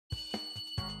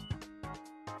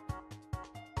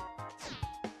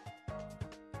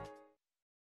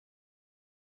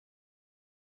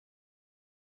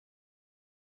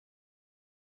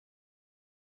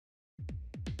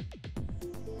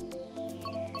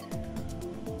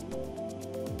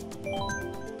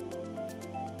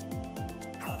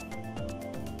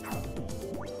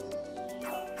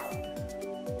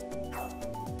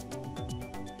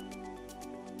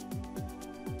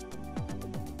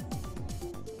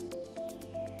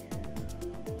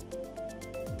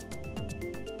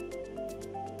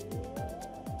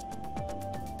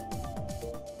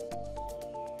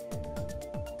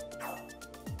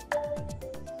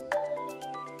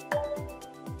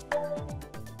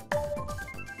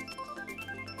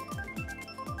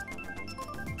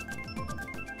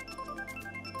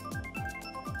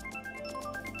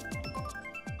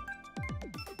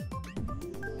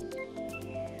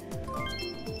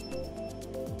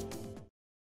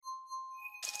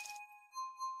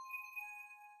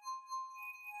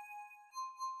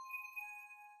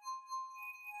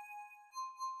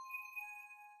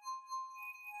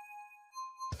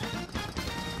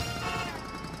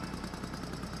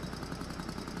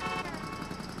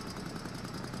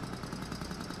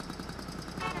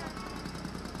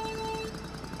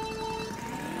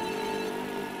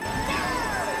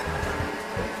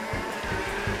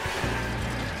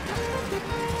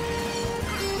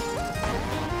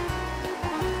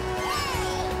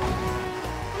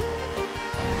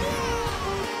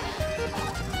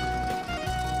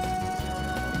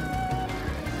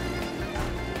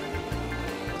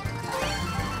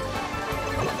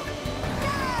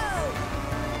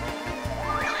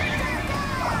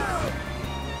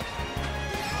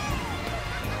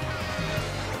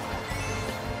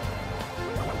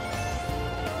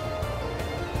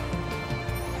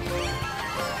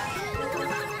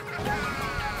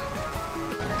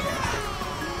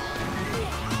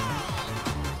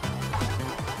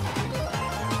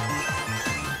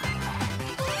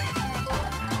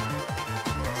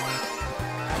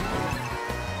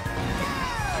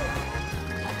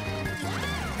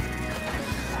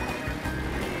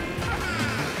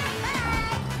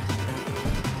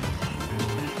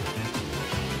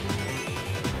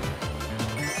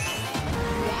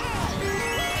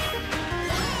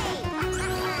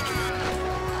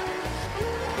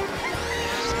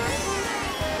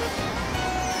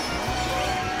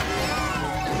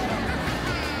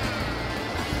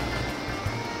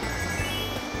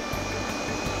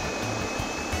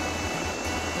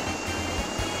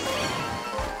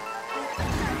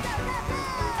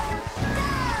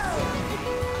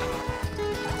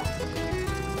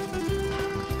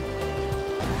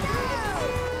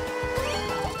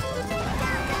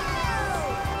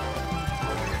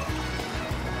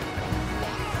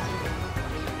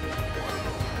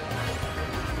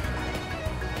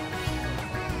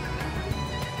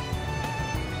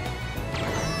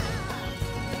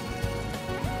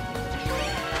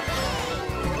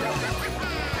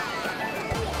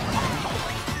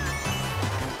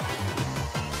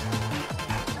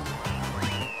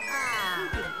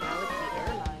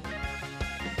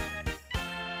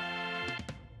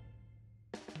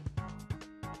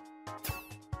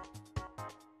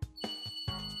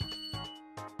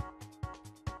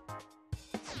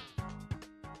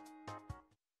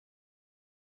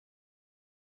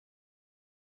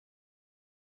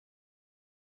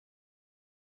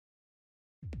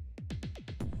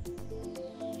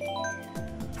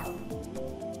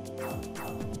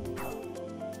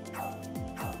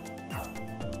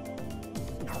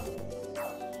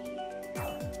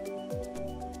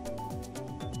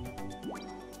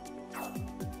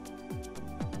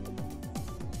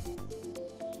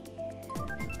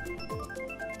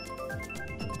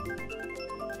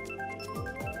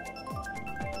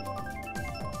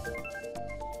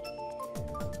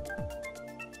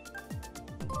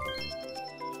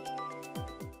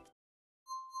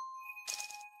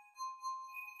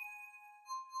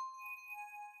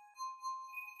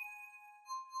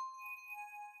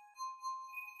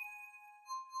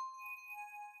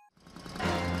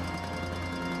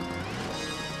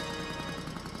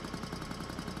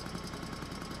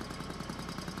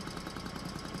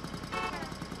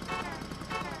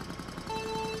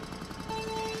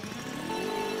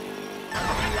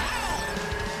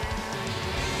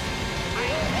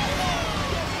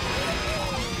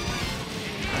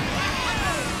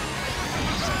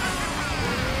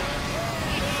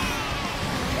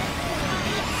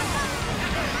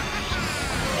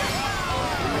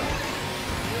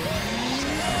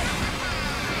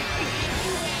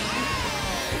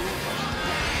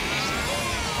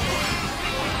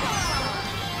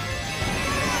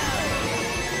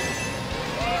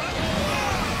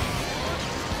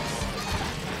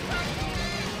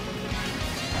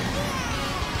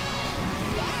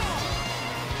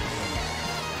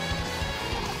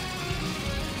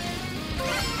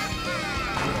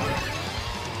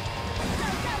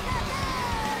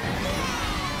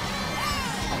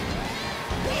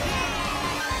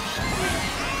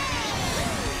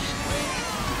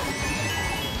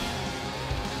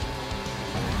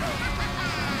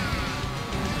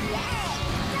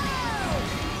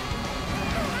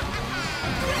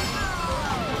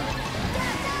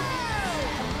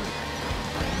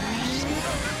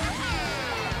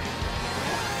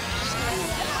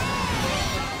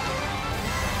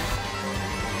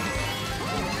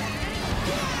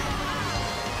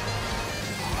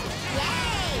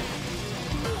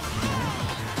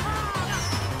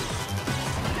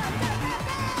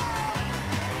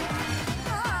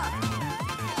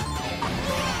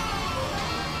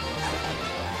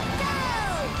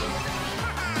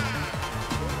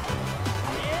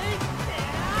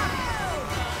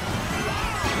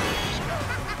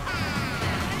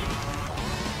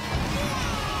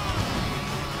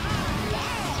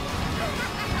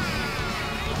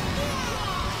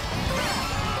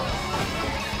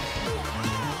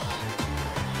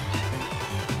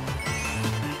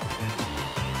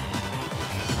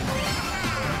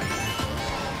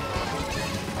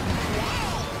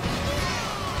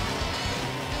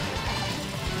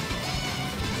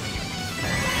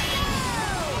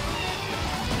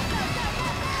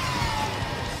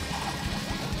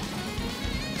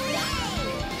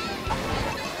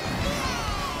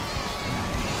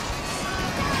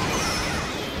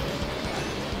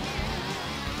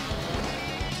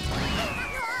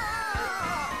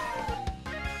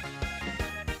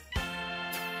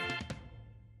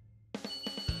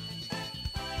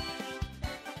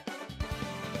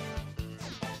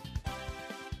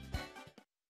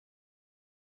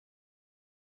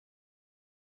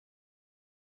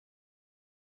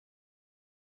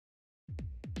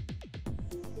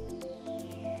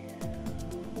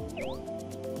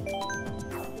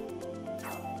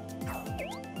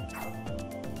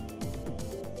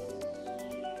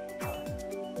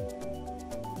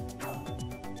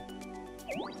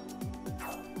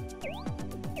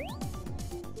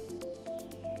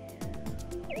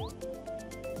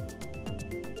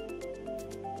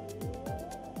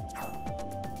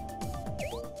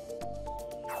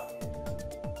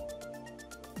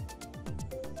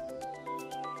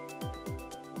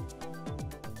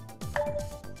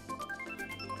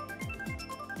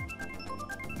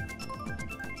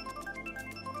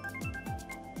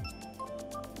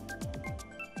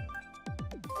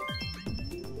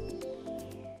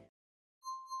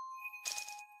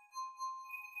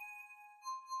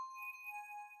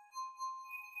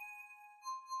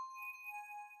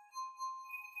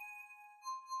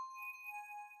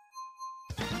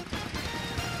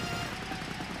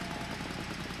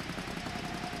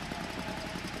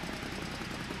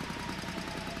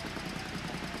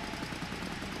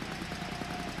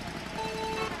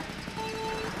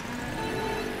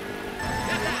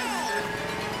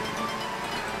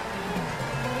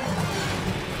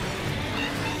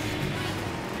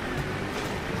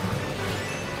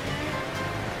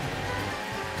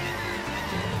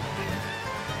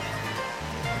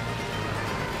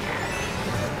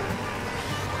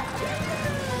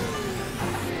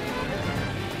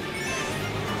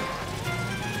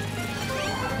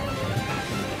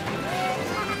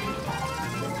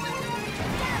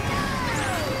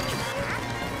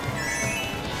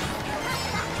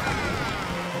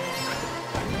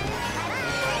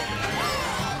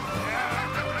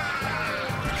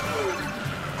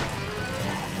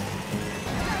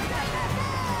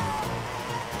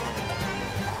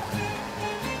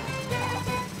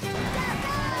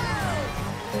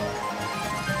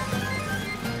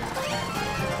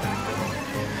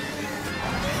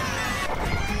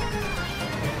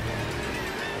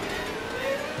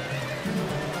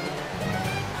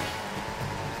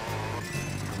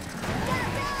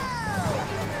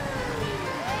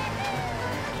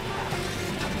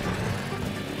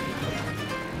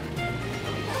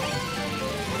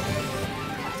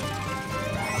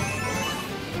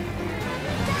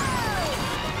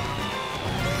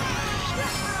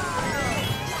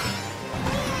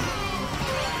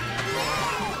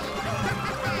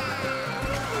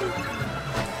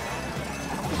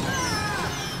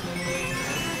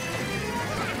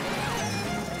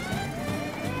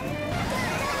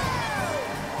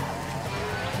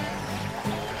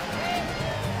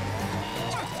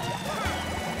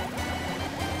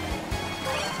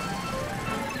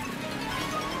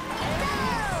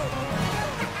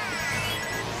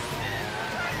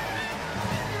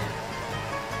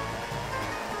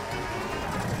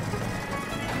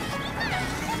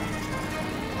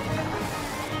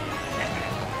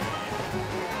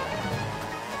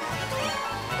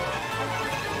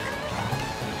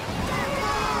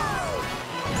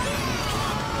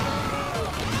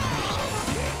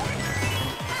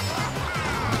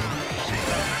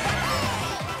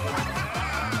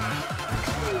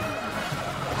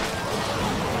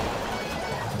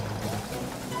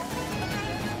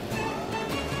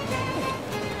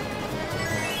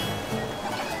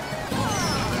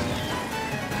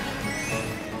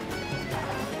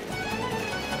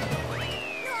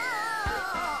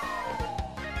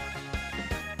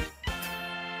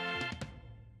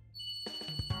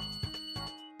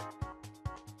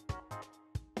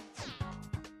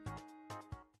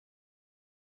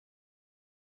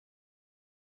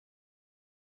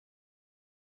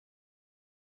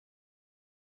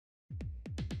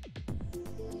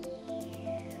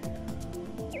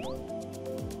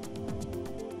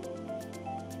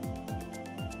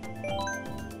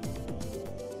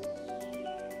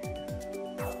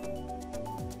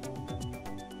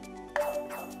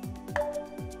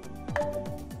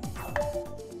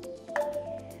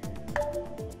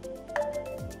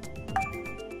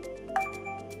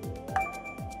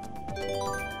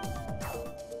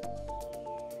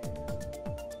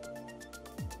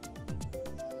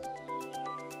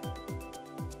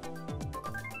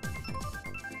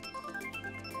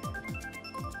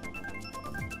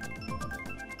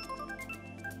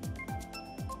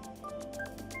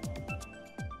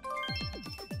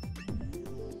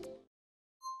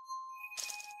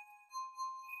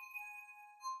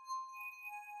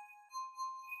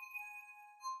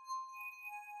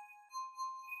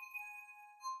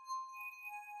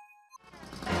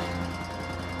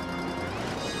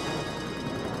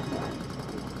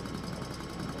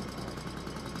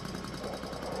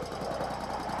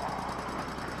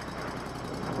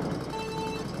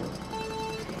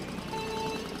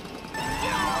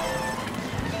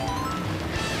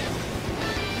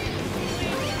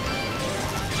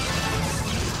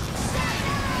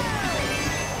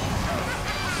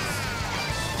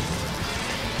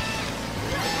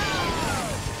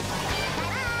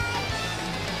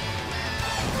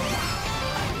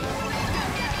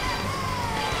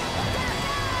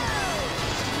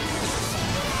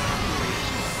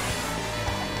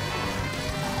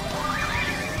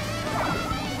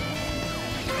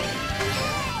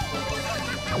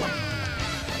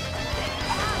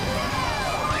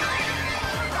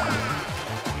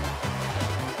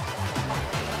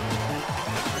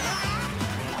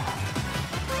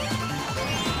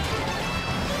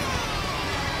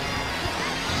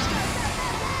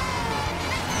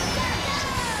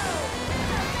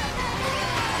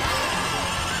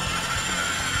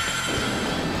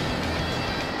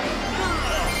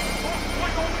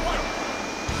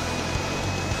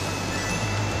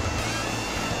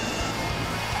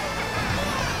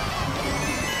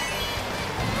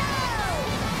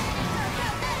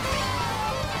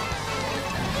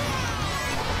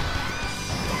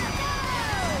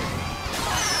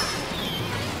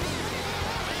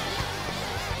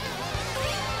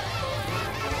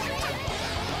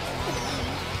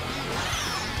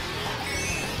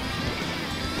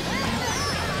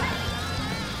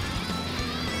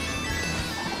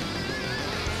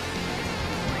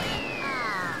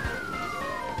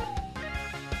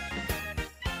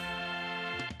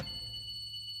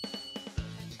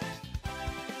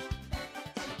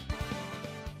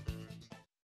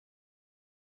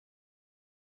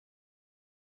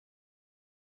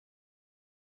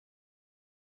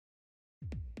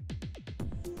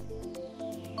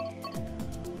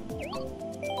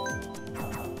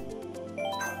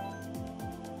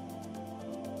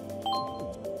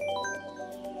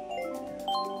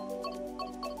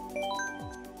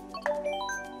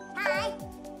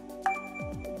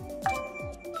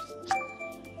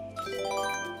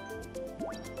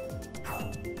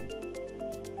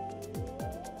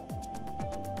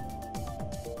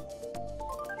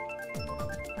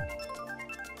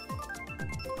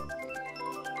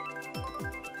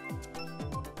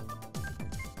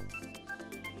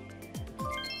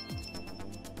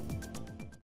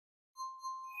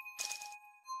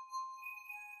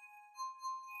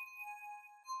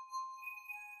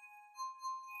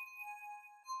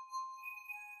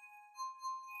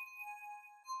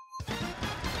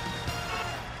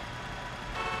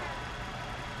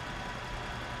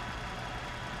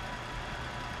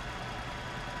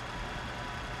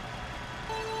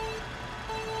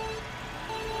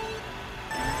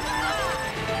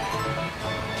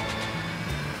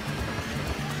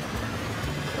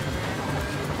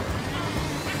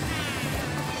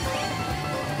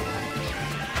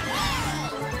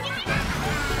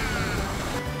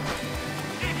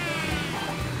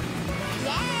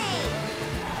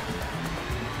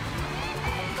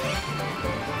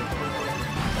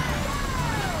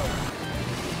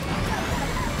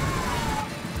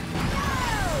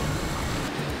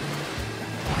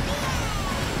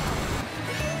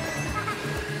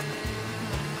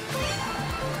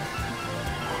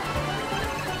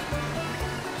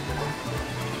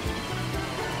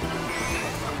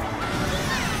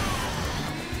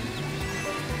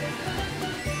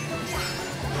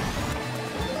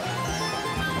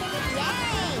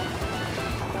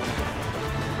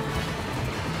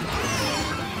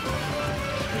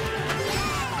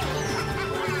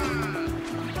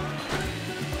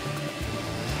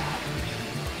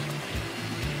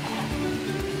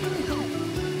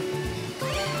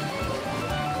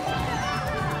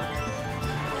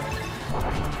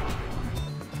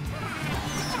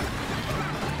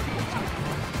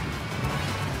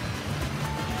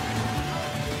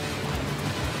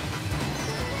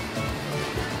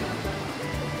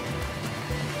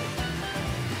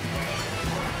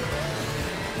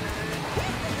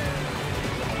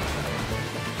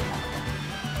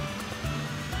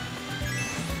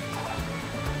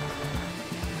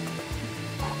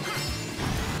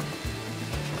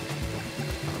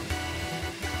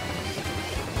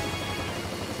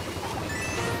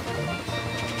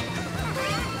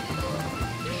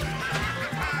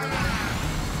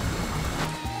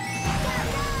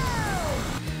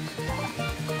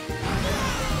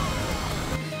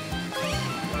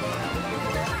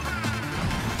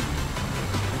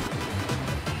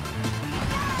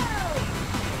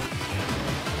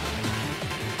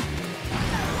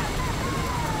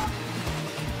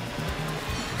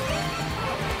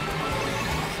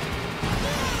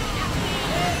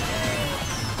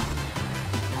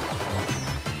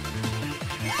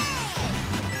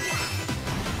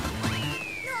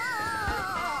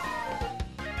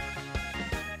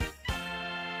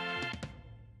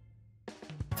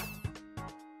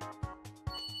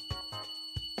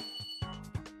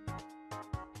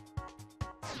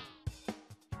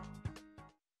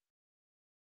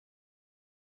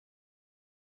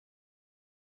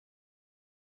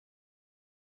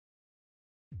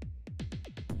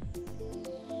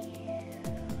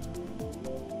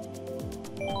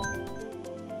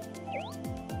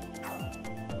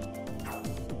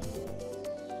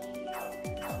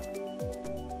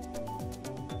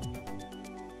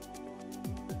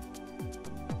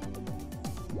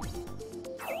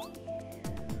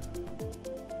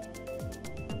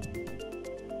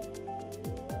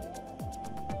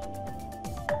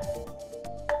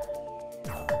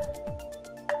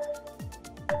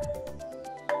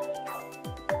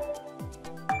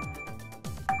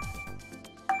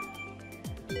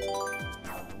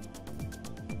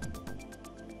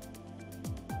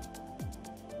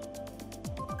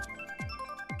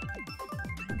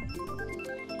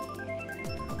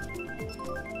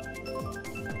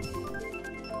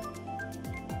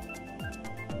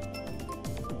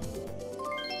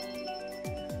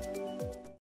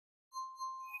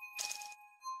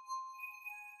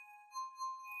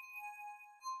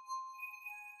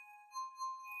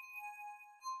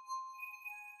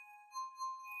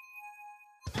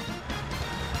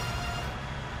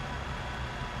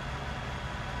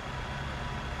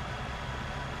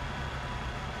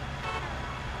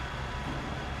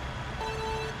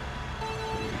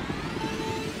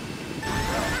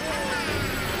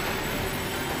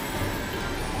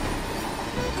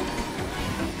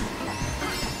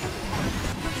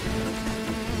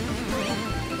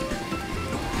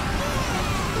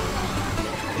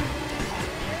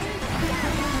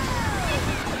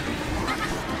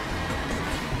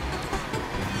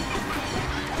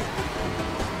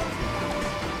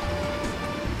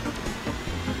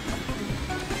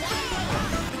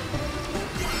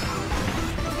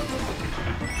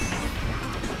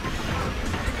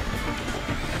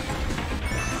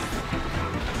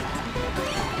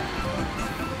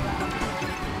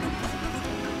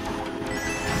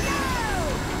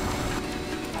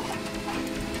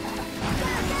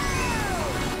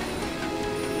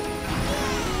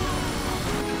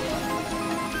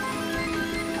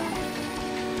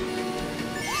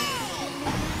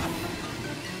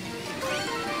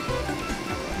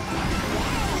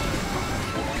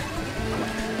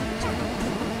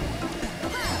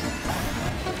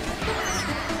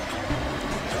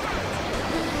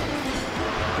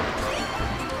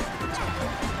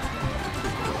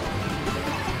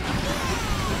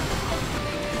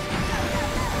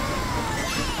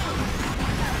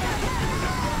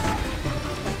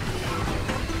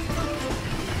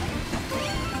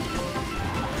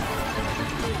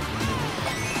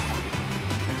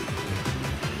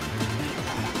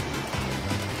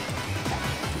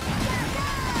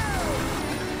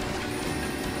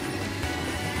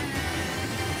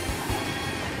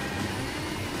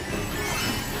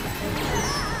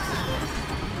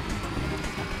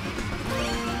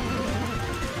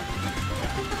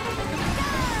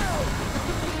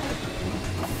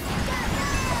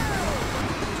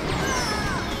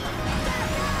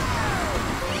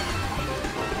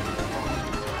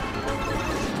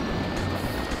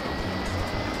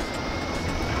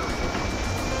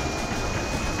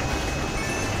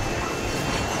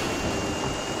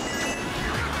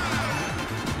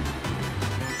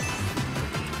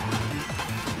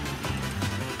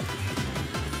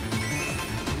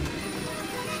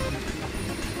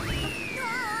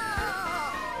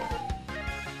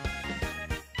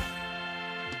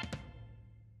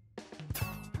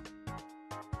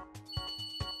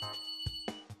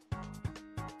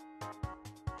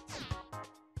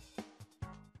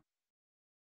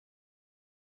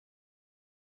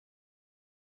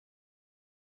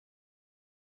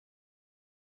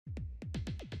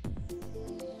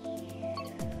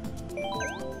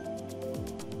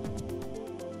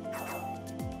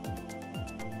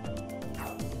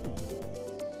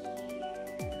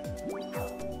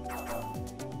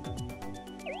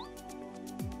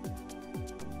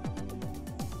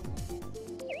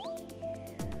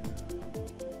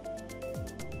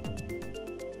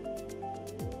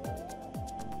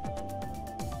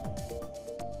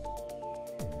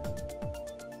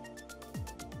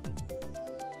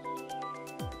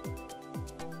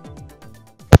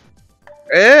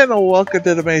And welcome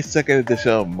to the May 2nd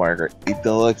edition of Mario Kart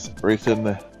Deluxe racing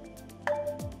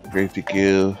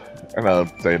TheGreatGQ. I know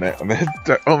I'm saying that.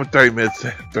 I'm 30 minutes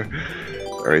after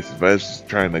racing, but I was just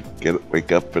trying to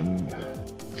wake up and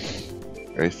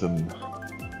racing.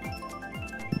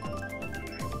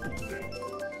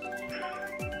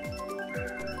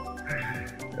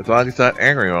 As long as it's not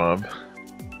angry on him,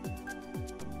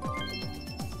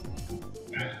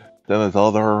 then it's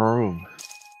all to her room.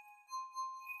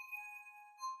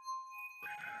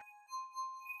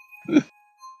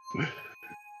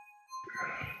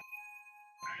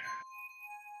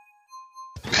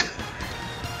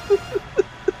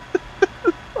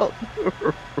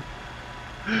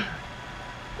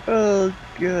 Oh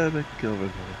god, I killed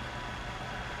myself.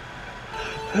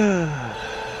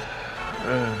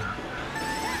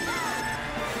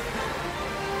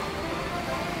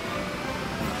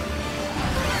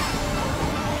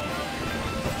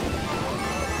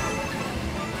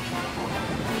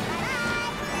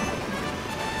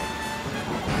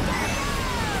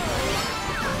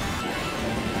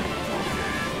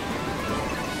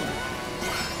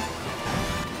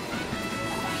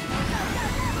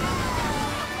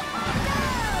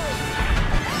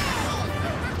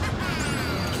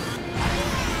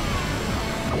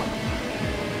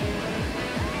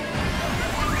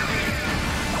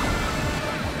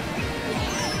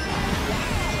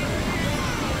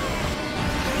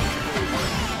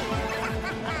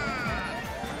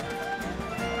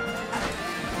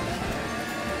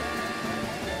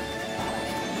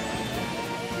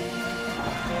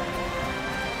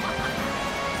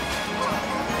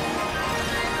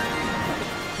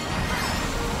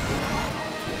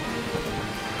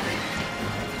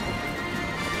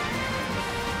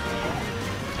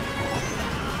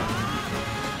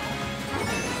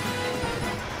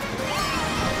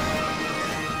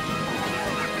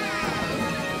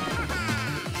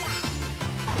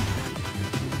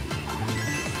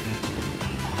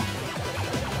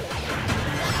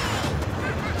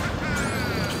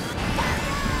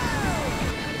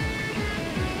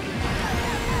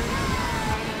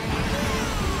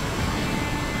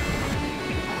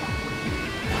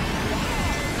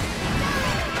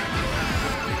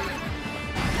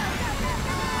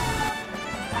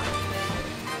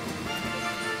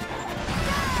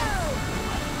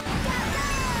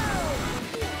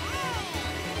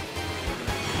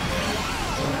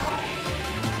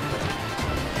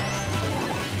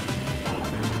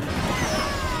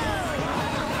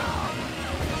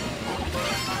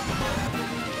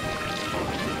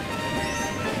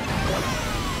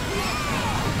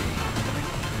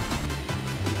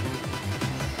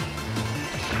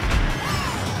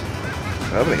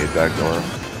 I'm gonna hit that door.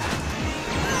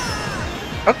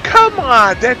 Oh, come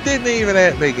on! That didn't even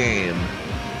end the game.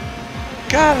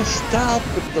 Gotta stop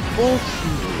with the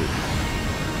bullshit.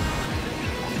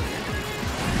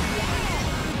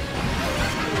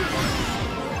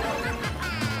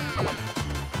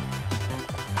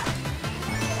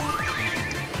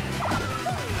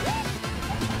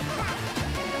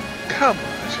 Come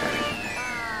on.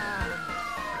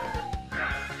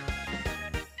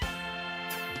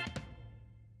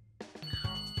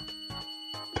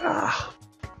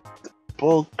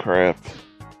 Bull crap.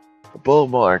 Bull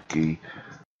malarkey.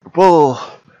 Bull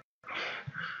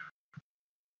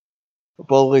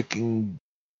licking.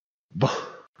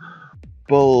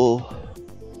 Bull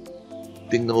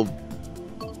dingling.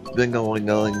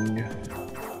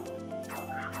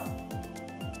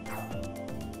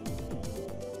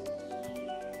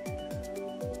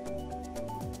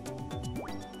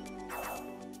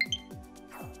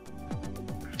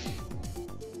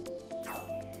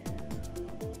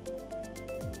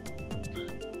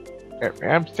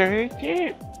 I'm sorry,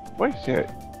 what's that?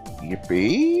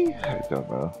 Yippee? I don't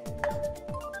know.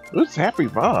 Who's Happy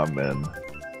Mom, man?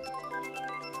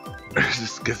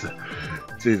 Just gets a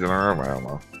season arm, I don't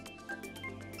know.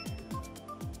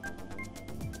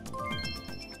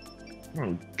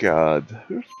 Oh god.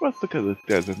 Who's supposed to look at this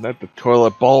dead? Isn't that the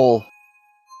toilet bowl?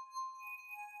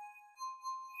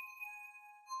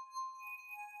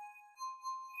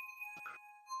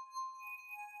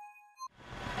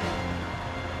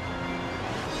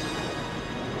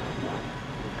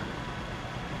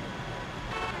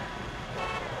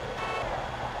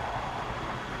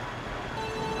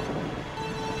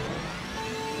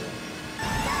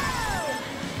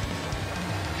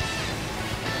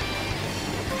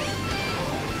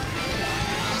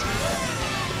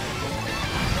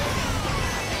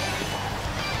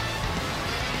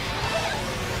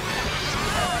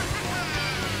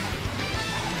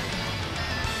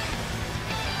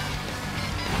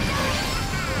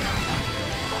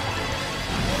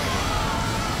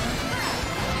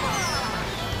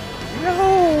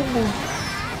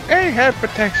 had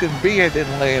protection. B, I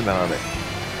didn't land on it.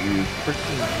 You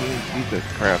freaking piece of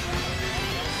crap.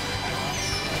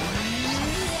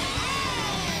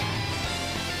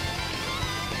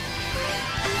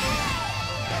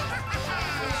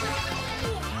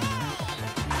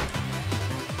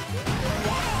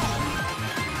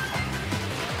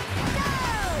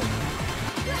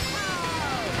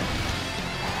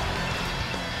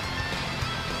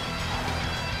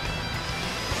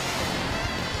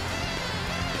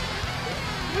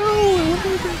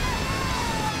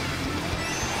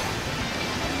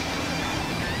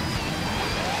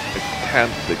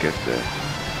 Attempt to get there.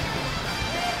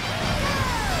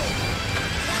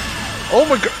 Oh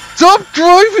my god! Stop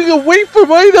driving away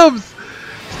from items!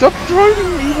 Stop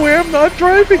driving me where I'm not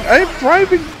driving! I am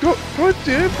driving towards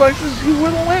the places you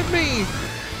wouldn't let me!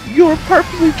 You were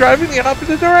purposely driving the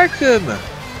opposite direction!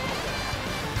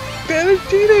 That is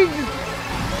cheating!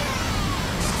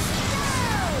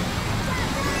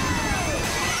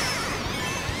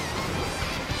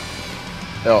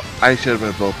 No, I should have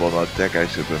been vocal about that guy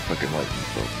should have been fucking lightning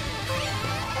bolt.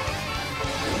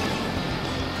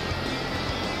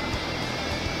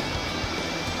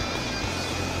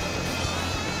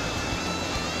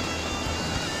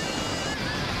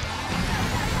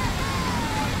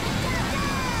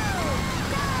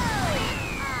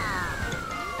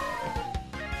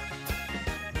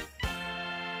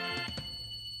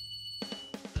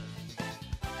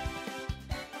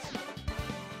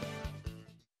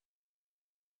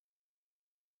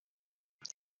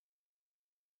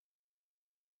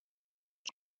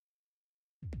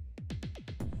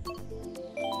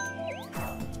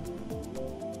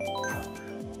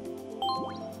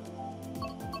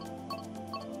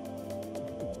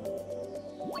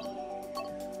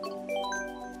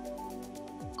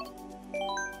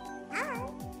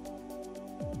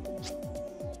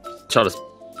 I'll just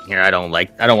here. I don't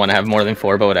want to have more than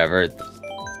 4, but whatever.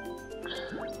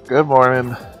 Good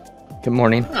morning. Good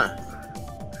morning. Huh.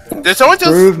 Did someone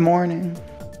just? Good morning.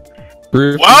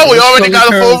 Wow, we already got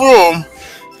a full room.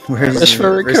 Where's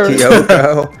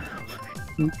Kyoko?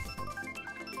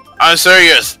 I'm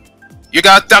serious. You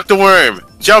got Dr. Worm,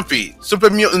 Jumpy, Super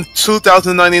Mutant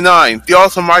 2099, The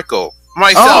Awesome Michael,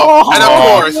 myself, and of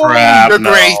course, the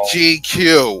Great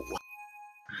GQ.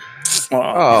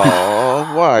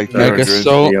 Oh, why? Mega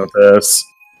Soul.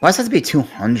 Why does it have to be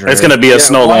 200? It's gonna be a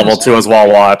snow level too as well.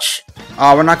 Watch.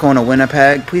 Oh, we're not going to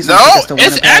Winnipeg. Please No, don't take us to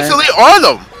it's Winnipeg. actually on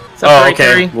them. Oh,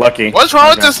 okay. Lucky. What's wrong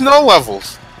with the snow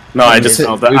levels? No, I just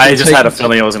had a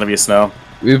feeling it was gonna be snow.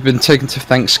 We've been taken to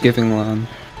Thanksgiving land.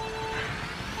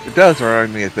 It does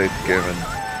remind me of Thanksgiving.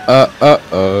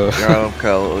 Garland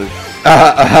colors.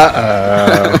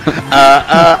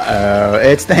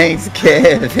 It's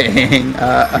Thanksgiving.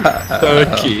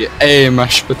 Turkey,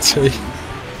 mashed potato.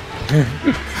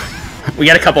 We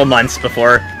got a couple months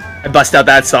before I bust out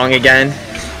that song again.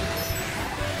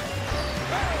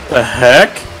 The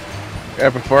heck? Yeah,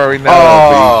 before we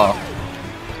know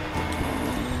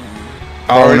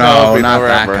Oh no, it'll be not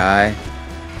that November. guy.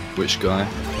 Which guy?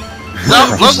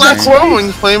 No, look like Crow when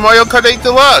he's playing Mario Kart 8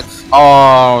 Deluxe.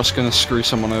 Oh, I was gonna screw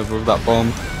someone over with that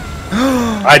bomb.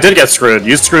 I did get screwed.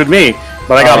 You screwed me,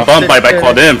 but I got bumped by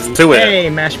Claudin to it. Hey,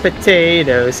 mashed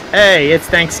potatoes. Hey, it's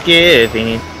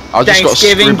Thanksgiving. I just got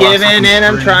Thanksgiving screwed by a given, fucking and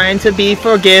I'm screen. trying to be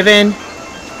forgiven.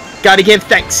 Gotta give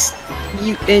thanks.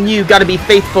 You gotta be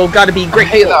faithful. Gotta be I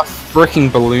grateful. hate that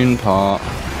freaking balloon part.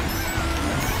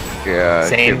 Yeah,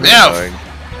 Same. it can be Yeah. annoying.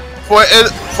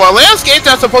 For a landscape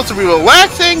that's supposed to be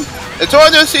relaxing, it's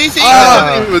on the CC. It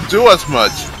doesn't even do us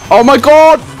much. Oh my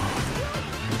god!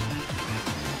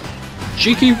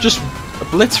 GQ just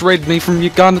obliterated me from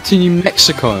Uganda to New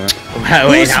Mexico. Wait,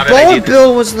 Whose how did I do bomb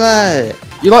bill was that?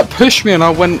 You like pushed me and I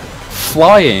went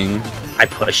flying. I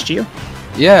pushed you?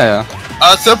 Yeah.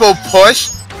 A simple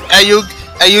push, and you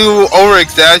over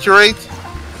exaggerate.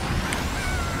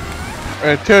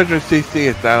 200cc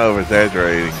is not over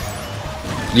exaggerating.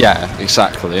 Yeah,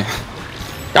 exactly.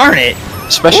 Darn it!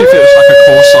 Especially if it was like a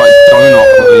course like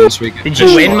donut balloons we get. Did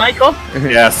you win, Michael?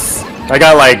 Yes, I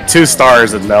got like 2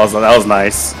 stars, and that was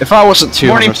nice. If I wasn't too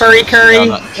Morning, Furry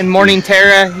Curry, and morning,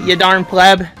 Tara. You darn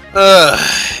pleb.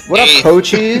 What up,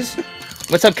 coaches?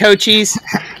 What's up, coachies?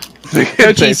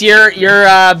 Coachies, your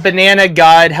banana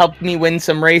god helped me win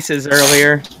some races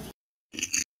earlier.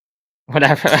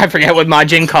 Whatever, I forget what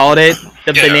Majin called it.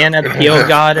 The banana peel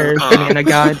god or banana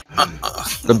god.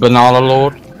 The Banana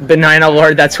Lord. Banana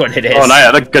Lord, that's what it is. Oh, no,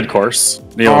 yeah, that's a good course.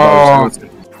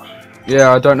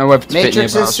 Yeah, I don't know whether to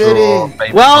Matrix pick is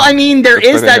City. Well, I mean, there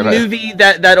is that Banana. movie,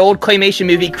 that old claymation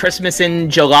movie, Christmas in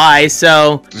July,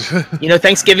 so, you know,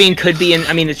 Thanksgiving could be in,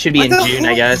 I mean, it should be in June,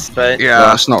 I guess, but... Yeah,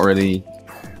 that's not really...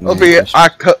 It'll be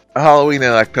Halloween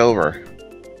in October.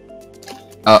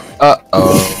 I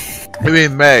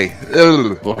mean May.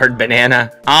 Ugh. Lord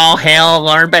Banana. All hail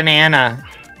Lord Banana.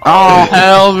 Oh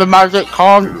hell, the magic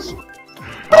cards. All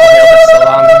hail the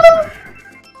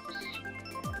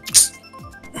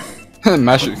salami.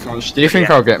 Magic cards. Do you think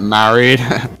I'll get married?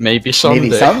 Maybe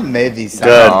someday. Maybe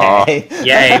someday.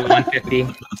 Yay, 150.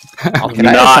 Can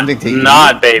I have something to eat?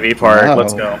 Not baby part. No.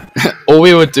 Let's go. All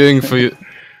we were doing for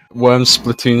Worm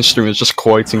Splatoon stream is just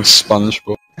quoting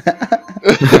SpongeBob.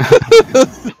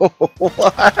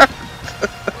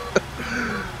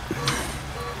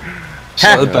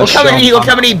 Look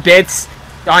how many bits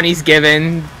Donnie's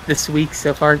given this week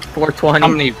so far. 420. How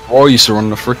many boys are on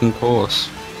the freaking course?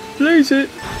 Blaze it.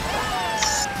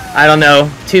 I don't know.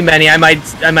 Too many. I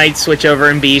might switch over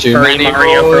and be furry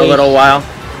Mario for a little while.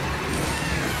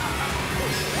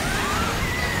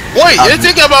 Wait, you're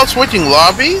thinking about switching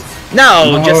lobbies?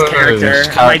 No, just character.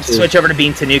 I might switch over to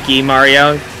being Tanuki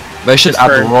Mario. They should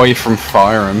add Roy from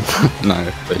Fire Emblem.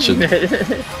 No, they shouldn't.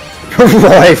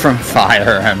 Roy from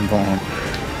Fire Emblem.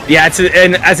 Yeah, it's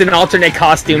as an alternate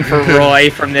costume for Roy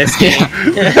from this game.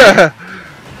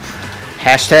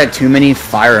 Hashtag too many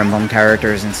Fire Emblem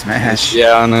characters in Smash.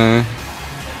 Yeah, I know.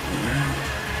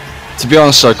 To be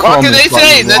honest, What can they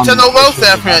say? Nintendo loves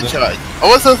that franchise. I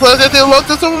was surprised that they loved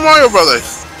the Super Mario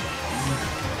Brothers.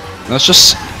 That's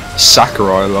just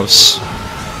Sakurai loves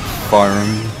Fire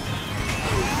Emblem.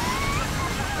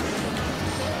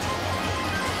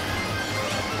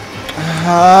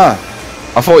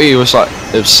 I thought he was like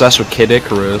obsessed with Kid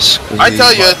Icarus. I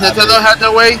tell you, if Nintendo had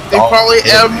their way, they probably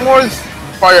add more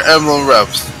Fire Emblem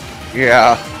reps.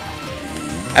 Yeah.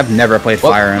 I've never played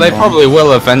Fire Emblem. They probably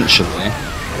will eventually.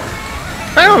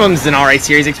 Fire Emblem's an alright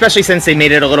series, especially since they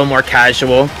made it a little more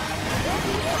casual.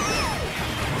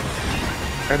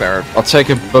 I'll take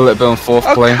a bullet bill in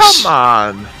 4th place. Oh, come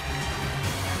on!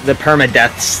 The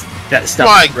permadeaths, that stuff.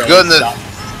 My really goodness.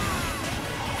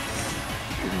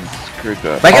 Screwed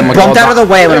up. If I get bumped out of the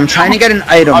way when I'm trying to get an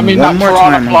item one more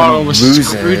time, I'm gonna lose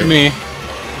screwed it. me.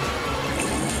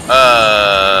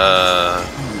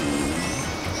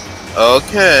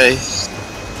 Okay.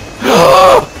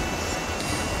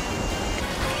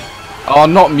 Oh,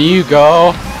 not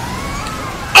Mugo.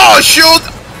 Oh, shoot!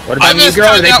 What about you, girl?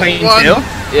 Are they playing too?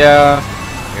 Yeah.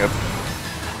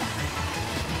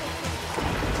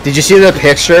 Did you see the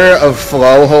picture of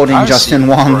Flo holding Justin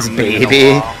Wong's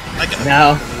baby?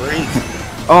 No.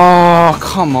 Oh,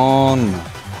 come on.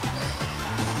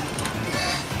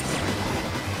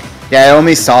 Yeah, I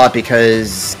only saw it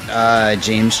because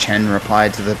James Chen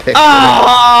replied to the picture.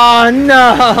 Oh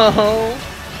no!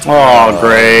 Oh,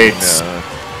 great.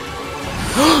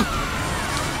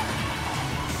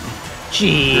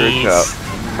 Jeez.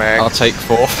 I'll take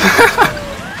 4th.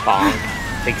 Bonk.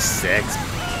 Take 6.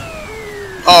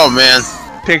 Oh man.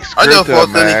 Takes I don't Greta,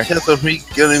 thought any Mac. chance of me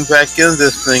getting back in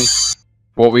this thing.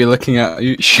 What were you looking at?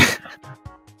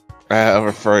 I'm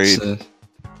afraid.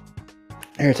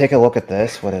 Here, take a look at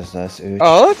this. What is this? Ooch.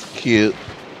 Oh, that's cute.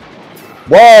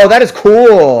 Whoa, that is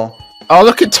cool! Oh,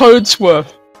 look at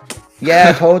Toadsworth.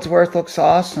 Yeah, Toadsworth looks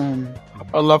awesome.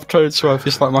 I love Toadsworth.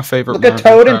 He's like my favorite. Look at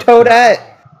Toad and Toadette!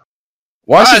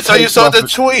 Why is Alright, so you saw the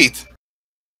tweet.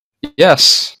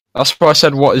 Yes. That's why I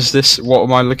said, what is this? What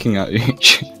am I looking at?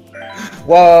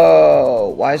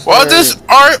 Whoa, why is Well, there... this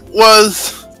art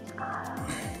was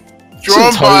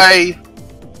drawn by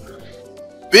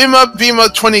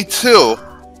Bima 22.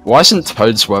 Why isn't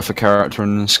Toadsworth a character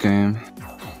in this game?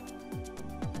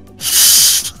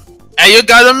 And you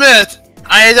gotta admit,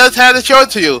 I just had to show it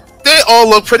to you. They all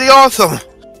look pretty awesome.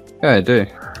 Yeah, I do.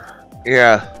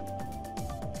 Yeah.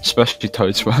 Especially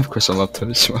Toadsworth, because I love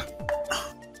Toadsworth.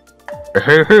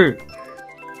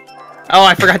 Oh,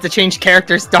 I forgot to change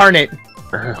characters. Darn it!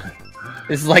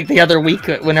 This is like the other week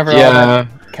whenever all that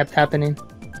kept happening.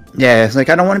 Yeah, it's like,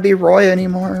 I don't want to be Roy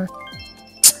anymore.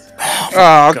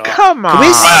 Oh, come on! Can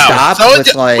we stop So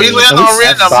with, like... we land on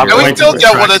random, and we still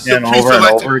get one of the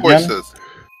pre-selected again? courses.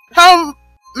 How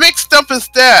mixed up is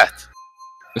that?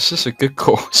 This is a good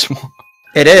course.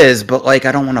 It is, but, like,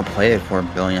 I don't want to play it 4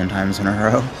 billion times in a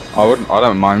row. I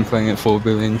don't mind playing it 4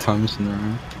 billion times in a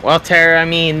row. Well, Tara, I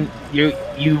mean, you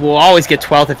will always get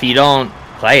 12th if you don't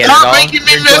play it Stop at all. making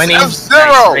me You're miss joining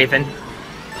F-Zero! Raven.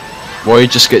 Well, you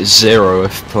just get 0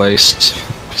 if placed.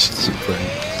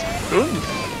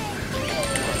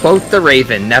 Quote the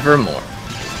Raven, nevermore.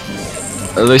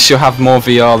 At least you'll have more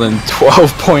VR than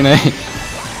 12.8.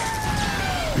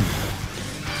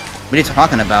 What are you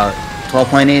talking about?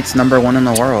 12.8's #1 in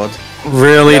the world.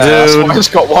 Really, dude? I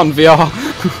just got 1 VR.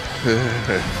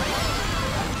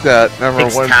 That number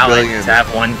Takes 1 talent billion. to have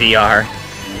 1 VR.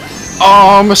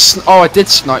 Oh, I did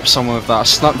snipe someone with that. I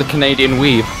sniped the Canadian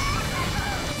weave.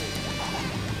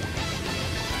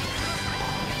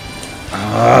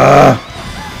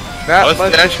 That What's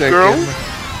much that chicken. girl?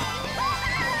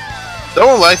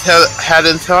 Someone likes had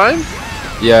in time?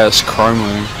 Yeah, it's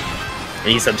Chrome.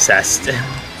 He's obsessed.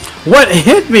 What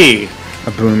hit me?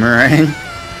 A boomerang.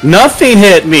 Nothing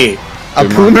hit me. A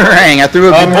boomerang. I threw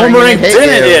a A boomerang. boomerang and it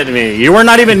didn't hit hit me. You were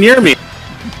not even near me.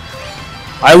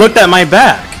 I looked at my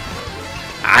back.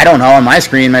 I don't know. On my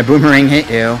screen, my boomerang hit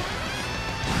you.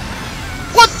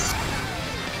 What?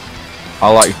 I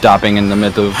like dabbing in the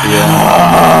middle of the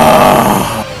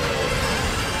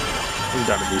You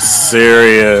gotta be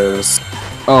serious.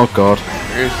 Oh god.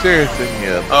 You're serious in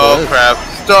here. Oh crap.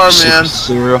 Starman.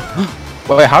 Cereal.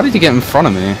 Wait, how did you get in front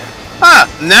of me? Ah,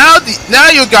 now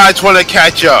you guys want to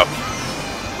catch up.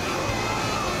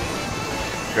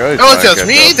 Good, It was just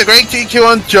me, the Great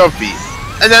GQ, and Jumpy.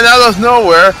 And then out of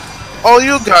nowhere, all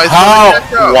you guys want to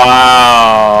catch up.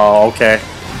 Wow. Okay.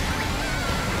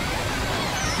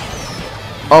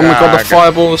 Oh my god, the God.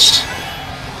 fireballs.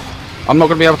 I'm not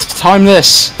gonna be able to time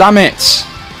this. Damn it.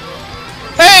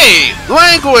 Hey,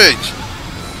 language!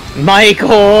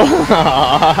 Michael!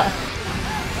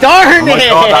 Darn Oh my it!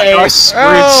 god, that guy screwed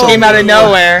Oh. Came out of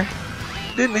nowhere.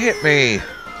 Didn't hit me.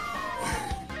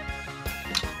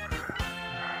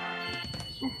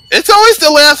 It's always the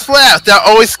last lap that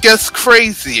always gets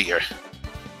crazier.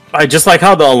 I just like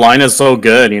how the line is so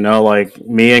good, you know, like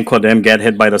me and Quadim get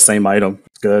hit by the same item.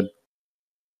 It's good.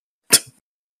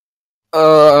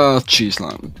 Cheese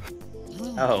lamb.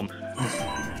 Oh.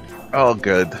 Oh,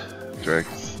 good.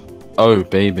 Drix. Oh,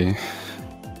 baby.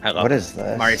 I love What is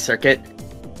this? Mario Circuit.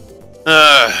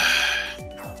 I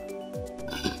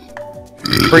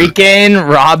Freaking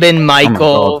Robin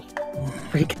Michael.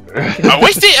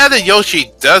 wish they added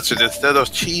Yoshi Desert instead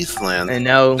of Cheeseland. I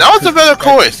know. That was a better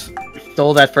course.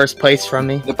 Stole that first place from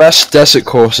me. The best desert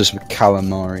course is with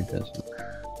Calamari Desert.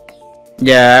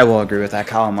 Yeah, I will agree with that.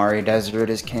 Calamari Desert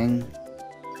is king.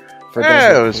 For Yeah,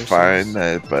 desert it was courses.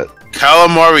 fine, but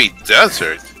Calamari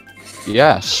Desert.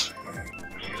 Yes.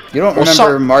 You don't Well,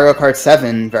 remember Mario Kart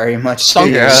 7 very much, do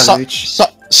you, Yeah. Luch?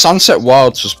 Sunset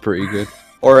Wilds was pretty good.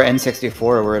 Or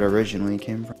N64, where it originally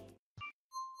came from.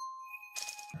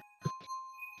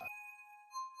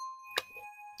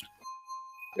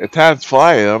 if time's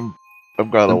flying, I'm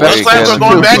gonna The best wait. Looks like Yeah, we're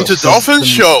going back to course. Dolphin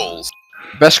Shoals.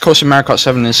 Best course in Mario Kart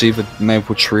 7 is either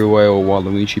Maple Treeway or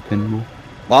Waluigi Pinball.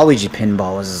 Waluigi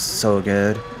Pinball was so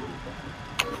good.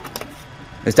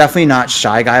 It's definitely not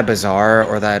Shy Guy Bazaar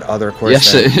or that other course.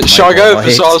 Yes, that Michael Shy Guy liked.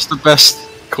 Bazaar is the best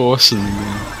course in the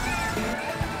game.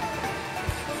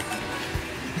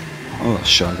 Oh, that's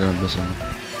Shy Guy Bazaar.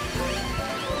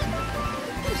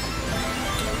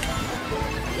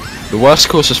 The worst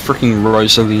course is freaking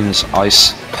Rosalina's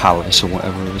Ice Palace or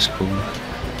whatever it was called.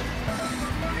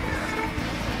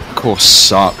 The course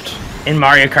sucked. In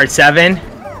Mario Kart 7.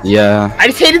 Yeah. I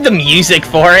just hated the music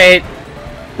for it.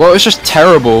 Well, it's just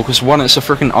terrible because one, it's a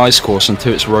freaking ice course, and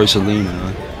two, it's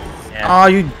Rosalina. Oh,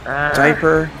 you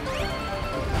diaper.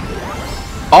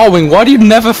 Arwing, why do you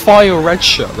never fire your red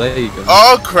shot? There you go.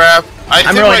 Oh crap!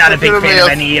 I'm really not a big fan of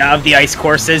any of the ice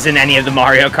courses in any of the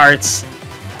Mario Karts.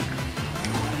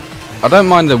 I don't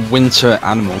mind the winter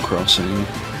Animal Crossing.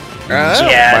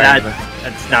 Yeah,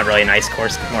 that's not really an ice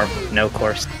course, more of no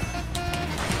course.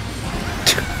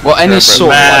 Well, any Separate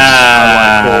sort of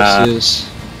map. like courses.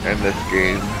 in this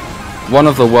game. One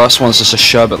of the worst ones is a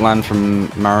Sherbet Land from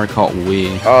Mario Kart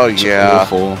Wii. Oh It's yeah.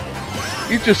 awful.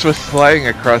 You just was sliding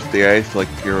across the ice like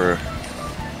you're.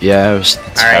 Yeah, it was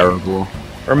terrible.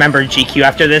 Remember, GQ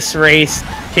after this race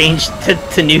changed to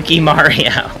Tanuki Mario.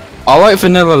 I like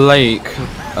Vanilla Lake.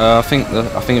 I think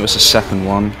it was the second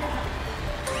one.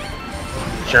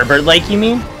 Sherbert Lake, you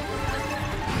mean?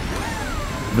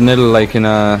 Vanilla Lake in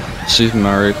Super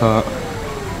Mario Kart.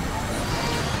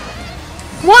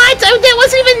 What? That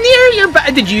wasn't even near your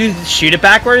back. Did you shoot it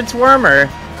backwards, Worm, or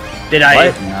did I?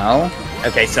 What? No.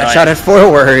 Okay, so I shot it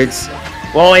forwards.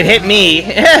 well, it hit me.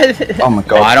 Oh my Well,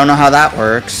 god. I don't know how that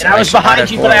works. And I was shot behind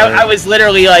it you, but I forward. was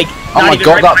literally like not my even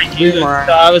god, right that behind you. So boomerang.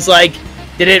 I was like,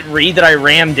 did it read that I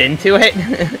rammed into it?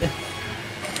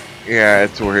 Yeah,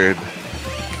 it's weird.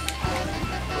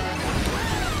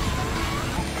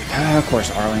 Of course,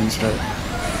 Arlene's the.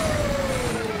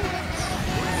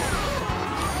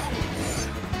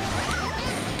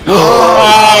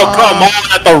 Oh, come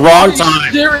on, at the wrong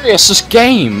time. Serious, this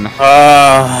game.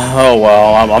 Oh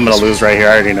well, I'm gonna lose right here.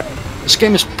 I already know. This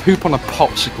game is poop on a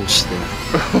popsicle stick.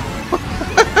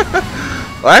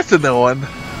 Well, that's a new one.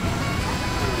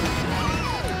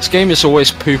 This game is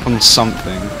always poop on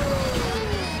something.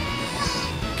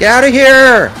 Get out of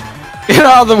here! Get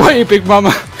out of the way, Big Mama.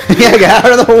 Yeah, get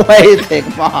out of the way, Big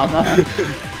Mama.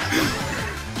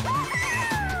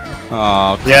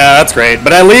 Oh, Yeah, that's great.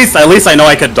 But at least I know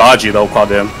I could dodge you though,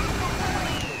 Claudim.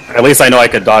 At least I know I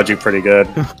could dodge you pretty good.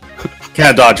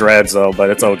 Can't dodge reds though, but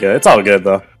it's all good. It's all good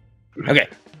though. Okay.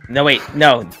 No, wait.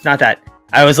 No, it's not that.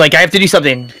 I was like, I have to do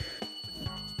something.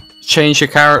 change your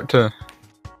character.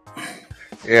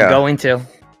 Yeah. I'm going to.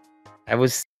 I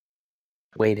was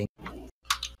waiting.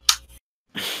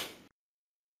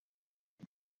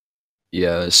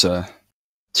 Yeah, there's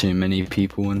too many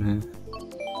people in here.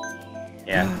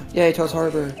 Yeah. Yay, Toast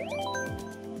Harbor.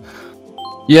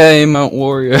 Yay, Mount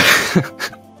Warrior.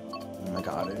 Oh my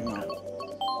god, I did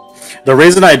not. The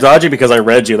reason I dodged you because I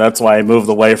read you. That's why I moved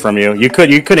away from you. You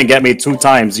couldn't get me 2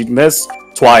 times. You missed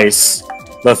twice.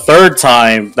 The 3rd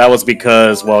time, that was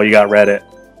because, well, you got Reddit.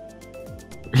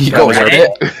 You got Reddit?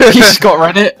 You just got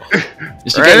Reddit?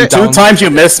 Reddit? 2 times you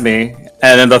missed me,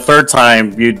 and then the 3rd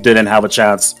time you didn't have a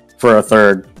chance for a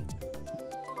 3rd.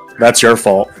 That's your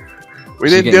fault. We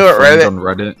didn't do it, Reddit. On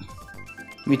Reddit.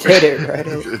 We did it,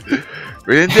 Reddit.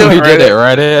 We didn't do it, We Reddit. did it,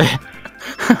 Reddit.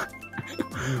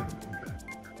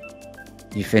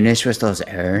 You finished with those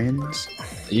errands?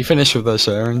 Are you finished with those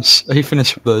errands? Are you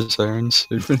finished with those errands?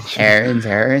 Are you finished? Errands.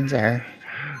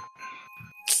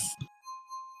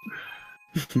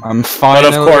 I'm finally...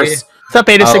 But of course, What's up,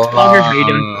 86 Blogger? How you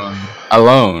doing?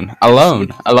 Alone.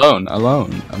 Alone.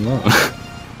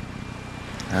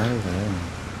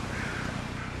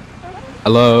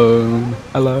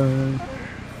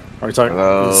 are we talking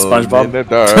Hello, SpongeBob? in the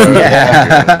dark.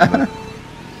 Yeah.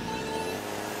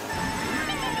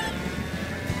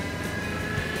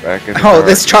 Back in the Oh, dark.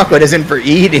 this chocolate isn't for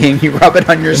eating. You rub it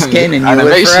on your skin and you it live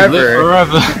makes you forever. live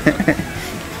forever.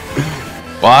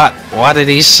 What? What did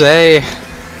he say?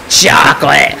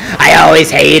 Chocolate! I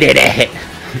always hated it!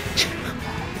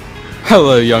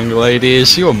 Hello, young lady.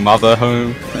 Is your mother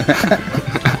home?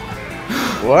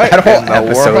 What That whole in the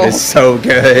episode world? is so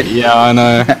good. Yeah, I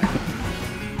know.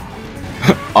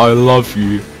 I love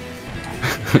you.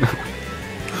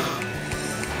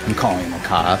 I'm calling the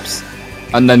cops.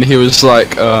 And then he was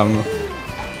like,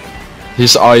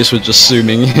 his eyes were just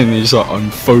zooming in. He's like, I'm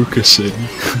focusing.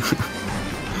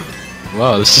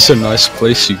 Wow, this is a nice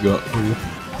place you got here.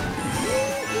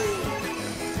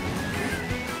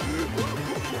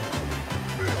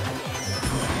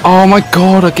 Oh my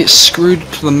god, I get screwed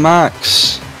to the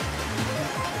max.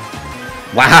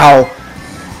 Wow!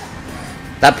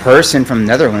 That person from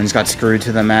Netherlands got screwed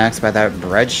to the max by that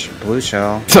blue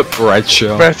shell. The bread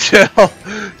shell. Bread shell.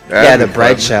 Yeah, the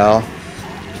bread shell.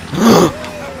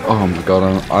 Oh my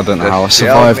god, I don't know how I The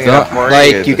shell survived made that. of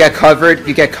bread. Like, you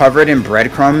get covered in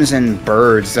breadcrumbs and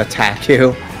birds attack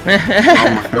you. Oh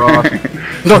my god.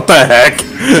 What the heck?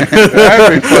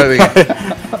 That'd be funny.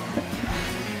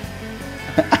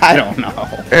 I don't know.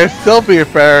 It'd still be a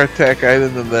better attack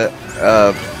item than the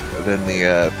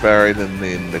fairy than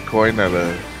the coin or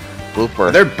the blooper.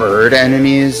 Are there bird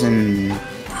enemies in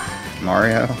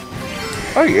Mario?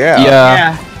 Oh yeah.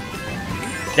 Yeah.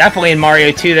 Definitely in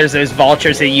Mario 2, there's those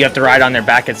vultures that you have to ride on their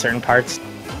back at certain parts.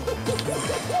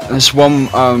 There's one,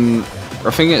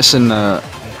 I think it's in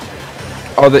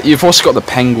you've also got the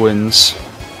penguins.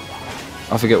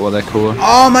 I forget what they're called.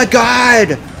 Oh my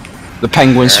god! The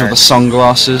penguins with the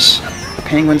sunglasses. The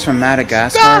penguins from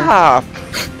Madagascar? Stop!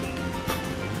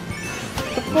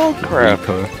 Oh crap.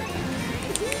 Rico.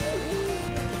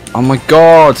 Oh my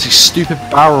god, these stupid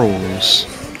barrels.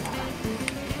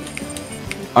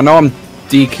 I know I'm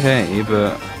DK,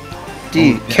 but...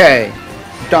 DK.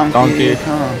 Donkey, Donkey.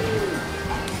 Kong.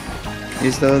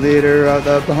 He's the leader of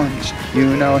the bunch.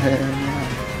 You know him.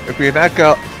 If you knock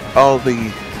out all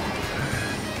the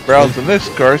barrels in this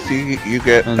course, you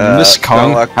get And this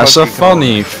Kong like has a Funky Kong.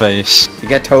 funny face. You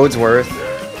get Toadsworth.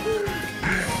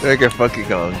 They get Funky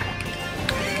Kong.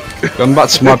 Going back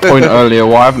to my point earlier,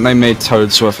 why haven't they made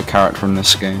Toadsworth a character in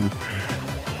this game?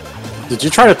 Did you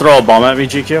try to throw a bomb at me,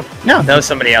 GQ? No, that was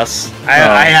somebody else. I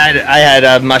had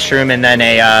a mushroom and then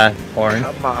a horn.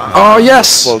 Come on. Oh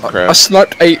yes! Bull crap. I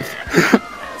sniped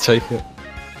 8th. Take it.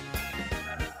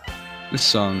 This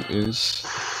song is...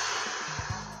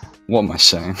 What am I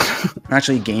saying? I'm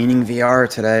actually gaining VR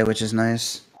today, which is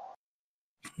nice.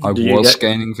 I Do you was get-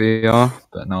 gaining VR,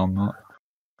 but now I'm not.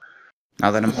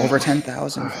 Now that I'm over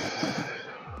 10,000.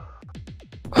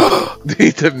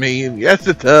 Needs a meme. Yes,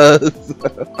 it does.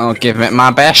 I'll give it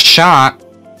my best shot.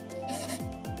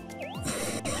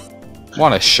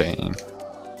 What a shame.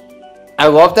 I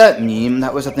love that meme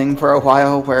that was a thing for a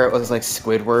while where it was like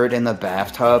Squidward in the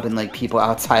bathtub and like people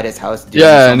outside his house doing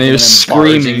Yeah, something and he was then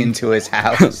barging screaming. into his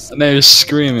house. And they were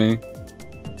screaming.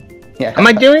 Yeah. Am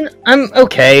I doing? I'm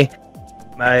okay.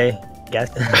 I guess.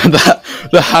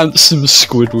 the handsome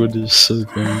Squidward is so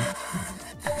funny.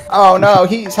 Oh no,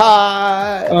 he's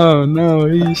hot! Oh no,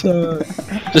 he's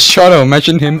just try to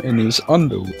imagine him in his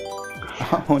underwear.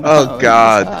 Oh, no, Oh,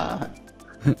 God.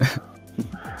 he's hot.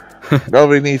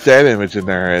 Nobody needs that image in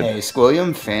their head. Hey,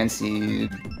 Squilliam Fancy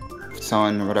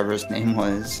son, or whatever his name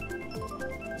was.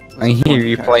 I hear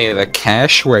you playing the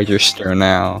cash register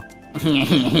now.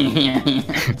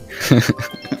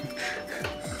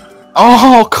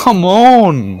 Oh, come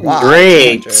on! Why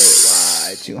Great.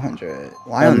 200?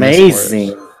 Why on this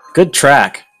Amazing. horse? Good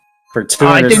track. For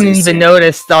 200 I didn't cc. even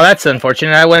notice. Oh, that's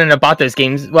unfortunate. I wouldn't have bought those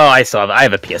games. Well, I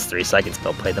have a PS3, so I can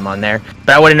still play them on there.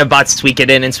 But I wouldn't have bought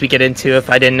Suikoden and Suikoden 2 if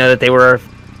I didn't know that they were...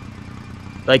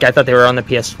 Like, I thought they were on the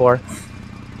PS4.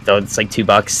 So it's like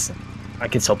 $2. I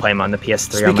can still play them on the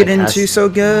PS3 on my Suikoden 2 so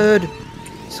good!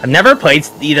 I've never played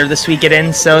either of the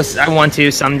Suikoden, so I want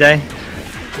to someday.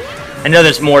 I know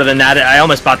there's more than that. I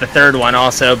almost bought the third one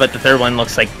also, but the third one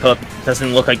looks like poop.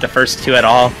 Doesn't look like the first two at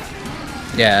all.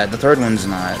 Yeah, the third one's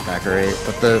not that great,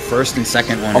 but the first and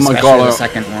second one, Oh my especially God, the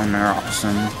second one, are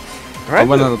awesome. I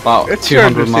went at about It's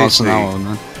 200 miles an 200 hour,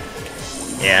 man.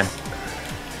 Yeah.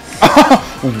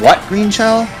 What, Green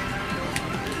Shell?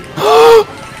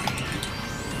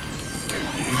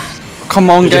 Come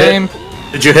on, game.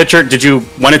 Did you hit your? Did you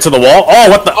went into the wall? Oh,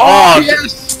 what the? Oh,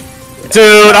 yes!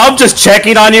 dude, I'm just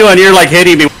checking on you, and you're like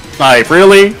hitting me with a knife.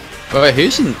 Really? Wait,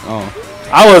 who's in? Oh,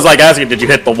 I was like asking, did you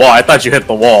hit the wall? I thought you hit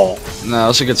the wall. no,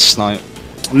 that's a good snipe.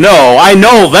 No, I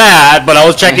know that, but I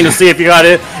was checking to see if you got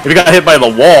hit by the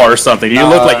wall or something. You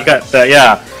look like you got that.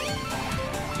 Yeah.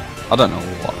 I don't know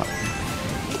what.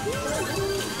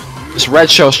 This red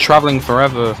shell's traveling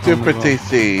forever. Super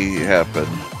TC happened.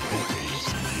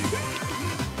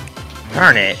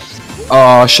 Darn it.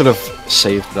 Oh, I should have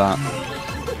saved that.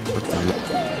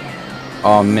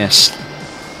 Oh, I missed.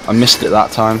 I missed it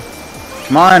that time.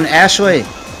 Come on, Ashley!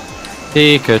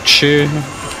 Pikachu.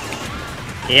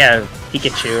 Yeah,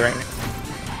 Pikachu right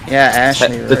now. Yeah,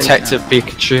 Ashley. right Detective now.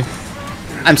 Pikachu.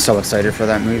 I'm so excited for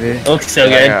that movie. It looks so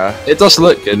good. Yeah. It does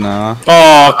look good now.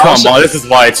 Oh, come Also- on. This is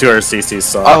why 200cc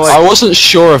sucks. I wasn't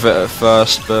sure of it at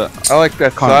first, but I like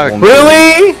that Can't Sonic. warm-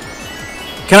 Really?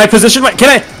 Can I position my?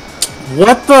 Can I?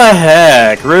 What the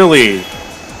heck? Really?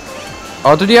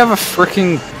 oh, did he have a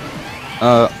freaking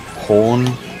horn?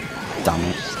 Damn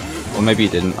it. Or maybe he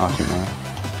didn't. I don't know.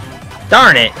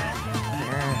 Darn it.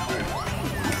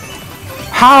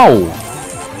 How?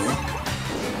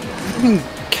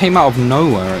 Freaking came out of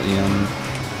nowhere at the end.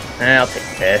 I'll take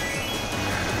fifth.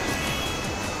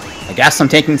 I guess I'm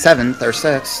taking 7th or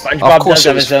 6th. SpongeBob course does it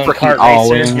have was his own frickin' kart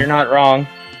all racers. in. You're not wrong.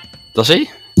 Does he?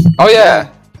 Oh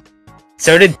yeah.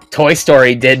 So did Toy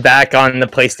Story did back on the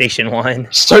PlayStation 1.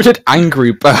 So did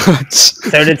Angry Birds.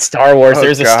 So did Star Wars. Oh,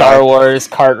 There's a God. Star Wars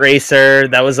kart racer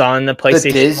that was on the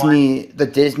PlayStation 1. The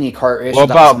Disney kart racer What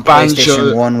that was on about Banjo?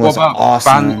 PlayStation 1 was what about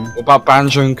awesome. What about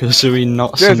Banjo and Kazooie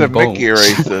Nuts There's and a Mickey Bolts?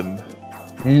 racing.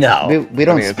 No. We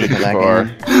don't I mean, speak it's of that far.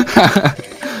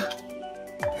 game.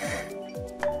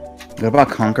 What about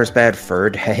Conker's Bad Fur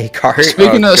Day kart?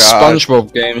 Speaking Oh, of God.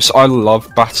 SpongeBob games, I love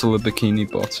Battle of Bikini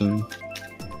Bottom.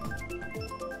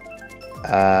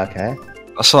 Okay.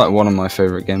 That's like one of my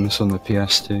favorite games on the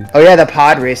PS2. Oh yeah, the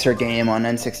Pod Racer game on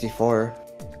N64.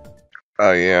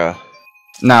 Oh yeah.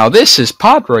 Now this is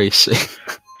pod racing.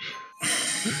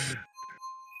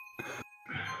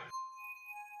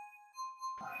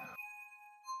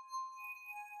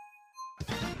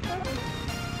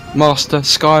 Master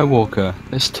Skywalker.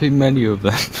 There's too many of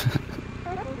them.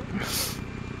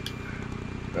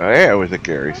 Oh yeah, it was a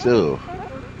Gary Sue.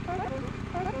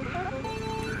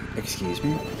 Excuse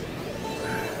me?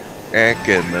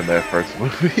 Anakin in that first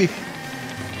movie.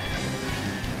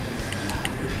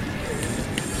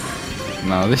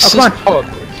 No, this is come pod.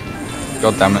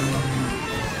 God damn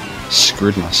it.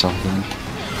 Screwed myself then.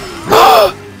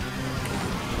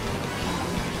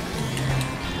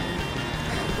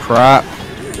 Crap.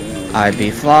 I'd be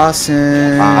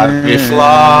flossing. I'd be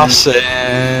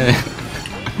flossing.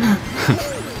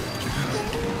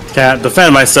 Can't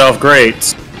defend myself.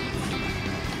 Great.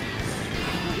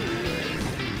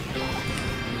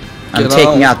 I'm Get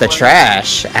taking out. out the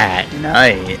trash at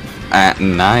night. At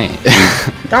night.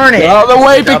 Darn it. Get out of the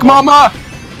way, Big Double. Mama!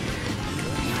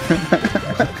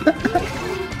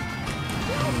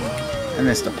 I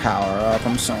missed a power up.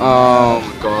 I'm sorry. Oh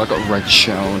my god, I got red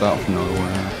shelled out of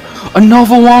nowhere.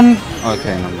 Another one?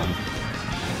 Okay, never mind.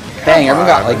 Dang, everyone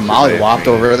got like Come on, mollywopped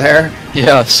over there.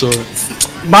 Yeah, I saw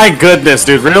it. My goodness,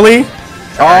 dude. Really?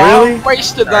 Oh, Really?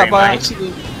 wasted Sorry, that by Mike.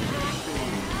 accident.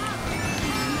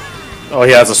 Oh,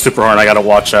 he has a super horn. I gotta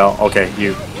watch out. Okay,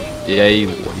 you. Yeah, you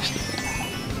wasted it.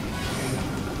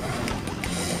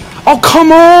 Oh,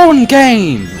 come on,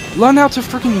 game! Learn how to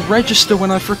freaking register when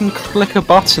I freaking click a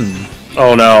button.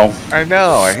 Oh no. I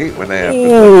know, I hate when that happens.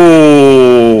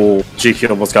 Ooh.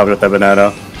 GQ almost got me with that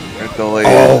banana. It delays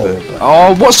it.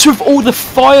 Oh, what's with all the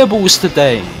fireballs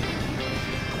today?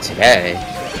 Today?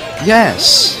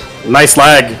 Yes. Nice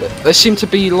lag. They seem to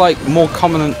be, like, more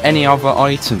common than any other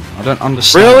item. I don't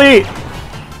understand. Really?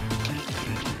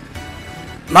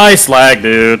 Nice lag,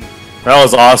 dude. That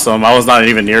was awesome. I was not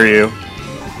even near you.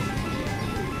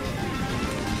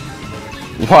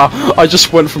 Wow, I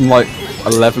just went from, like,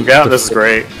 11th Yeah, to this is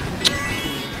great.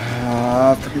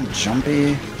 Freaking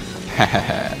jumpy.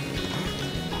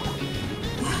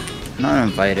 Not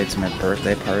invited to my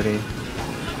birthday party.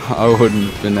 I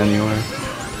wouldn't have been anyway.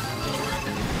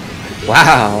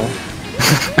 Wow.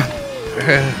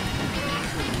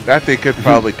 That thing could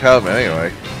probably come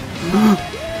anyway.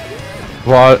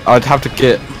 Well, I'd have to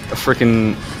get a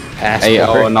freaking 8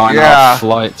 or 9 hour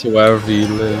flight to wherever you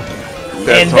live.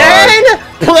 And then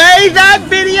play that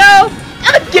video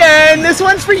again. This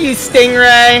one's for you,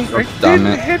 Stingray. Oh, damn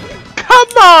it. Come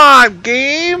on,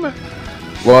 game!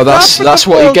 Well, that's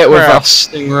what you get with us,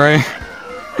 Stingray.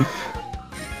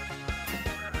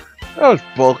 That was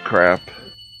bullcrap.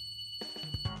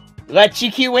 Let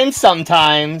GQ win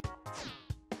sometimes.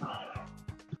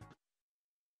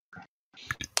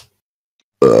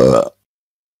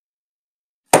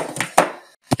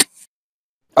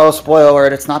 Oh, spoiler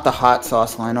alert, it's not the hot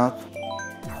sauce lineup.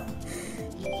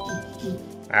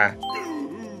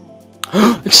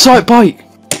 Excite Bite!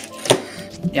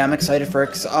 Yeah, I'm excited for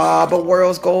but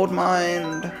Wario's gold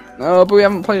mined. No, but we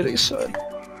haven't played Excite.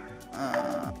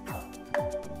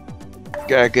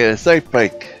 Gotta get a sight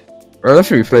bike. I don't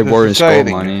think we played This is Wario's Gold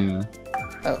exciting. Mine either.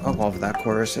 I love that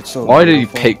course, it's so Why did you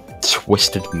beautiful. pick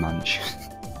Twisted Mansion?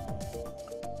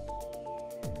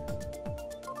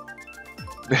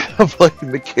 I'm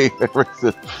playing the game ever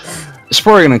since. It's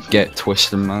probably gonna get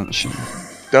Twisted Mansion.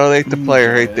 Donate the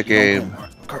player, hate the game.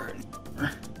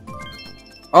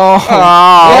 Oh,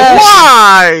 Oh,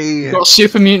 why? got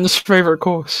Super Mutant's favorite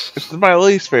course. It's my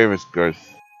least favorite course.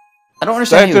 I don't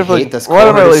understand you Scientifically, hate this course. one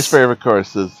of my least favorite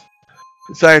courses.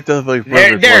 Scientifically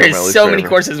proven There one of is my least so many favorite.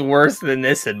 courses worse than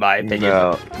this, in my opinion.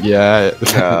 No. Yeah,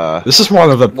 this is one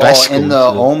of the Well, best. in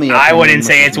the courses. Omi I wouldn't opinion,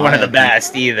 say which it's is one my of the opinion.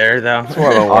 best either, though. It's one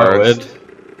of the I worst. would.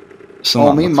 It's not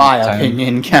Only the my top 10.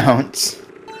 opinion counts.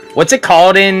 What's it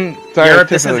called in Europe?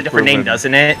 This has a Scientifically different name, proven.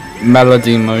 doesn't it?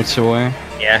 Melody Motorway.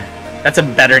 Yeah. That's a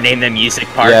better name than Music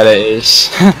Park. Yeah, that is.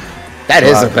 That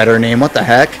is a better name, what the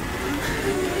heck?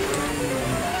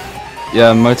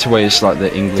 Yeah, Motorway is like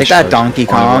the English. Take that, version Donkey of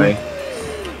Kong. Highway.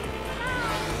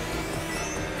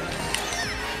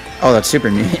 Oh, that's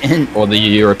Super Mutant. Or the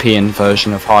European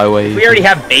version of Highway. We already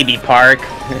have Baby Park.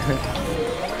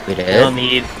 We We don't did?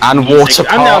 need And music. Water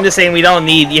I'm Park. just saying we don't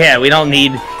need. Yeah, we don't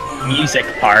need Music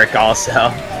Park. Also,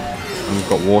 And we've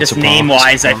got Water just Park.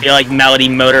 name-wise, I feel like Melody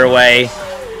Motorway.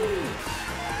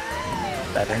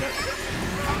 Better.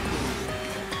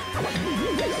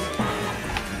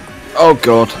 Oh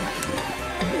god.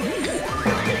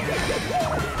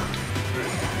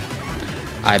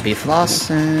 I be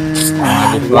flossing.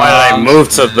 Why did I move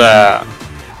to that?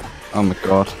 Oh my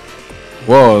god.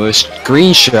 Whoa, there's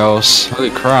green shells. Holy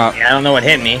crap. Yeah, I don't know what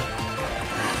hit me.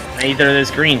 Neither of those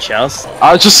green shells.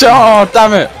 I just oh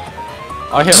damn it.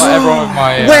 I hit like everyone with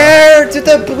my Where did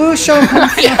the blue shell come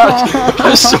from?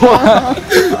 I saw that.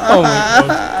 Oh my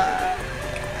god.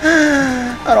 I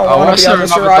don't Oh, want what's to be on there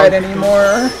this another ride dog?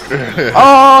 anymore.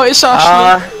 Oh, it's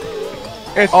Ashley.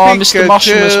 It's Oh, Mr.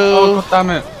 Mushroom as well. Pikachu. God damn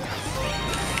it.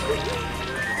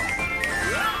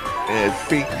 It's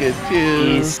Pikachu.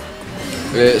 Jeez.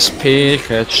 It's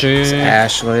Pikachu. It's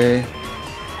Ashley.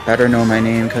 Better know my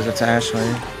name because it's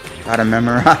Ashley. Gotta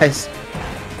memorize.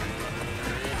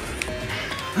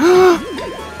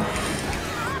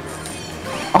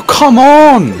 Oh, come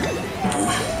on!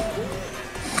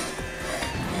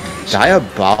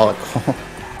 Diabolical.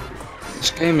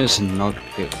 This game is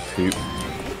nugget poop.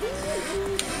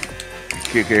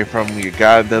 Okay, from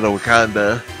Uganda to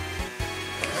Wakanda.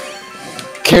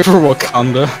 Came from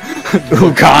Wakanda.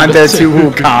 Uganda to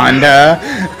Uganda.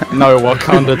 No,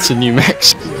 Wakanda to New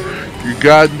Mexico.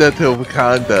 Uganda to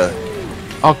Wakanda.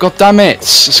 Oh god damn it!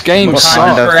 This game Wakanda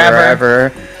sucks. forever.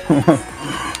 forever.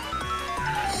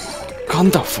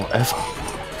 Wakanda forever.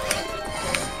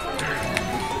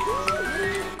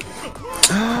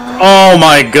 Oh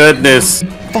my goodness.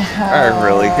 I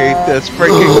really hate this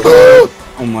freaking course.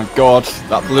 Oh my god,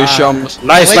 that blue shell was...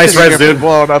 Nice, I nice think reds, it's dude.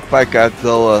 blown up by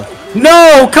Godzilla.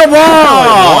 No, come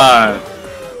on!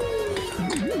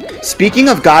 Speaking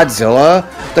of Godzilla,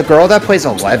 the girl that plays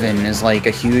 11 is like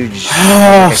a huge.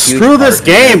 Screw this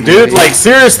game, dude. Like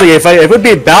seriously, if it would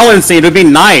be balancing, it would be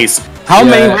nice. How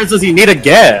many reds does he need to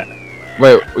get?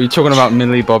 Wait, are you talking about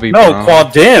Millie Bobby No, Brown?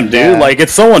 Quad Dim, dude. Like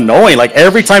it's so annoying. Like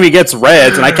every time he gets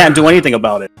reds, and I can't do anything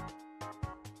about it.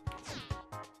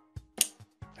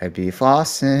 I be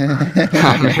flossing.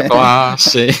 I be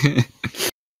flossing.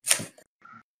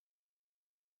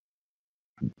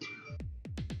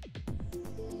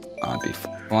 I be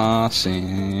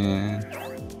flossing.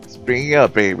 Speaking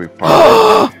of baby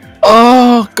party.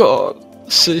 Oh god,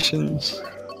 decisions.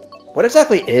 What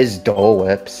exactly is Dole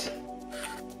Whips?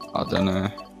 I don't know.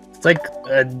 It's like,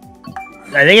 I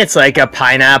think it's like a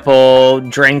pineapple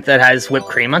drink that has whipped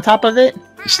cream on top of it.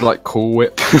 It's like Cool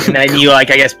Whip. And then you,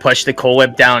 like, I guess push the Cool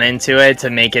Whip down into it to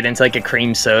make it into like a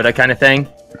cream soda kind of thing.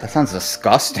 That sounds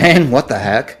disgusting. What the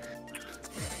heck?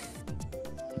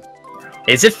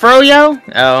 Is it froyo?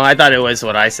 Oh, I thought it was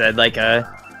what I said, like a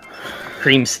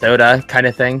cream soda kind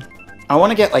of thing. I want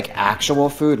to get like actual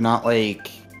food, not like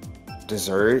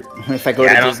dessert. If I go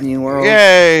to Disney World.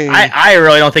 Yay! I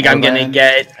really don't think I'm gonna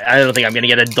get. I don't think I'm gonna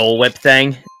get a Dole Whip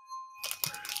thing.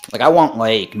 Like I want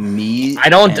like meat. I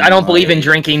don't believe in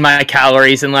drinking my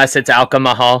calories unless it's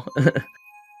alcohol.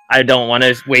 I don't want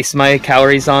to waste my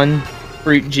calories on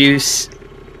fruit juice.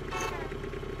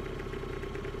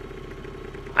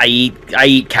 I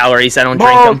eat calories. I don't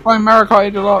drink them. By Mario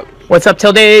Kart Deluxe. What's up,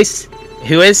 Tildes?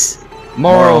 Who is?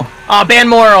 Moral. Oh, ban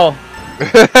Moral.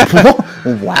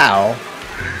 Wow.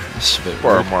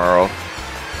 Poor Morrow.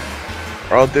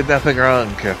 Morrow did nothing wrong,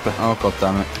 Kippa. Oh god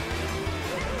damn it.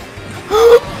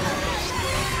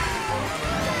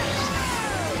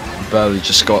 Barely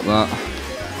just got that.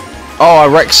 Oh, I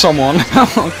wrecked someone.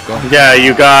 Oh god. Yeah,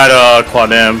 you got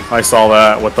Quadim. I saw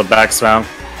that with the back spam.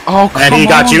 Oh, and he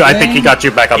got you. I think he got you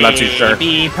back. I'm not too sure.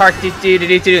 Park,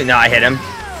 no, I hit him.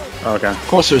 Okay. Of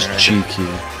course, it was GQ.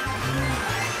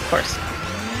 Of course.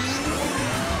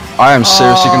 I am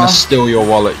seriously gonna steal your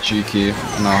wallet, GQ,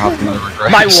 and I'll have no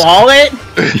regrets. My wallet?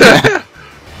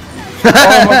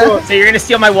 Oh my god. So you're gonna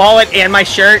steal my wallet and my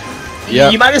shirt? Yeah.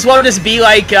 You might as well just be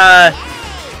like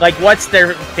what's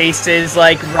their faces,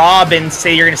 like Rob, and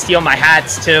say you're gonna steal my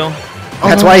hats too.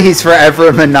 That's why he's forever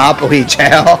in Monopoly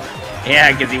jail.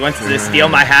 Yeah, because he wants to steal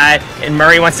my hat, and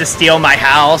Murray wants to steal my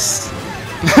house.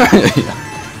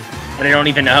 That I don't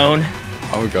even own.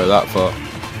 I would go that far.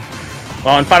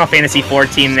 Well, in Final Fantasy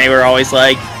XIV, they were always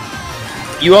like,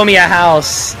 "You owe me a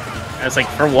house." I was like,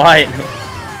 "For what?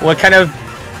 What kind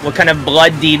of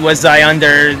blood deed was I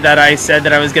under that I said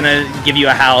that I was gonna give you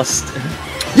a house?"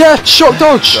 Yeah, shock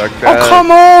dodge. Oh come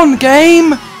on,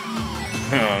 game!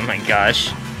 Oh my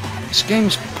gosh. This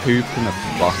game's poop in a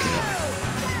bucket.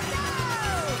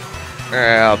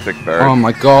 Yeah, I'll take third. Oh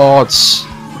my god.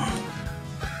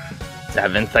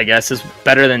 7th, I guess, is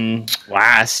better than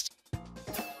last.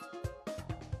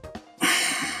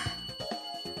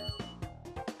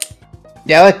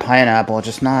 Yeah, I like pineapple,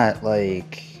 just not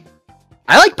like...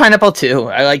 I like pineapple too.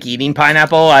 I like eating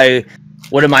pineapple. I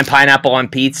wouldn't mind pineapple on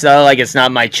pizza. Like, it's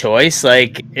not my choice.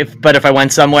 Like, if I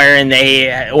went somewhere and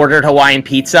they ordered Hawaiian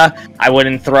pizza, I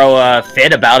wouldn't throw a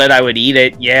fit about it. I would eat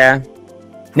it, yeah.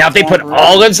 Now, if they put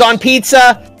olives on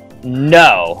pizza,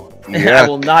 no. I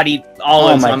will not eat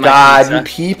olives on my pizza. Oh my god, you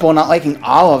people not liking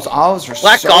olives. Olives are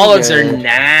Black so olives good. are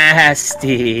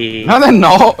nasty. No, they're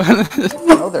not.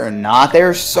 No, they're not.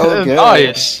 They're so They're good.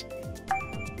 nice.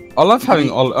 I love having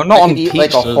olives. Not on eat, pizza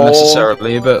like, a whole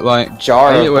necessarily, but like jar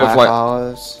I eat of it with, black like,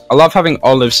 olives. I love having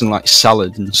olives in like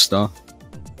salad and stuff.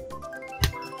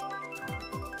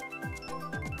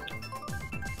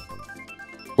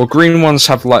 Well, green ones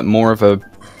have like more of a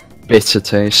bitter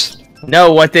taste.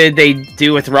 No, what did they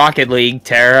do with Rocket League,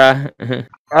 Tara? You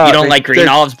don't like green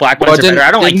olives, black ones are better. I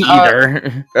don't like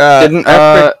either. Didn't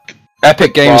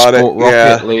Epic Games bought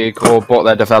Rocket League or bought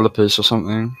their developers or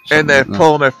something? And they're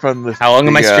pulling it from the... How long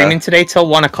am I streaming today? Till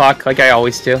 1 o'clock, like I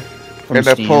always do. And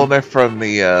they're pulling it from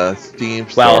the Steam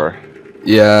store.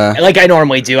 Yeah. Like I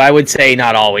normally do. I would say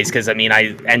not always, because I mean,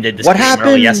 I ended the stream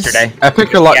early yesterday.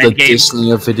 Epic are like the Disney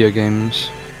of video games.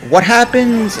 What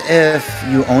happens if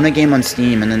you own a game on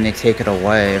Steam and then they take it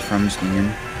away from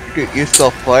Steam? You still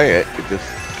play it, you just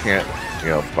can't,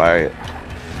 buy it.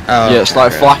 Oh, yeah, it's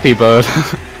like Flappy Bird.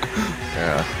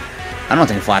 Yeah. I don't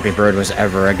think Flappy Bird was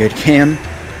ever a good game.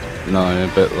 No,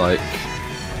 but like...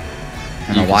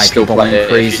 I don't know why people went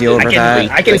crazy over that.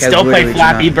 I can still play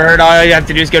Flappy Bird. All you have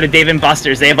to do is go to Dave &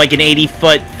 Buster's. They have like an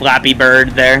 80-foot Flappy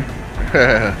Bird there.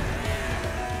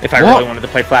 If I really wanted to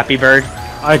play Flappy Bird.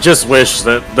 I just wish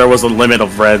that there was a limit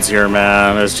of reds here,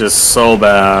 man. It's just so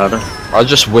bad. I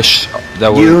just wish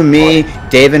there was. You, me,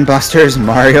 Dave and Buster's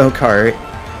Mario Kart.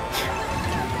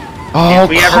 Oh,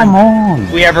 come on!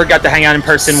 If we ever got to hang out in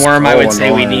person, So Worm, I would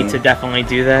say we annoying. need to definitely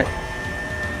do that.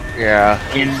 Yeah.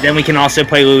 And then we can also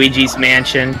play Luigi's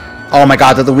Mansion. Oh my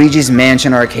god, the Luigi's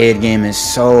Mansion arcade game is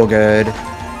so good.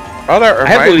 Oh, that I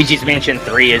hope reminds, Luigi's Mansion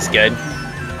 3 is good.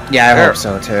 Yeah, I There- hope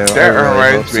so too. that I really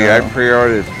reminds hope me, so. I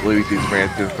pre-ordered Luigi's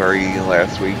Mansion 3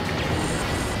 last week.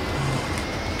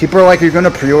 People are like, you're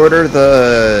gonna pre-order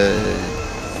the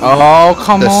Oh,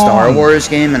 come on! Star Wars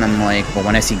game, and I'm like, well,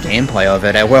 when I see gameplay of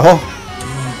it, I will.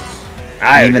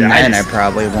 Even then, I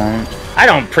probably won't. I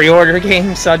don't pre-order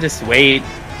games, so I'll just wait.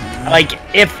 Like,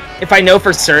 if I know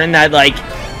for certain that, like,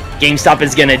 GameStop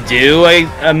is gonna do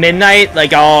a midnight,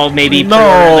 like, I'll maybe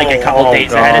pre-order, like, a couple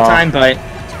days ahead of time, but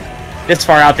this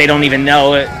far out, they don't even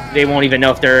know it. They won't even know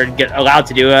if they're allowed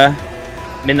to do a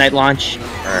midnight launch.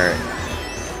 Alright.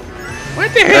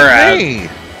 What the Or, heck, me?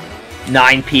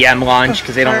 9 p.m. launch,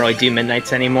 because they don't really do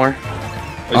midnights anymore.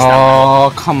 At least not Oh,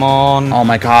 come on! Oh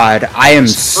my god, I am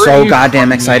so Screw goddamn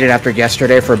you. excited after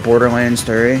yesterday for Borderlands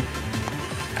 3.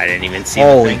 I didn't even see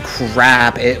Holy the thing.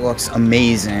 crap, it looks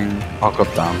amazing. Oh, god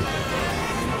damn.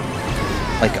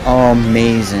 Like,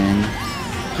 amazing.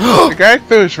 The guy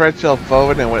threw his red cell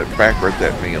forward and went backwards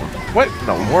at me. What in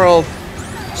the world?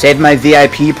 Save my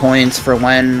VIP points for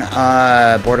when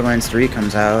Borderlands 3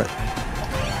 comes out.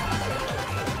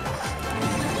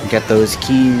 Get those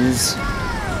keys.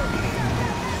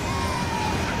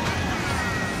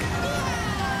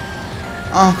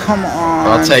 Oh, come on.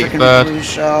 I'll take frickin' third. blue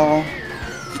shell.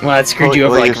 Well, that screwed you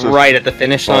over, like, right at the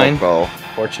finish line.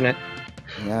 Fortunate.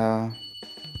 Yeah.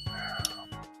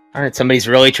 Alright, somebody's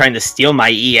really trying to steal my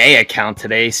EA account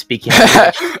today, speaking of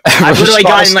which. I've I've literally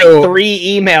gotten, like,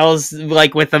 3 emails,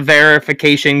 like, with a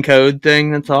verification code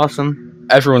thing. That's awesome.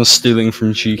 Everyone's stealing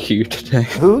from GQ today.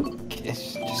 Who?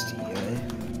 It's just EA.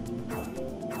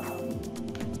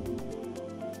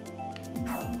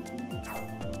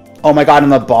 Oh my god,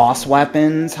 and the boss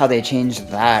weapons, how they changed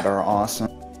that are awesome.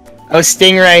 Oh,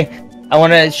 Stingray, I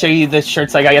want to show you the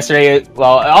shirts I got yesterday.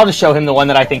 Well, I'll just show him the one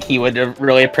that I think he would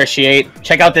really appreciate.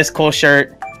 Check out this cool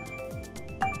shirt.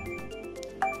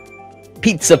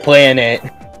 Pizza Planet.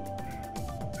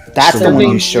 That's the one Serving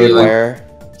you should stealing. wear.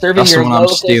 Serving That's the your one I'm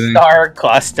local stealing. star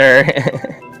cluster.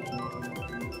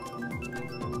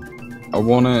 I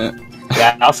want it.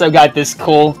 Yeah, I also got this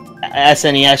cool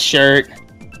SNES shirt.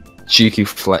 GQ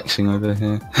flexing over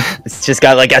here. It's just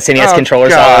got like SNES Oh,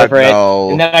 controllers all God, over it. no.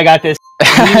 And then I got this.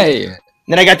 Hey!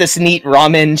 Then I got this neat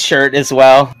ramen shirt as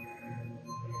well.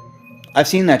 I've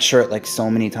seen that shirt like so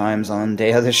many times on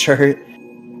Day of the Shirt.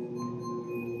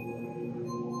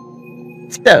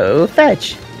 So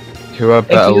fetch. Who had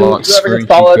Thank better you, luck whoever screwing just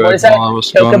followed. good What is that? while I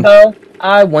was gone? Chocobo.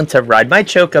 I want to ride my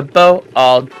chocobo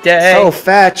all day. Oh,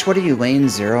 Fetch, what are you, Lane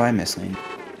Zero? I miss Lane.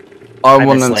 I miss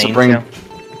wanted to Lane, bring. too.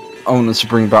 I wanted to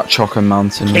bring back Choco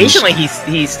Mountain. Occasionally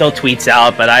he still tweets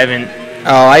out, but I haven't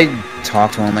Oh, I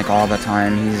talk to him like all the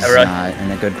time. He's Oh, really? not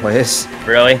in a good place.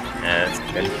 really. Yeah, that's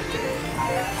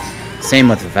good. Same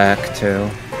with Vec, too.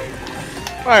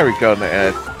 Why are we going to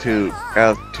add to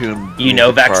Tune? You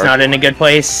know Vec's not in a good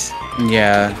place.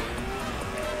 Yeah.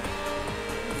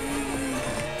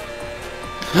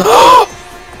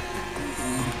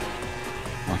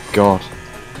 Oh god.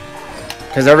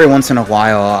 Because every once in a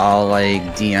while, I'll like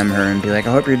DM her and be like,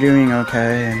 I hope you're doing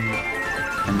okay, and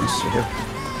I miss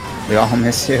you. We all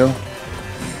miss you.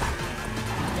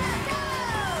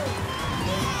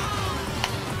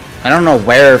 I don't know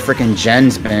where frickin'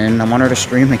 Jen's been. I want her to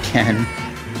stream again.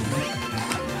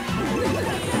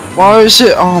 Why is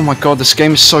it? Oh my god, this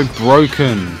game is so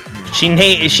broken.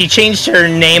 She changed her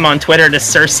name on Twitter to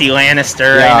Cersei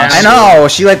Lannister Yeah, right now. I know,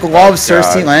 she like loves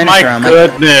Cersei God. Lannister. My I'm like,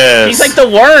 goodness. She's like the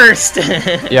worst.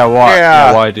 Yeah, why?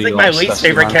 Yeah. Why do you It's like my like least Cersei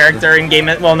favorite Lannister? character in Game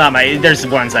of... Well, not my... There's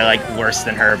ones I like worse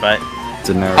than her, but...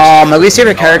 Daenerys. my least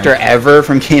favorite character ever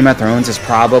from Game of Thrones is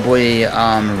probably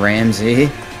Ramsay.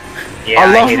 Yeah,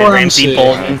 I love hated Ramsay Ramsay.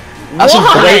 Bolton. That's a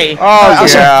Why? great- Oh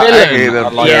That's a yeah, I villain. hate him. I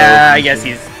like Yeah, I guess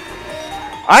he's...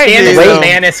 I hate Stannis him.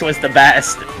 Manus was the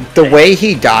best. The way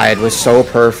he died was so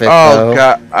perfect, Oh though.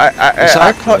 god,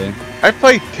 Exactly. I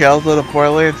played Tales of the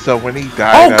Borderlands, so when he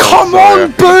died, Oh I was come so on,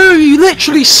 happy. Boo! You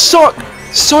literally suck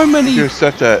so He many. was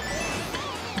such a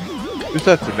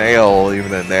nail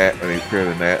even in that when he appeared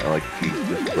in that, like he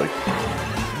just like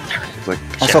it's like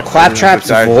Also, he Claptrap's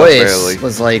died so voice badly.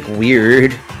 was like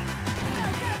weird.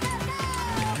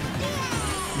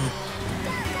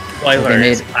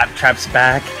 Spoilers, made- Claptrap's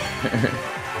back.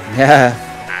 Yeah.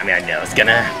 I mean, I know it's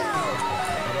gonna...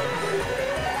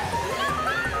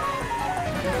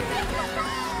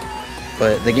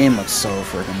 but the game looks so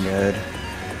freaking good.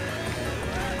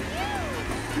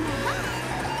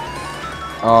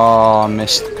 Oh, I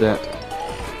missed it.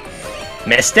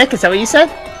 Mystic? Is that what you said?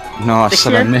 No, I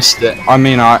said I missed it. I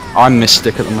mean, I'm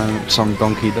Mystic at the moment, so I'm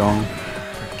Donkey Dong.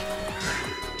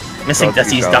 Mystic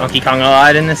does use Donkey Kong a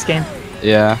lot in this game.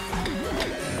 Yeah.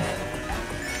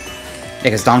 Yeah,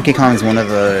 because Donkey Kong's one of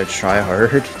the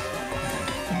try-hard.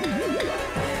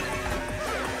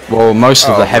 Well, most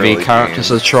of the heavy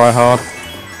characters are try-hard.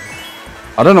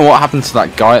 I don't know what happened to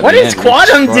that guy at the end. What is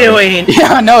Quantum doing?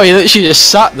 Yeah, I know, he literally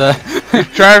just sat there. He's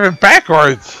driving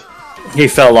backwards. He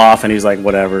fell off and he's like,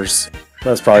 whatever's.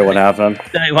 That's probably what happened.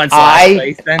 He wants last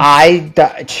place, then.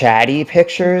 Chatty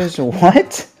pictures?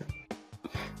 What?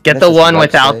 Get the one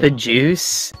without the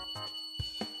juice.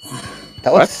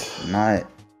 That looks not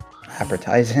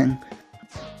advertising.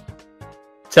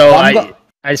 So I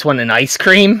just want an ice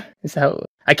cream. Is that?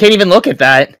 I can't even look at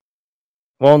that.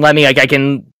 Won't let me. Like I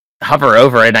can hover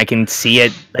over it and I can see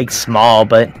it like small,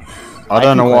 but I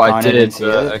don't know what I did.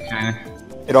 Okay.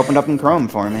 It opened up in Chrome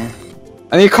for me.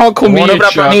 And you can't call me a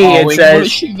jerk. It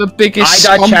says the biggest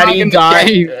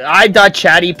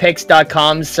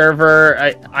i.chattypics.com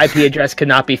server IP address could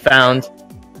not be found.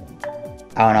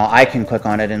 I don't know. I can click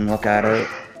on it and look at it.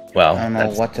 Well, I don't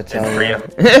know what to tell you.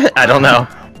 I don't know.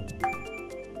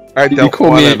 You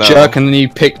call me a jerk and then you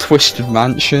pick Twisted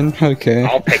Mansion. Okay.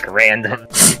 I'll pick random.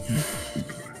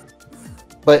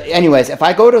 But anyways, if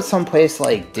I go to some place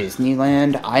like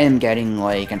Disneyland, I am getting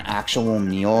like an actual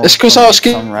meal. It's because I was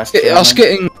getting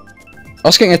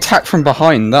attacked from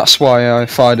behind. That's why I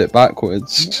fired it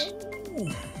backwards.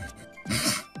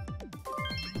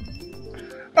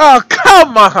 Oh,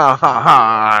 come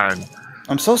on!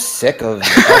 I'm so sick of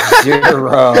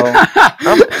F-Zero.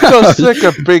 I'm so sick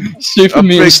of Super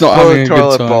Mutant's not having a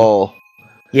good time. bowl.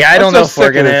 Yeah, I don't know if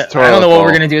we're gonna. I don't know what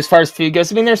we're gonna do as far as food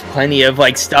goes. I mean, there's plenty of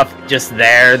like stuff just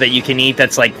there that you can eat.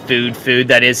 That's like food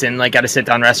that isn't like at a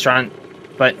sit-down restaurant.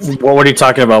 But what are you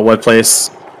talking about? What place?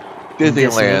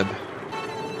 Disneyland.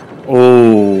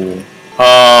 Oh,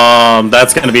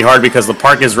 that's gonna be hard because the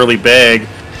park is really big,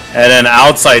 and then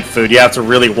outside food you have to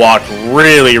really walk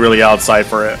really outside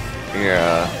for it.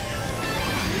 Yeah.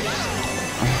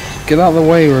 Get out of the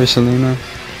way, Rosalina.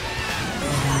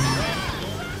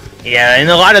 yeah, and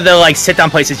a lot of the like sit-down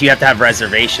places you have to have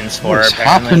reservations for. What's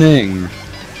apparently. happening?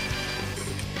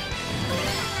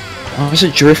 Why does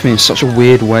it drift me in such a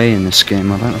weird way in this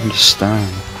game? I don't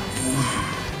understand.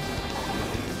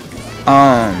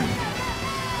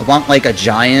 I want like a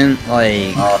giant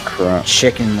like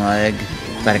chicken leg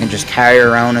that I can just carry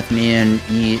around with me and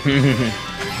eat.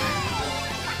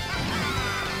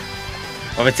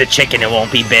 Well, if it's a chicken, it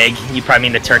won't be big. You probably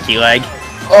mean the turkey leg.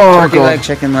 Oh, turkey leg,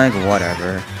 chicken leg,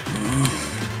 whatever.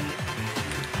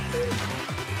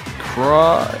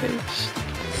 Christ.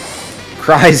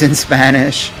 Cries in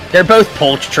Spanish. They're both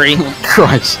poultry.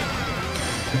 Christ.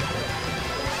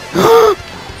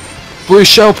 Blue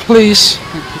shell, please.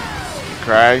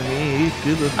 Cry me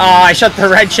to the... Oh, I shot the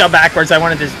red shell backwards. I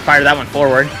wanted to fire that one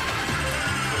forward.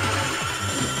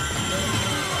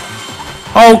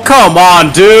 Oh, come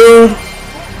on, dude!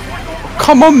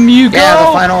 Come on, Mugo! Yeah,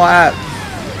 the final lap.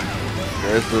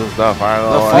 This is the final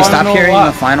lap. We stop hearing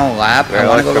the final lap. I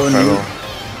want to go to a new...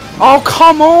 Oh,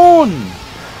 come on!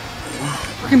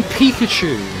 Fucking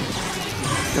Pikachu.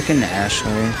 Looking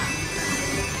Ashley.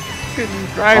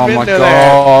 Oh my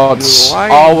god.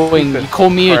 Owen, you call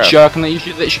me a jerk and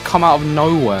that should come out of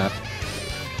nowhere.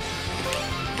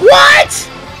 What?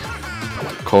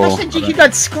 Cool. TheGreatGQ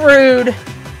got screwed.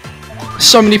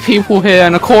 So many people here,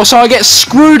 and of course I get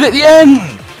screwed at the end!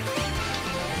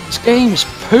 This game's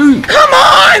poop. Come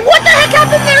on! What the heck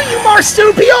happened there, you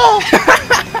marsupial?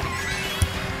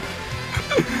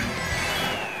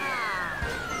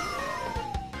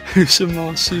 Who's a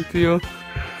marsupial?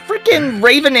 Freaking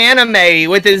Raven Anime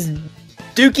with his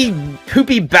dookie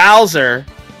poopy Bowser.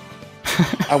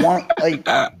 I want, like,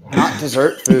 not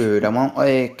dessert food. I want,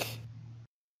 like...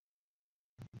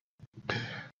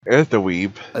 There's the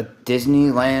weeb. A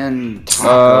Disneyland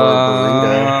taco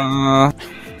burrito.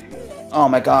 Oh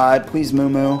my god, please Moo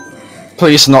Moo.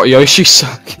 Please not Yoshi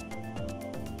suck.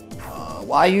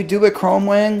 Why you do it, Chrome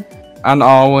Wing? And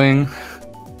R-Wing.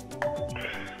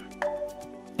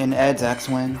 In Ed's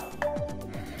X-Wing.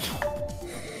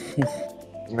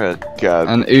 Oh god.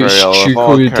 And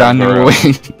Ushchuku Daniel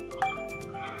Wing.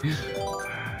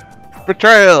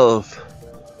 Betrayals!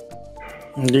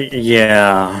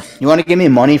 Yeah. You want to give me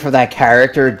money for that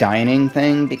character dining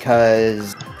thing?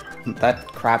 Because that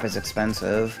crap is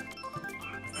expensive.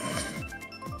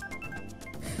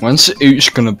 When's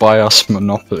Ooch gonna buy us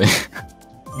Monopoly?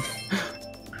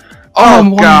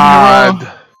 Oh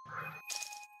God!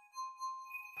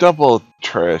 Double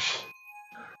trash.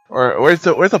 Or where's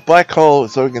the black hole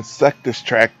so we can suck this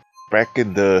track back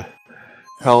into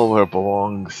hell where it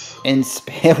belongs? In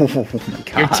space. Oh my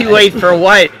God. You're too late for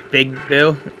what, Big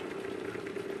Boo?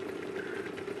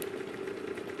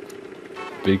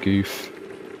 Big oof.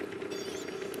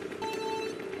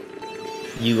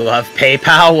 You love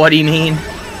PayPal? What do you mean?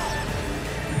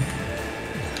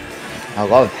 I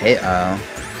love PayPal.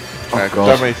 God.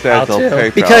 Somebody says they'll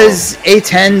PayPal. Because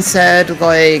A10 said,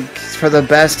 like, for the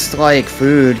best, like,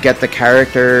 food, get the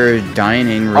character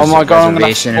dining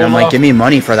reservation, and I'm like, give me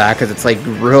money for that, because it's, like,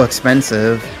 real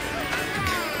expensive.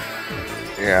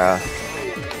 Yeah.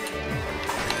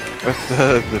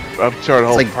 That's I'm sure the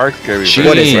whole like, park's gonna be.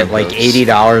 What is it, like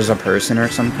 $80 a person or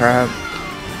some crap?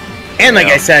 And like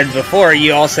I said before,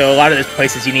 you also, a lot of those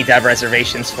places you need to have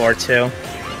reservations for, too.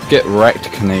 Get wrecked,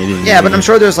 Canadian. Yeah, but I'm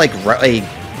sure there's, like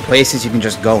places you can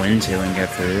just go into and get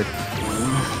food.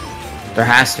 There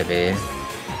has to be.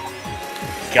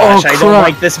 Gosh, I don't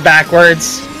like this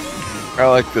backwards. I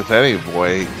like this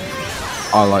anyway.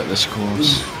 I like this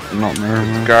course. Not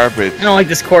Mario. Garbage. I don't like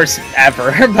this course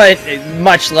ever, but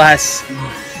much less.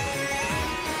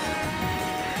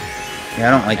 Yeah,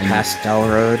 I don't like Pastel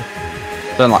Road.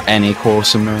 Don't like any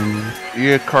course in Mario.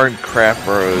 Unicorn crap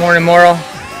road. Morning, Moral.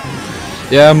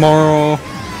 Yeah, Moral.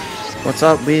 What's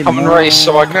up, weed? Come and race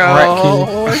so I can wreck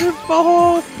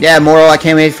you. Yeah, Moral, I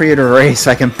can't wait for you to race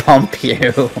so I can pump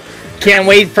you. Can't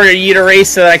wait for you to race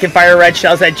so that I can fire red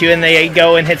shells at you and they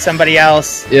go and hit somebody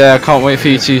else. Yeah, I can't wait for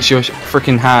you to use your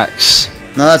freaking hacks.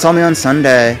 No, that's on me on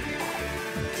Sunday.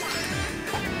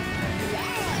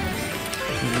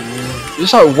 You're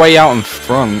just like way out in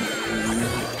front.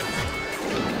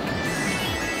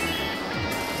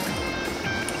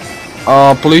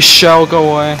 Oh, blue shell,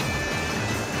 go away.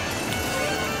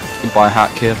 Goodbye,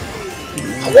 hack kid.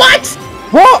 What?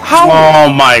 What? How?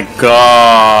 Oh my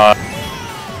God.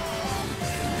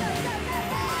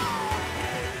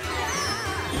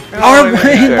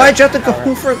 Arwing, why'd you have to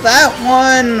go for that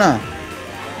one?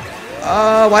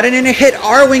 Why didn't it hit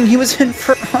Arwing? He was in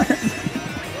front.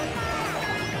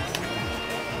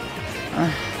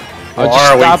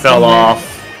 Arwing fell off.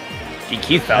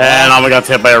 GQ fell And off. I got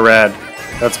hit by a red.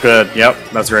 That's good. Yep,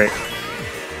 that's great.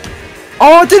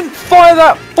 Oh, I didn't fire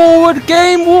that forward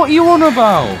game. What are you on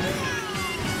about?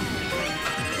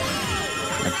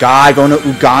 A guy going to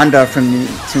Uganda to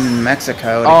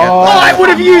Mexico to get Oh, I that. would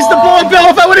have used the bullet bill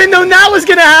if I would have known that was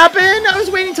gonna happen. I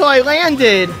was waiting till I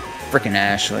landed. Frickin'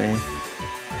 Ashley.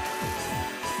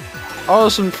 I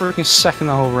was in freaking second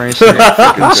the whole race.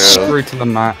 Freaking screwed to the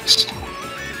max.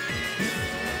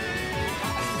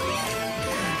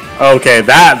 Okay,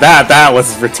 that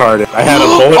was retarded. I had a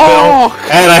bullet bill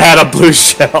and I had a blue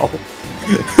shell.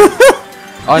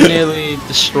 I nearly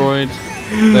destroyed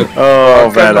the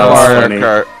Oh man, that was funny.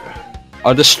 Kart.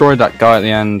 I destroyed that guy at the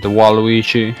end, the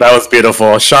Waluigi. That was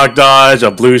beautiful. Shock dodge,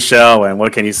 a blue shell, and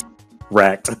what can you say?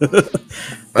 Wrecked.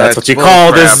 That's what you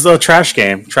call this trash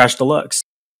game. Trash Deluxe.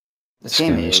 This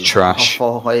game is is trash.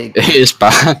 awful, like, It is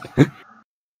bad.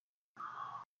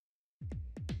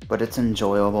 but it's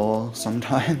enjoyable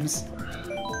sometimes.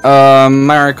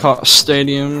 Mario Kart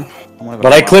Stadium.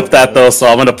 But I clipped that though, so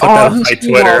I'm gonna put that on my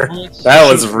Twitter. That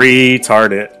was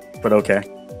retarded, but okay.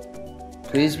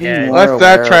 Please be Yeah. more Let's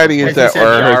aware not try to of- use Like that you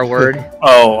said, the R word. word.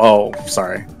 Oh,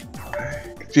 sorry.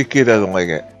 GQ doesn't like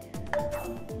it.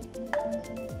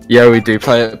 Yeah, we do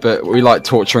play it, but we like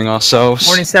torturing ourselves.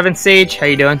 Morning, 7th Sage. How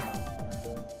you doing?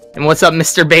 And what's up,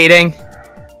 Mr. Baiting?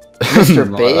 Mr.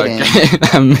 Baiting.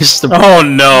 Mr. Oh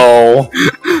no.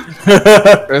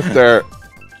 Mr.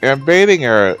 I'm baiting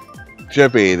or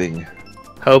jibaiting?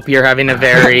 Hope you're having a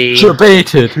very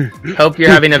Debated. hope you're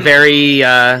having a very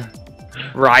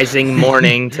rising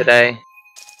morning today.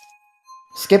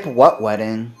 Skip what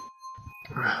wedding?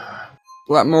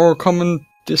 Like more common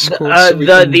discourse.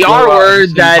 The R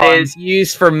word that is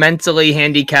used for mentally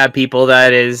handicapped people,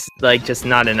 that is like just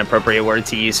not an appropriate word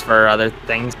to use for other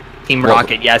things. Team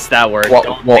Rocket, yes, that word.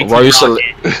 Don't say Team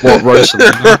Rosalie? Rocket. What Rosalie?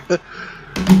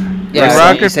 Yeah, The so you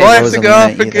rocket say blasting Rosalina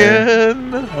off either.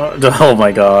 again. Oh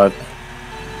my god.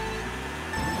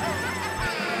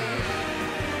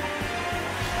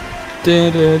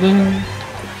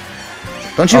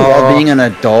 Don't you love being an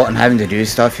adult and having to do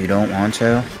stuff you don't want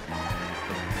to?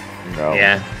 No.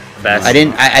 Yeah, best. I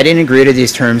didn't agree to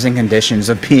these terms and conditions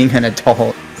of being an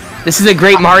adult. This is a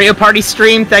great Mario Party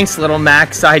stream. Thanks, Little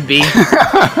Mac, Side B.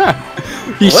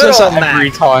 He says Little that every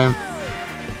Mac. time.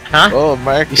 Huh? Oh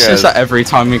my He says that every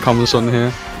time he comes on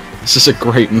here. This is a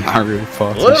great Mario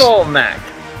Party. Little Mac.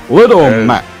 Little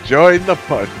Mac. Join the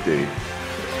party.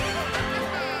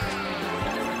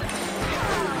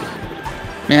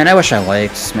 Man, I wish I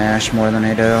liked Smash more than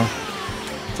I do.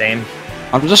 Same.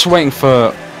 I'm just waiting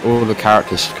for all the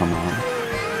characters to come out.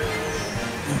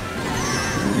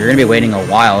 You're gonna be waiting a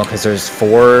while because there's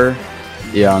 4.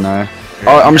 Yeah, I know.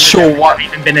 I'm sure what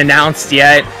Haven't even been announced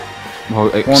yet. Well,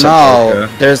 no,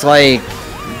 there's like.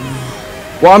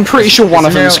 Well, I'm pretty sure one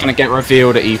of them is gonna get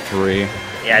revealed at E3.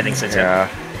 Yeah, I think so too. Yeah.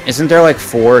 Isn't there like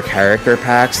 4 character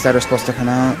packs that are supposed to come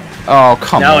out? Oh,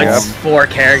 come on. No, it's 4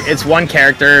 It's one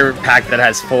character pack that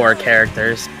has 4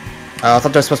 characters. Oh, I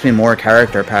thought there's supposed to be more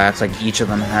character packs. Like each of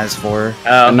them has 4.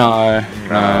 Oh. No.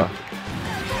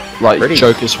 Like Pretty.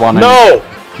 Joker's one. No!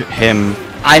 And him.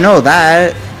 I know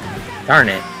that. Darn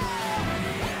it.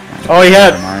 Oh, he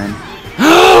had. Never mind.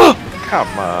 Come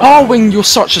on. Oh, Wing, you're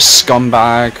such a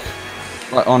scumbag.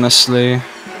 Like, honestly.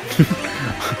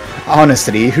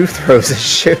 Honestly, who throws a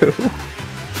shoe?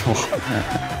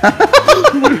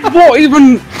 What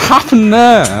even happened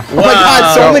there? Oh my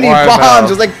god, so many Wow. bombs!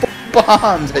 There's like 4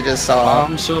 bombs I just saw.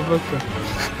 I'm so broken.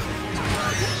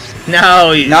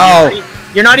 No. No.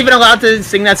 You're not even allowed to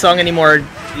sing that song anymore.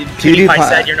 PewDiePie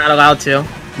said you're not allowed to.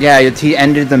 Yeah, he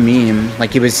ended the meme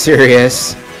like he was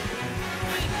serious.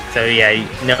 So yeah,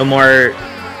 no more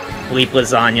Bleep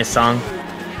Lasagna song.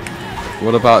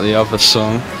 What about the other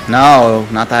song? No,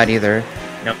 not that either.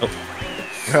 Nope.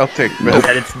 I'll take this.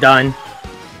 Said it's done.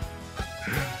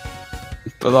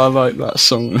 But I like that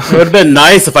song. It would have been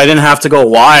nice if I didn't have to go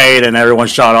wide and everyone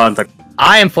shot on.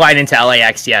 I am flying into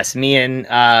LAX, yes. Me and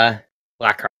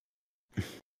Blackheart.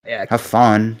 Yeah. Have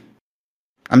fun.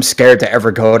 I'm scared to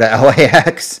ever go to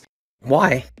LAX.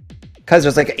 Why? Because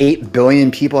there's like 8 billion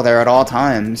people there at all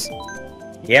times.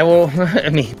 Yeah, well, I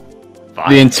mean, fine.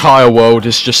 The entire world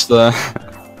is just there.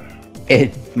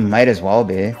 It might as well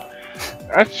be.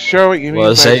 Not sure what you mean.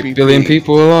 Well, there's by 8 billion BP.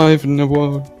 people alive in the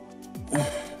world.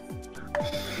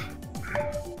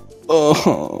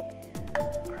 Oh.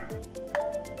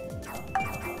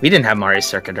 We didn't have Mario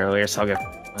Circuit earlier, so I'll go.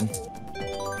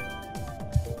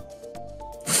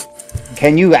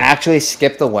 Can you actually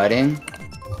skip the wedding?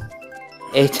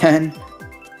 A10?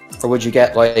 Or would you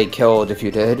get, like, killed if you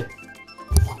did?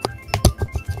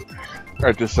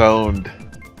 Or disowned.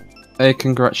 Hey,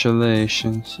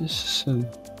 congratulations.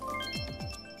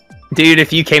 Dude,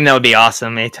 if you came, that would be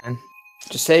awesome, A10.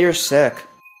 Just say you're sick.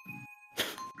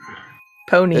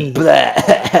 Pony.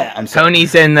 I'm sorry.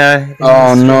 Pony's in the...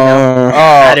 Oh no.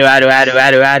 Adu, adu, adu,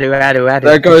 adu, adu, adu,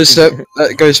 adu.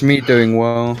 That goes me doing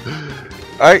well.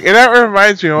 And that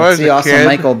reminds me when I was See, a also kid.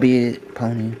 Michael B.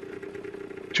 Pony.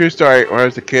 True story. When I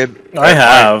was a kid, I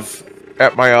have.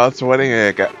 at my aunt's wedding,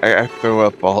 I threw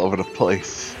up all over the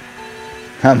place.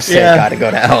 I'm sick, Yeah. gotta go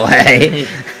to LA.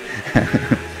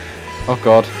 Oh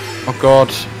god. Oh god.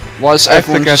 Why does I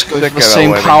everyone think I just go for stick the at a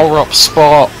same wedding. power-up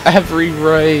spot every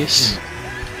race?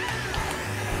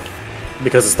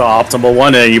 Because it's the optimal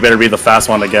one and you better be the fast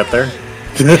one to get there.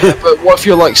 But what if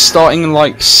you're like starting in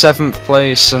like 7th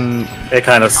place and... It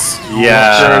kind of... Zero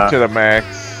Yeah. to the max.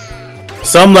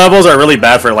 Some levels are really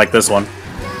bad for it, like this one.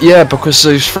 Yeah, because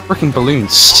those freaking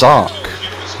balloons suck.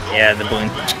 Yeah, the balloon.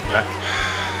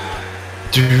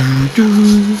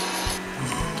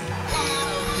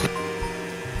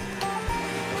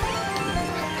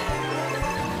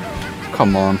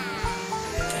 Come on.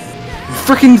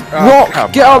 Freaking Oh, rock!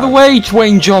 come Get out of the on. way,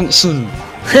 Dwayne Johnson!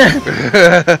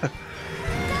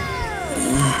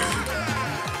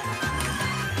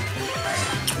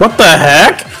 What the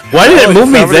heck? Why did it move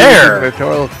me Somebody there? was in the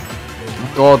toilet.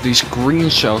 God, these green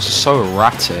shells are so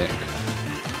erratic.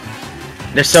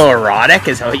 They're so erotic,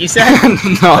 is that what you said?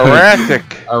 No, Erratic.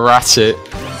 erratic. I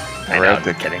know, I'm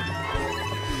Erratic. kidding.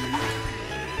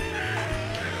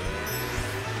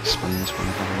 Spin this one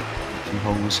about some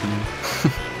holes in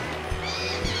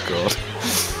God.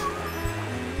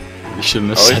 You shouldn't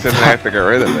have At said least I didn't that. have to get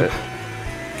rid of it.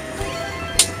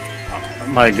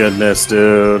 My goodness,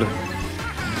 dude.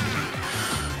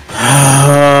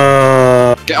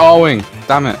 Get R-Wing!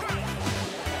 Damn it.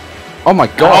 Oh my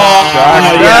god!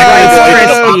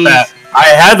 I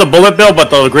had the bullet bill, but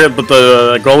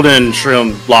the golden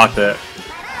shroom blocked it.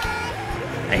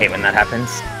 I hate when that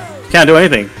happens. Can't do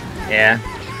anything. Yeah.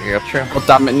 Yep. True. God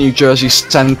damn it, New Jersey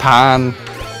Senpan!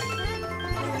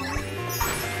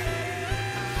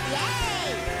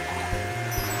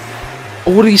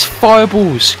 All these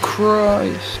fireballs!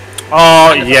 Christ!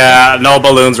 Oh yeah, no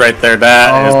balloons right there.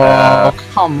 That is Oh, bad.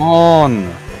 come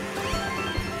on!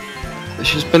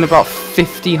 There's just been about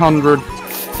 1,500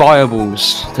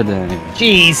 fireballs today.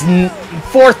 Jeez,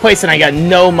 4th place and I got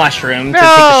no mushroom to take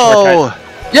the No!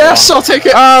 shortcut. Yes, I'll take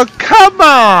it! Oh, come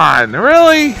on!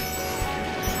 Really?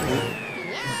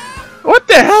 What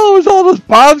the hell was all those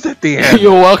bombs at the end?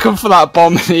 You're welcome for that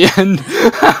bomb at the end.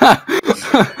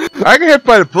 I got hit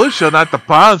by the blue shell, not the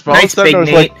bombs, but all of a Nice sudden big there was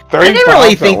Nate. like 30 I didn't really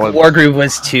bombs at think once. Wargroove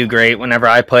was too great whenever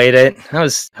I played it. I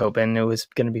was hoping it was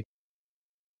gonna be,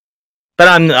 but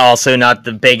I'm also not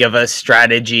the big of a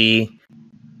strategy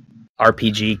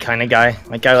RPG kind of guy.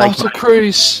 Like I like Party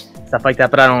Cruise. stuff like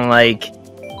that, but I don't like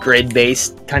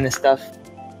grid-based kind of stuff.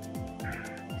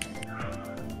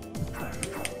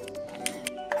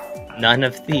 None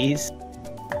of these.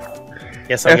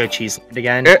 Guess I'll go cheese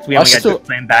again. We only got to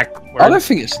plan backwards. I don't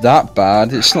think it's that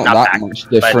bad. It's not that much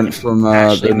different from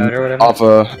the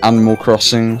other Animal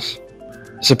Crossings.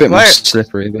 It's a bit more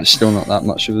slippery, but it's still not that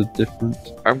much of a difference.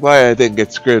 I'm glad I didn't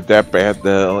get screwed that bad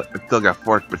though. I still got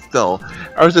forked, but still.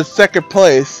 I was in second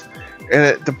place,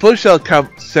 and the blue shell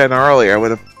sent earlier. I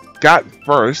would have got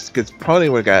first, because Pony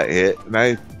would have got hit, and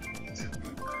I...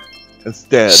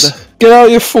 Instead... Get out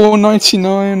your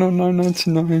 $4.99 or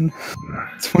 $9.99.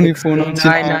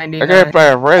 $24.99. I got hit by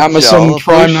a red Amazon shell,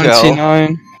 Prime blue shell,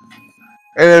 99.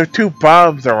 and there were 2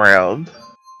 bombs around.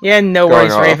 Yeah, no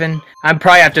worries, off. Raven. I'm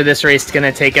probably after this race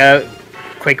gonna take a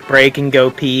quick break and go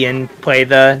pee and play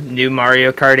the new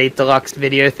Mario Kart 8 Deluxe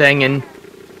video thing and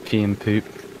pee and poop.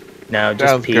 No, just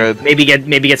Sounds pee. good. Maybe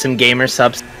get some gamer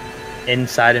subs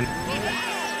inside him.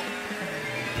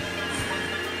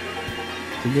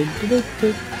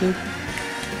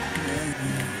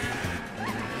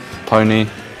 Pony.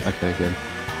 Okay, good.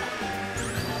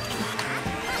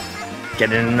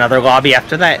 Get in another lobby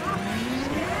after that.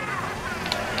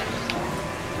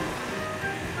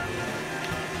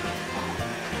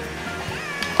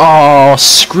 Oh,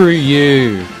 screw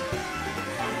you.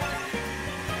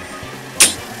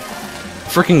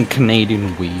 Freaking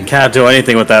Canadian weed. Can't do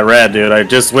anything with that red, dude. I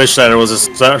just wish that it was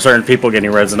certain people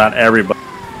getting reds and not everybody.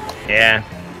 Yeah.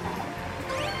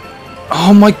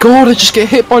 Oh my god, I just get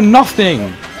hit by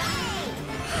nothing.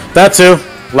 That too.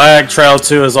 Lag Trail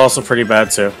 2 is also pretty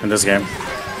bad too in this game.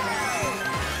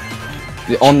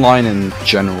 The online in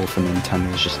general for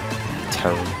Nintendo is just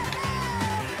terrible.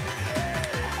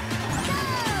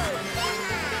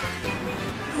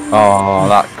 Oh,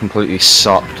 that completely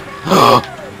sucked.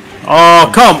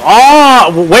 Oh, come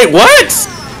on! Wait, what?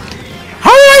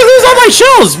 How did I lose all my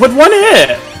shells with one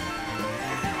hit?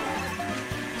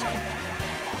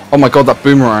 Oh my god, that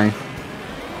boomerang.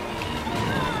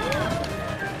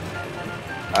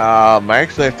 I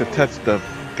actually have to touch the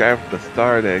guy with the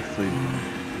star to actually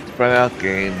spread out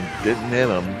game. Didn't hit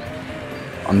him.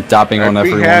 I'm dabbing on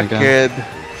everyone again. Kid.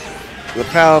 The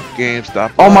power up game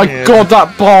stopped. Oh my god,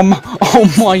 that bomb!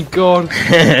 Oh my god.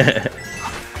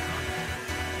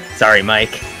 Sorry,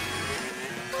 Mike.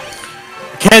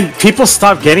 Can people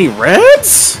stop getting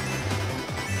reds?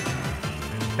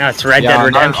 No, it's Red Dead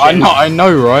Redemption. I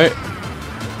know, right?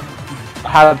 I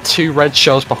had 2 red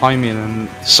shells behind me and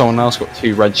then someone else got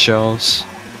 2 red shells.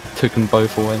 Took them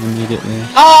both away immediately.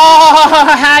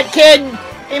 Oh, Hat Kid!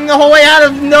 Came the whole way out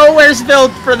of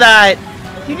Nowheresville for that!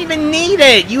 You didn't even need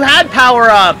it! You had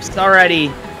power-ups already!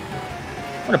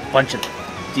 What a bunch of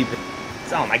stupid...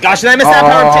 Oh my gosh, and I missed that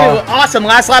power too! Awesome,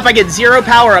 last lap I get 0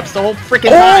 power-ups the whole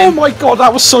freaking time! Oh my god,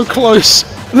 that was so close!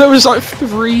 There was like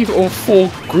 3 or 4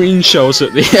 green shells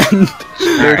at the end.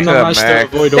 And I managed to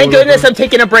avoid all Thank goodness of them. I'm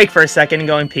taking a break for a second and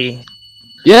going pee.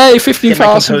 Yay, Get my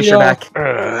 15,000 composure back.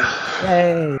 Ugh.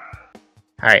 Yay.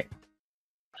 Alright.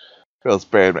 Feels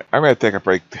bad, man. I'm gonna take a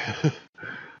break.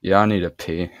 Yeah, I need a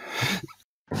pee.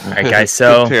 Alright guys,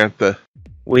 so Good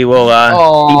we will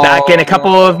be back in a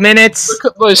couple of minutes.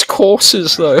 Look at those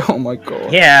courses though, oh my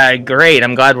god. Yeah, great.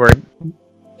 I'm glad we're...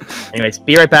 Anyways,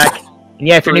 be right back. And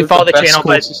yeah, if you're new, follow the channel,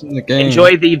 but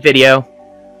enjoy the video.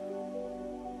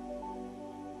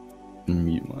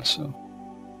 Mute myself.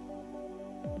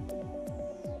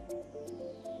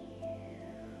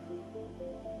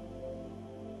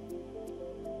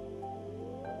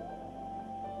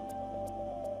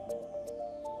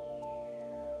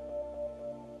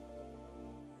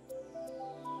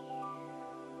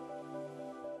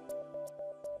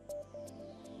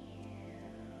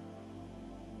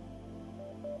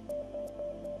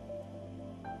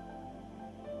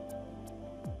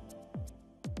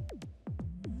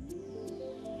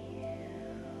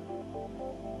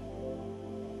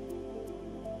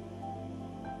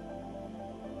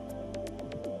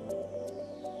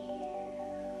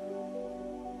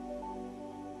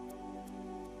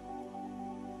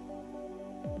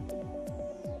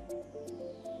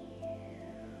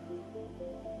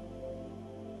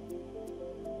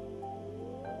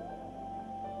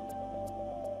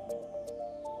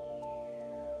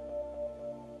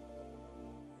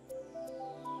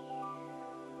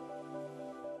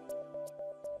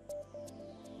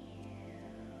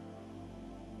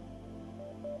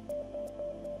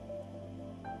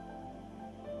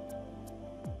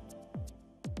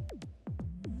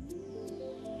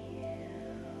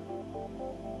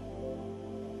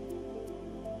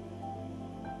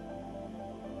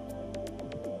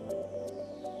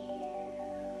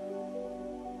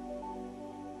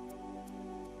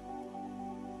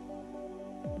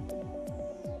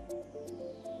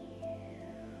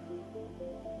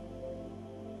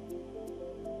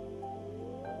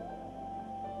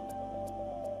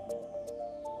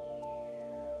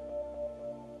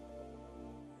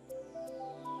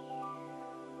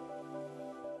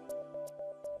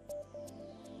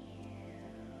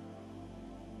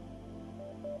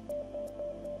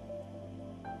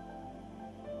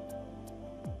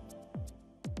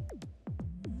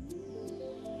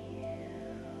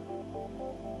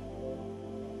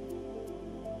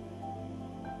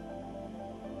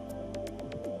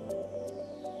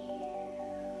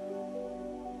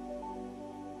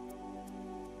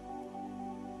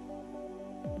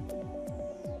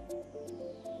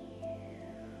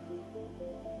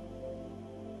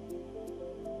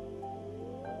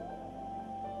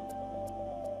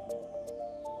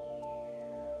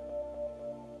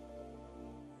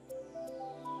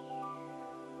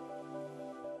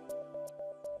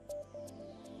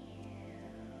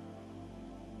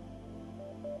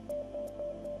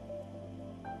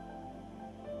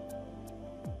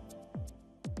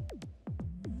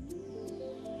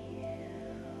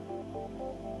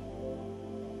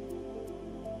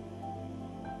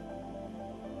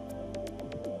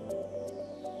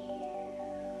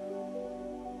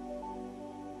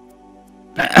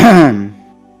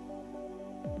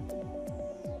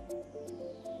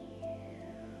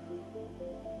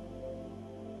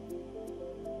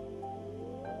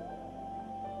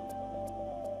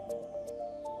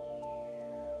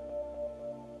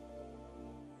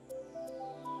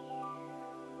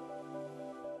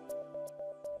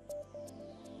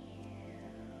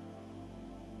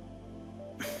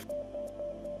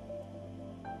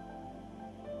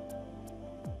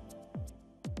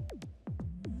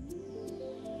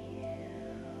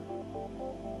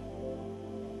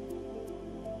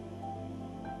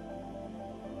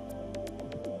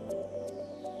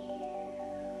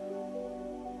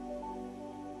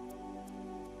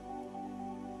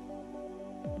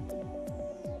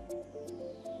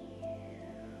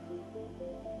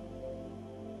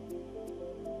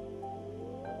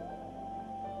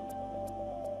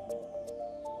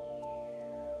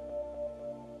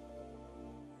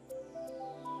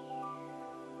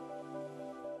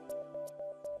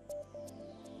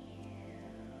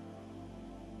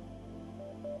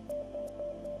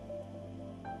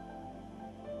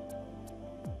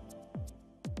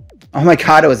 Oh my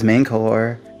god, it was main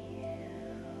core.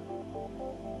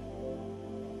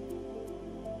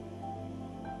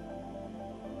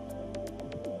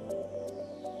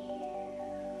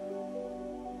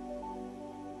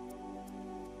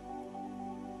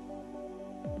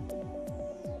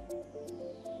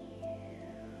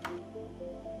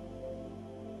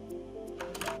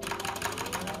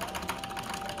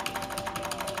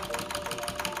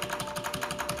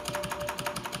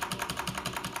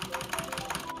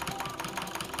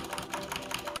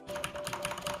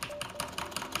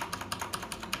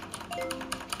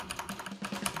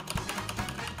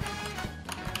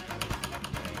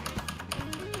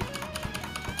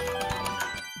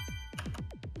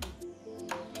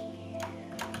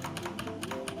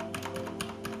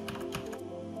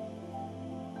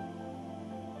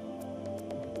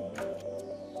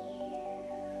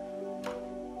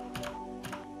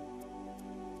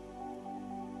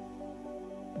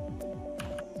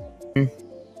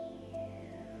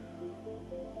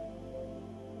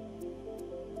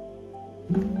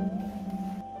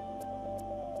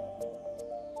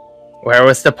 Where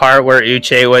was the part where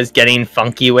Uche was getting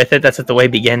funky with it? That's at the way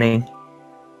beginning.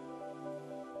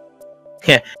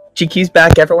 Yeah, GQ's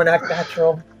back. Everyone act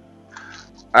natural.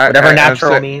 Whatever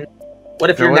natural means. What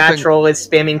if your natural is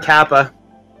spamming Kappa?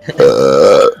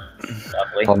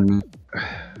 Lovely.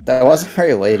 That wasn't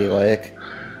very ladylike.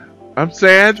 I'm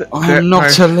sad. I'm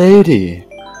not a lady.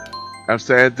 I'm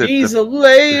sad that she's a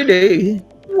lady.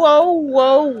 Whoa,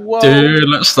 whoa, whoa. Dude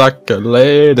looks like a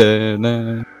lady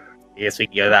now. Yes, we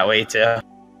can go that way too.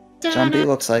 Jumpy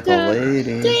looks like a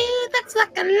lady. Dude looks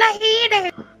like a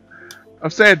lady.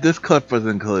 I'm sad this clip was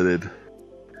included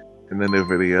in the new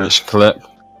video. This clip.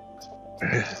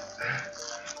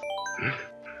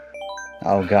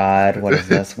 Oh god, what is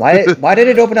this? Why did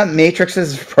it open up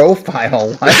Matrix's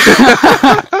profile?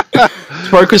 It's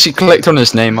probably because he clicked on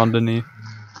his name underneath.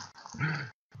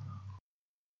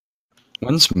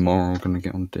 When's Moral gonna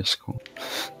get on Discord?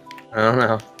 I don't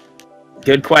know.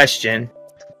 Good question.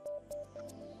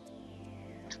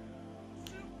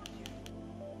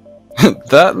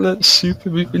 That lets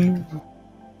Super Mutant.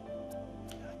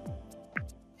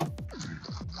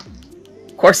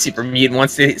 Of course, Super Mutant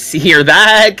wants to hear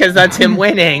that because that's him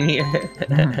winning.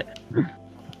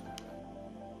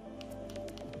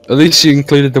 At least you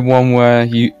included the one where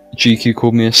GQ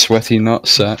called me a sweaty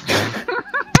nutsack.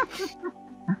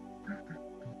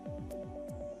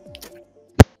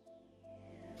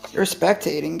 You're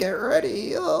spectating, get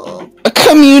ready. Oh. A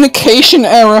communication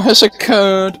error has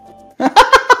occurred.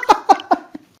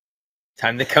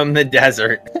 Time to come the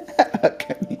desert.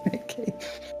 Communicate.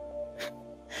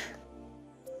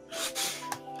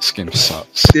 This game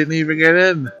sucks. Didn't even get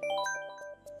in.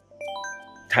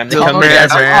 Time to come the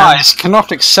desert. Eyes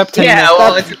cannot accept any Yeah, more.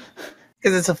 well, it's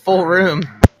because it's a full room.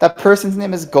 That person's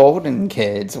name is Golden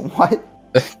Kids. What?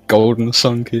 Golden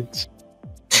Sun Kids.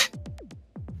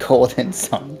 Golden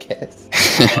Sun Kids.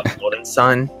 Golden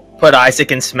Sun. Put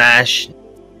Isaac in Smash.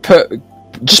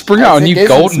 Just bring out a new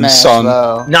Golden Sun.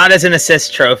 Though. Not as an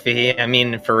assist trophy. I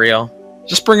mean, for real.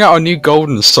 Just bring out a new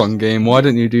Golden Sun game. Why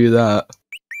didn't you do that?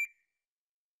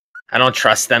 I don't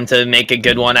trust them to make a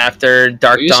good one after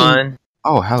Dark Dawn.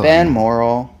 Oh, hello. Ban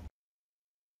Moral.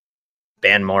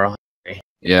 Ban Moral.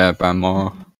 Yeah, ban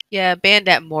Moral. Yeah, ban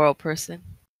that moral person.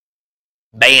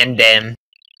 Ban them.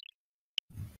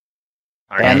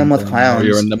 Ban them with clowns.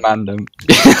 You're in the mandem.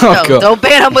 No, don't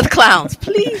ban them with clowns.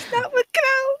 Please, not with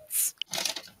clowns.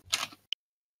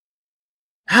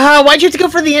 Ah, why'd you have to go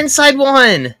for the inside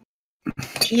one?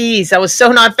 Jeez, that was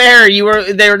so not fair. You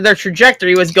were their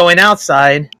trajectory was going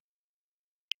outside.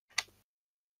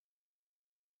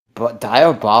 But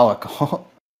diabolical.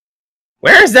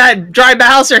 Where is that dry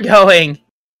Bowser going?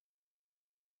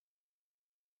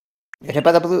 Get hit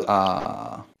by the blue.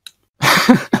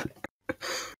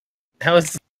 That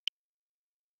was.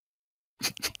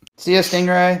 See ya,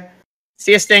 Stingray.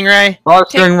 See ya, Stingray. Bye,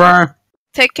 Stingray.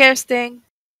 Take care, Sting.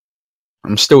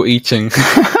 I'm still eating.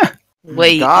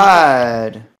 Wait.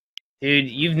 God.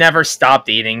 Dude, you've never stopped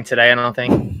eating today, I don't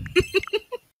think.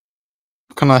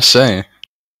 What can I say?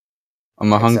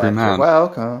 I'm a hungry man. You're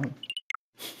welcome.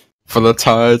 For the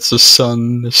tides, the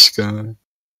sun, the sky.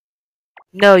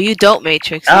 No, you don't,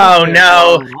 Matrix. Oh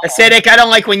no, Acidic! I don't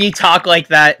like when you talk like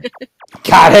that.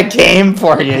 Got a game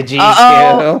for you,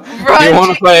 GQ. You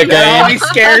want to play a That game? always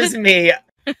scares me.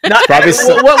 Not, Probably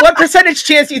what percentage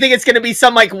chance do you think it's gonna be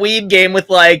some like weeb game with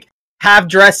like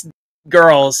half-dressed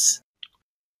girls?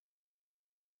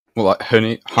 Well, like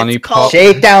honey It's called pop.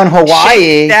 Shakedown Hawaii.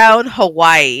 Shakedown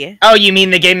Hawaii. Oh, you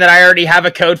mean the game that I already have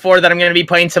a code for that I'm gonna be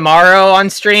playing tomorrow on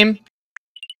stream?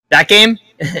 That game?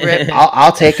 Rip.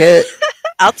 I'll take it.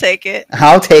 I'll take it.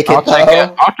 I'll take it.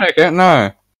 I'll take it.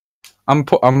 No, I'm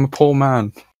a poor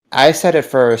man. I said it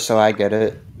first, so I get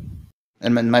it.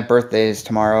 And my birthday is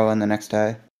tomorrow and the next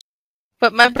day.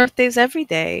 But my birthday's every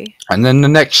day. And then the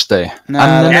next day. Nah,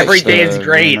 and the Every next day day. is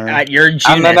great at your genius.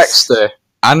 And the next day.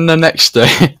 And the next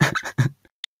day.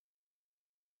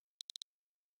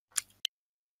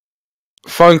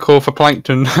 Phone call for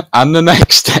Plankton. And the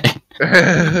next day.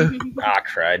 Ah,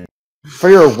 crud. For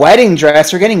your wedding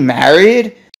dress, you're getting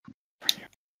married?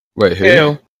 Wait, who?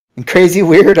 Ew. Crazy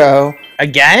weirdo.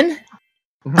 Again?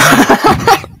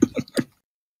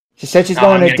 She said she's Oh,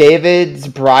 going I'm to gonna- David's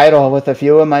bridal with a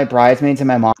few of my bridesmaids and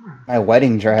my mom. My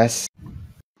wedding dress.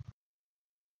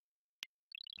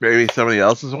 Maybe somebody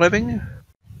else's wedding?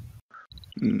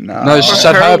 No, she For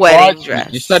said her her wedding bridesmaids.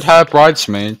 dress. You said her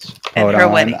bridesmaids. And Hold her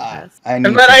on, wedding dress. I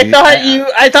need But to I do- don't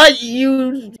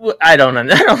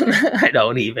know. I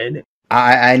don't even.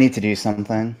 I need to do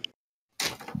something.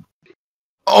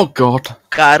 Oh god.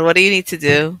 God, what do you need to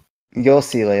do? You'll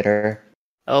see later.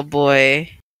 Oh boy.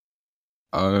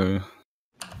 Oh.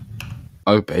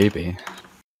 Oh baby.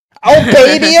 Oh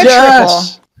baby, a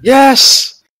Yes!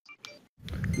 Yes!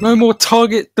 No more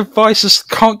target devices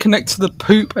can't connect to the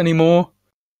poop anymore.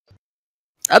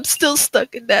 I'm still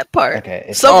stuck in that part. Okay.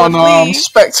 It's Someone I'm please.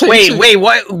 spectating. Wait,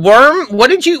 what? Worm? Why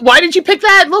did you pick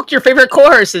that? Look, your favorite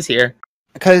chorus is here.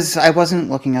 because I wasn't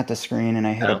looking at the screen and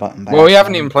I hit a button. by Well, we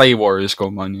haven't accident. even played Warriors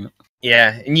Gold Mine yet.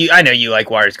 Yeah, and I know you like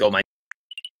Warriors Gold Mine.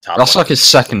 Top That's one. like his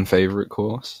second favourite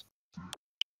course.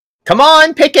 Come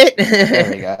on, pick it.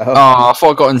 There we go. Oh, I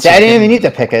thought I got into See, I didn't even need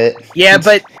to pick it. Yeah,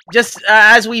 but just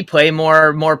as we play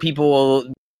more people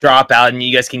will drop out and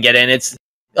you guys can get in. It's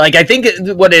like I think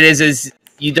what it is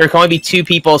there can only be 2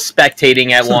 people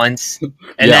spectating at once, and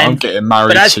yeah, then I'm getting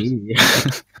married but too.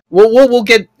 we'll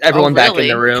get everyone back in really?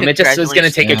 the room. It just was going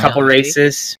to take a Congratulations. couple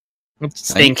races. It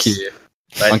Thank stinks. you.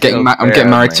 But I'm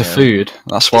getting married to food.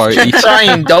 That's why I keep eat.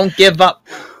 trying. Don't give up.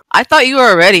 I thought you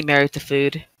were already married to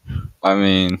food. I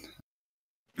mean,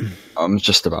 I'm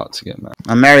just about to get married.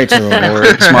 I'm married to the Lord.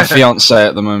 It's my fiance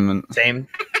at the moment. Same.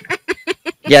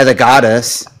 Yeah, the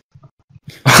goddess.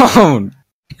 Oh,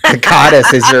 The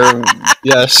goddess is your.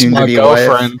 yes, Soon to my be wife.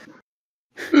 girlfriend.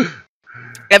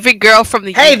 Every girl from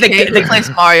the Hey, UK who plays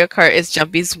Mario Kart is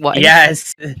Jumpy's wife.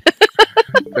 Yes.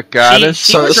 The goddess.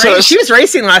 She was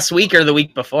racing last week or the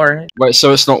week before. Wait,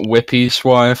 so it's not Whippy's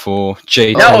wife or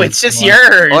Jade? No, it's just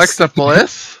yours. Alexa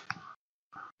Bliss?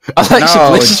 Alexa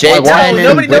Bliss is my wife.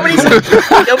 No,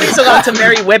 nobody's allowed to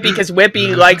marry Whippy because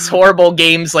Whippy likes horrible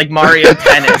games like Mario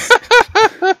Tennis.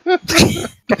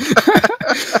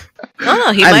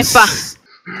 Oh, he might buy.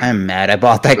 I'm mad I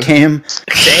bought that game.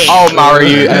 Same. Oh,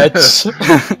 Mario Eds.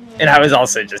 And I was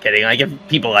also just kidding. Like, if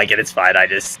people like it, it's fine. I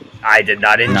did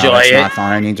not enjoy No, that's it. not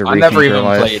fun. I need to I never even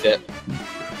life. played it.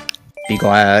 Be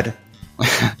glad.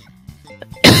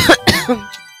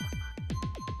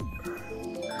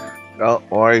 Oh,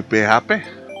 alright, be happy.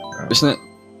 Isn't it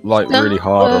like really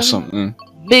hard or something?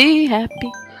 Be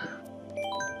happy.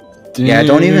 Yeah, I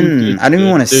don't even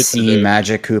want to see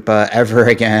Magic Koopa ever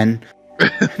again.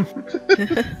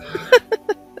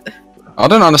 I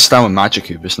don't understand what Magic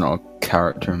Koopa is not a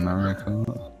character in Mario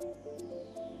Kart.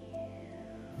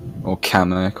 Or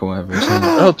Kamek or whatever it's called.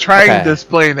 Well, try and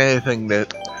explain anything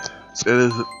that it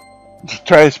is.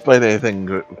 Try to explain anything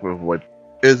with what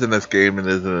is in this game and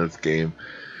isn't in this game.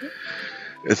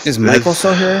 Is Michael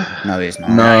still here? No, he's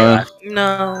not. No.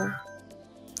 No.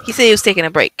 He said he was taking a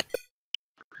break.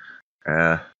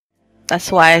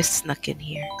 That's why I snuck in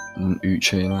here. And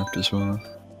Uche left as well.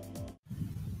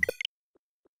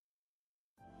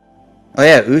 Oh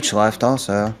yeah, Ooch left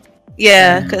also.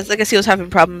 Yeah, because I guess he was having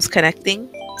problems connecting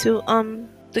to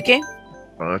the game.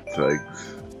 Oh, it's like.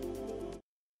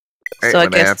 So I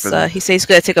guess he said he's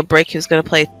gonna take a break. He was gonna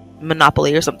play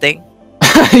Monopoly or something.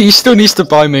 He still needs to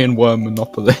buy me and Worm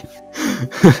Monopoly.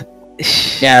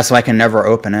 Yeah, so I can never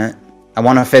open it. I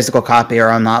want a physical copy or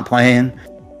I'm not playing.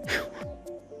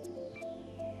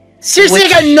 Seriously, I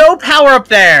got no power up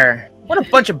there. What a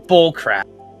bunch of bull crap.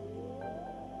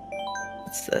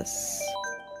 What's this?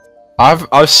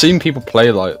 I've seen people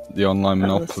play like the online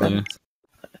Monopoly.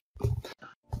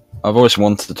 I've always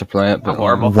wanted to play it, but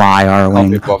horrible. Why,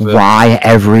 Arwing? Why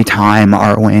every time,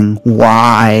 Arwing?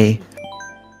 Why?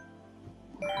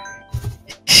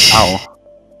 Ow.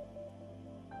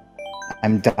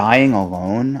 I'm dying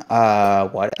alone?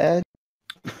 What, Ed?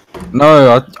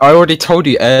 No, I already told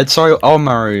you, Ed, so I'll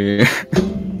marry you.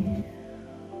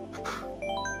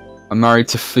 I'm married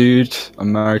to food,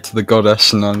 I'm married to the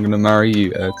goddess, and I'm gonna marry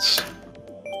you, Ed.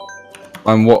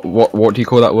 I'm what do you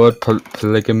call that word?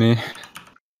 Polygamy?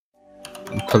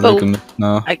 Polygamy,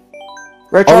 no.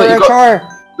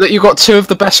 You got two of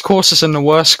the best courses and the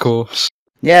worst course.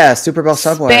 Yeah, Super Bell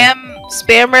Subway.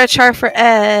 Spam rare char for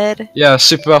Ed. Yeah,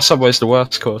 Super Bell Subway is the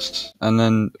worst course. And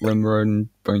then Rimroad and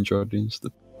Bone Jardines.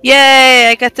 Yay!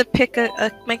 I got to pick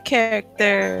my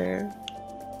character.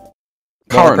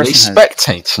 Currently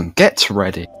spectating. Get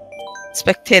ready.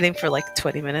 Spectating for like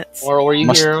 20 minutes. Or were you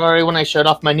here, Laurie, when I showed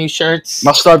off my new shirts?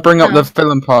 Must I bring up the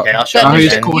villain part? Okay, I'll show you.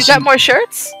 You got more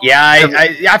shirts? Yeah,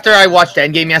 I after I watched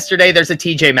Endgame yesterday, there's a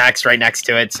TJ Maxx right next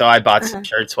to it, so I bought some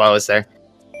shirts while I was there.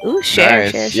 Ooh, share.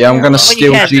 Yeah, I'm gonna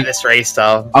steal this race,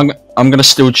 though. I'm gonna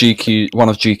steal one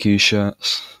of GQ's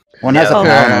shirts. One has a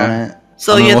clown on it.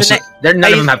 So you're the next.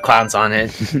 None of them have clowns on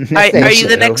it. Are you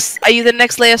the next? Are you the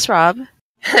next Leas Rob?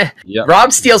 Yeah.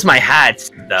 Rob steals my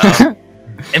hats though,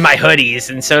 and my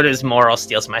hoodies, and so does Moral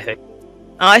steals my hoodie.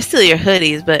 Oh, I steal your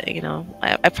hoodies, but you know,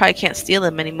 I probably can't steal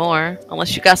them anymore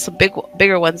unless you got some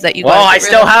bigger ones that you. Well, I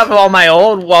still have all my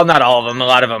old. Well, not all of them. A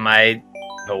lot of them I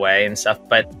give away and stuff,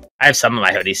 but I have some of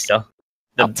my hoodies still.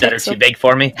 That are too big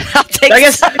for me. I'll take. I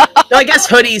guess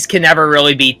hoodies can never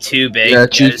really be too big. Yeah,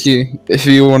 GQ. If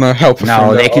you want to help.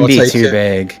 No, they can be too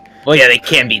big. Well, yeah, they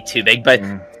can be too big, but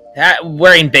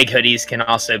wearing big hoodies can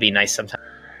also be nice sometimes.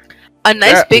 A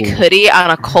nice big hoodie on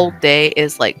a cold day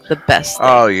is like the best thing.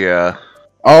 Oh yeah.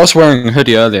 I was wearing a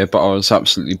hoodie earlier, but I was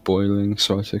absolutely boiling,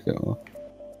 so I took it off.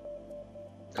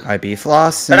 I be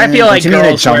flossing. But I feel like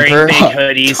girls wearing big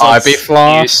hoodies I be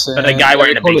flossing. But a guy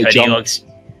wearing a big hoodie looks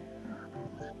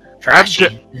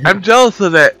trashy. I'm jealous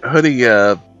of that hoodie.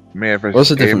 Man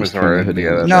vs. Gamers or hoodie.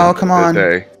 No, come on.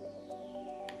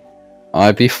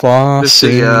 I be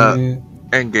flossing.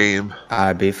 Endgame.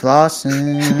 I be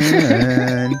flossing.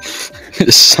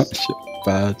 It's such a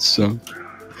bad song.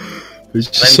 It's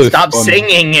just so stop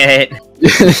singing it.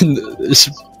 It's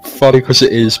funny because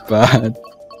it is bad.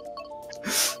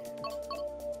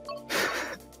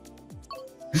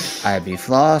 I be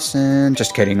flossing.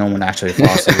 Just kidding, no one actually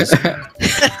flosses.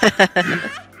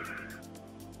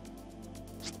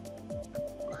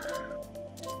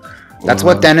 That's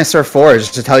what dentists are for, is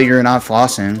to tell you you're not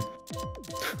flossing.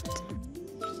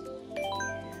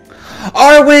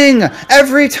 R-Wing!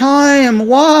 Every time!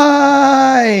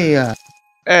 Why?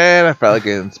 And I finally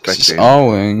get inspected.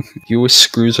 R-Wing, you always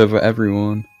screws over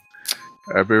everyone.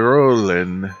 I be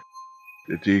rolling.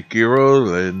 The GQ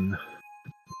rolling.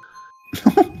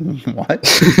 What?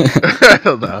 I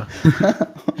don't know.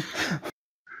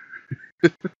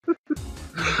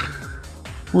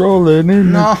 Rolling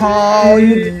in. No,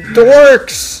 you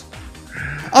dorks!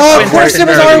 Oh, of course it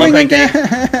was Arwing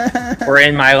again! We're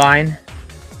in my line.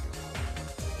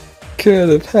 Could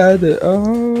have had it.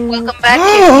 Oh. Welcome back,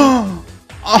 Kitty.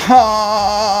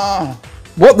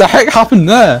 What the heck happened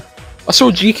there? I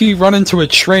saw GQ run into a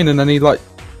train and then he like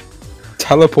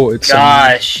teleported.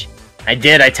 Gosh, I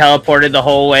did. I teleported the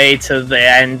whole way to the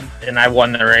end and I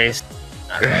won the race.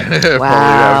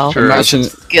 Wow. Imagine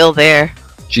Skill there.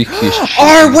 GQ's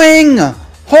Arwing!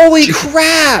 Holy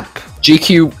crap!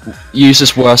 GQ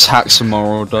uses worse hacks than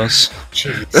Moral does.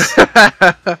 Jeez.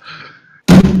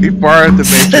 He borrowed the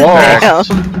Matrix.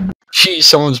 Jeez,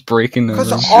 someone's breaking them.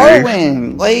 Because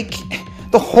Arwing, like,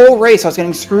 the whole race I was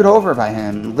getting screwed over by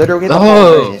him. Literally the whole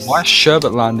Oh, race. why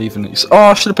Sherbet Land even exist? Oh,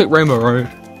 I should have picked Rainbow Road.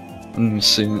 Let me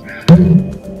see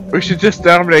it. We should just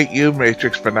dominate you,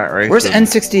 Matrix, for not racing. Where's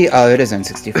N60? Oh, it is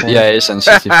N64. Yeah, it's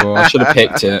N64. I should have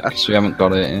picked it because we haven't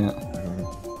got it yet.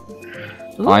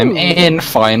 I'm in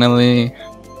finally.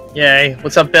 Yay.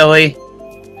 What's up, Billy?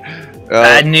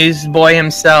 Bad news boy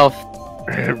himself.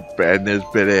 Bad news,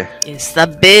 Billy. It's the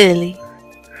Billy.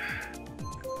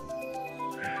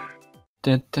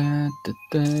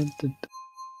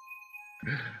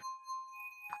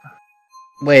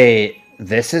 Wait,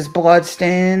 this is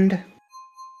bloodstained?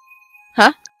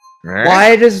 Huh?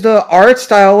 Why does the art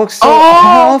style look so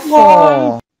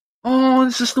awful? Oh,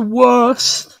 this is the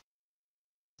worst.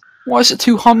 Why is it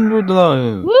 200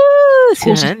 though? Woo! It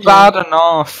wasn't 200. bad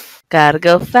enough. Gotta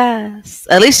go fast.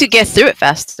 At least you get through it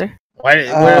faster. Where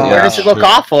does it look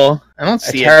awful? I don't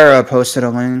see it. Tara posted a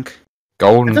link.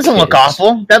 Golden. It doesn't look kids.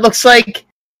 awful. That looks like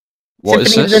What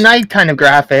is Symphony of this? the Night kind of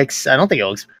graphics. I don't think it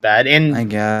looks bad. And I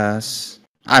guess.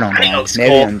 I don't I think it know. looks Maybe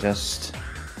cool. I'm just.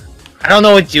 I don't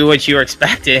know what you were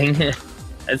expecting. I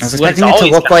That's was what it's expecting it to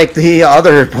always look been. like the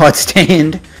other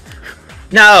bloodstained.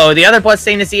 No, the other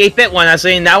Bloodstain is the 8-bit one. I was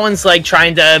saying that one's like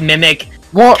trying to mimic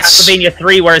What? Castlevania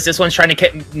 3, whereas this one's trying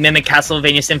to mimic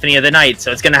Castlevania Symphony of the Night.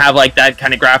 So it's gonna have like that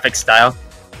kind of graphic style,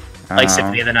 like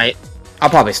Symphony of the Night. I'll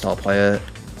probably still play it.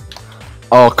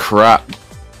 Oh crap.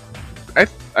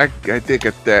 I did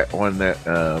get that one that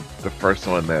the first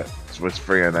one that was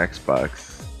free on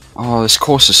Xbox. Oh, this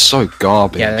course is so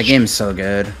garbage. Yeah, the game's so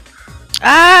good.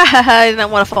 Ah, I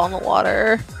didn't want to fall in the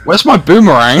water. Where's my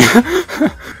boomerang?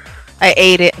 I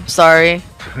ate it. I'm sorry.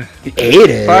 You ate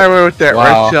it? Fire with that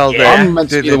Wow. red shell Yeah. there. I'm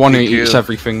meant to be the one who eats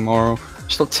everything, Moral.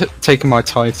 Stop taking my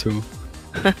title.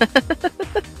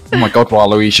 Oh my god,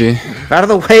 Waluigi. Out of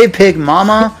the way, pig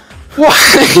mama!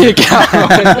 What? You can't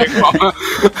run, Big Mama.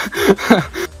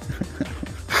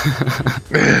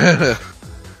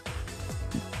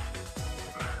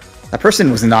 That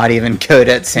person was not even good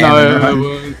at salmon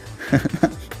run.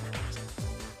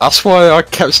 That's why I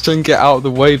kept saying get out of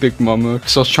the way, Big Mama,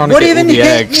 because I was trying to What get even all the hit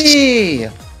eggs. me?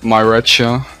 My red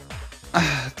shell.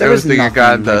 There was Everything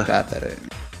nothing Uganda. like that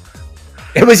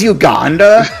it was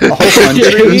Uganda? The whole country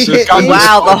Yeah, it was hit Uganda. me?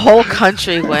 Wow, the whole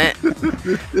country went.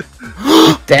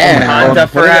 Damn. Wakanda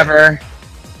forever.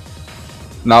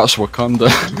 Now it's Wakanda.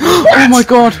 Oh my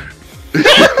god!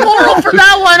 Moral for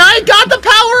that one. I got the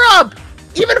power up.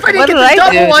 Even if I didn't What get did the I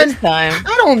double do one, this time?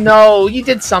 I don't know. You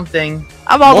did something.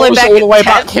 I'm all the way What was back all in the way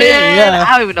back 10th, here? man. Yeah.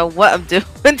 I don't even know what I'm doing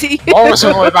to you. Oh, it's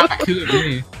all the way back to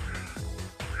me.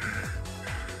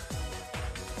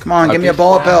 Come on, I'd give me be a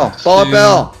bullet bill. fast, Bullet dude.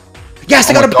 bill. Yes,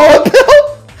 I Oh got a my bullet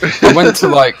bill! I went to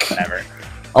like... Whatever.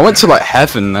 I went to like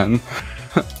heaven then.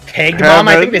 Pig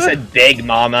Mama? I think they said Big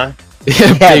Mama.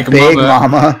 Yeah, Yeah, Big, Mama.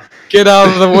 mama. Get out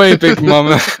of the way, Big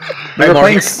Mama. We were Lord,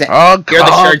 playing here- Oh, Here are the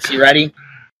God. shirts. You ready?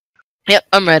 Yep,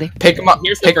 I'm ready. Pig,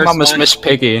 Here's the Pig first Mama's one. Miss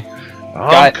Piggy.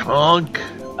 Got- Honk.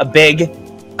 A big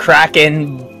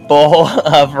cracking bowl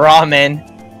of ramen.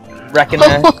 Reckon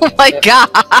Oh my god!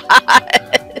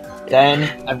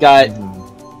 Then I've got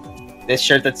this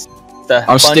shirt that's the I'm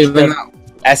bunch stealing of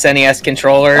that. SNES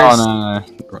controllers. Oh, no.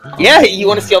 Yeah, you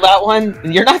want to steal that one?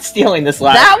 You're not stealing this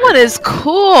last. That one is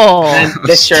cool. And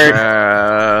this shirt,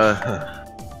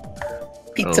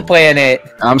 Pizza Planet.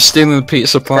 I'm stealing the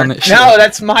Pizza Planet shit. No,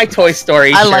 that's my Toy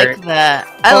Story I shirt. like that.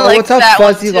 I Oh, like what's up, that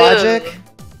Fuzzy one too. Logic?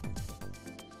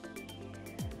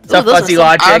 What's up, Ooh, those Fuzzy are some-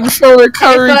 Logic? I'm so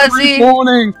recurring Hey, every Fuzzy.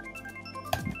 morning.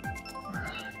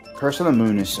 Curse of the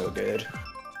Moon is so good.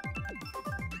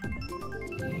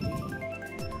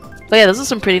 But yeah, those are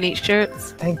some pretty neat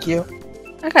shirts. Thank you.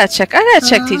 I gotta check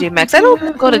TJ Maxx. I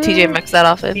don't go to TJ Maxx that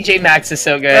often. TJ Maxx is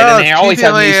so good, Oh, and they always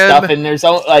have new TJ stuff, and there's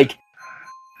all like,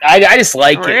 I just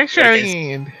like it. Like,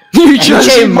 Rationing. You just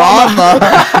DJ Mama!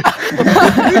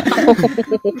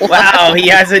 Wow, he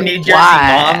has a New Jersey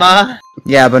mama.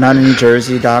 Yeah, but not a New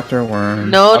Jersey Dr. Worm.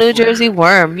 No New Jersey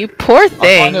worm. You poor I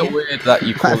thing. find it weird that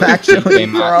you call I'm it actually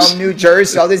TJ Maxx. from New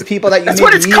Jersey. All these people that you That's make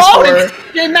what it's memes called. for. It's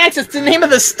TJ Maxx. It's the name of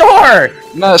the store.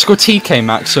 No, it's called TK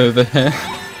Maxx over here.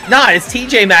 Nah, it's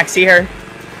TJ Maxx here.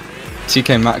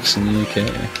 TK Maxx in the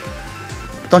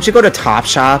UK. Don't you go to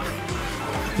Topshop?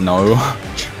 No.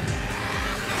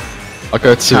 I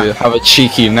go to have a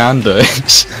cheeky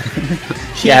Nando's.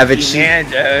 Yeah, have a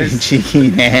Nando's.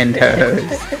 cheeky Nando's.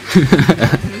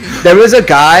 There was a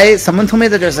guy, someone told me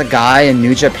that there's a guy in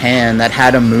New Japan that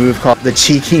had a move called the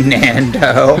Cheeky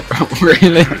Nando.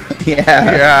 Really? Yeah.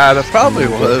 Yeah, that probably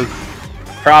was.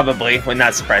 Probably. Would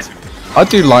not surprise me. I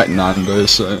do like Nando's,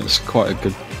 so it's quite a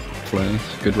good place,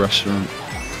 good restaurant.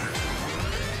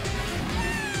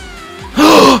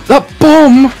 That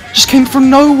bomb just came from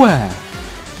nowhere!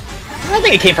 I don't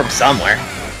think it came from somewhere.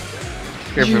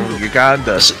 Came from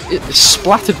Uganda. It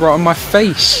splattered right on my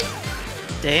face.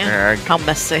 Damn. Yeah. How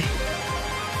messy.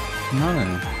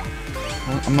 No.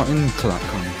 I'm not into that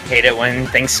kind of... Hate it when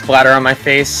things splatter on my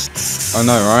face. I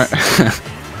know, right?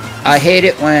 I hate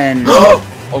it when...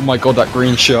 Oh my god, that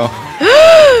green shell.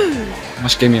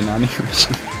 Almost gave me an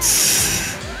aneurysm.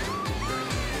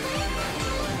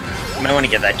 You might want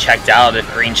to get that checked out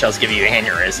if green shells give you an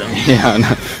aneurysm. Yeah, I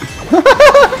know.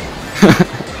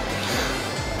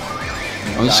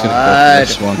 I'm just gonna go for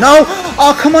this one. No!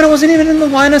 Oh, come on, it wasn't even in the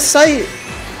line of sight!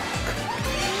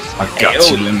 I've got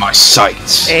you in my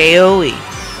sights. AoE.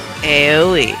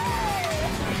 AoE.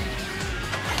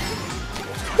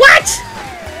 What?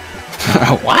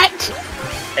 What?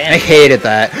 I hated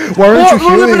that. Why aren't you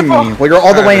healing me? Well, you're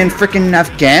all the way in freaking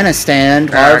Afghanistan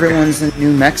while everyone's in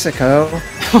New Mexico.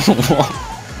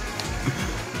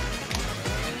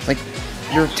 Like,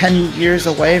 you're 10 years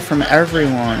away from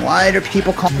everyone. Why do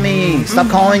people call me? Stop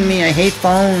calling me. I hate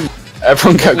phones.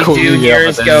 Everyone got called me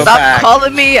years go Stop back.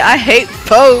 calling me. I hate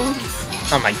phones.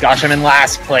 Oh my gosh, I'm in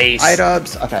last place.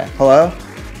 iDubbbz. Okay, hello?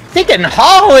 Thinking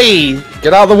Holly!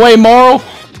 Get out of the way, Moral!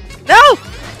 No!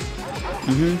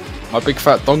 My big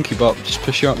fat donkey butt, just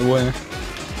push you out the way.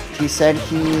 He said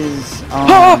he's,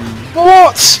 What?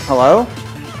 hello?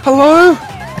 Hello?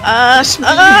 Bad Is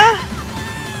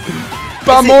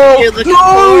it Moral! you're looking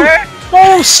No! for?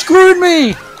 Moral screwed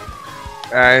me!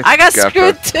 I got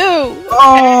screwed too.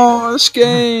 Oh, this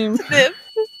game.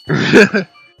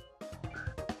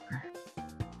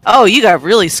 Oh, you got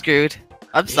really screwed.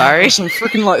 I'm sorry. I'm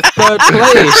freaking like 3rd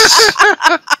place.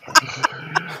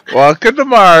 Welcome to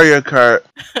Mario Kart.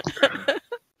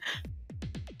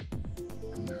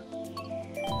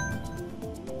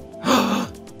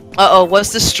 Uh-oh,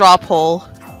 what's the straw poll?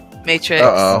 Matrix.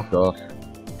 Uh-oh.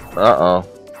 Uh-oh.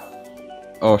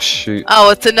 Oh shoot. Oh,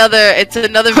 it's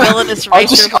another villainous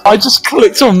racer. I just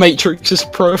clicked on Matrix's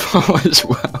profile as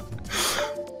well.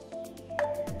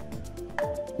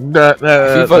 No.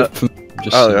 If you vote for me,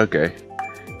 just Oh, okay.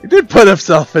 He did put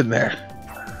himself in there.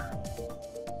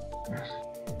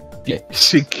 yeah.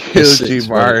 She killed Yes, you, it's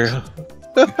Mario.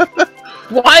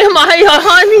 Why am I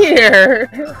on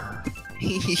here?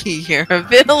 You're a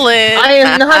villain. I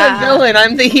am not a villain.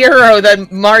 I'm the hero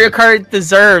that Mario Kart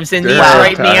deserves and needs Wow.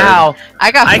 right meow.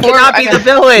 I got I four. cannot be the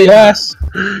villain. Yes.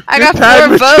 I got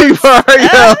Time 4 to votes.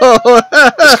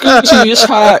 Mario. Genius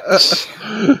hacks.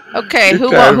 Okay,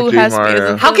 who Good has job, me as a Mario.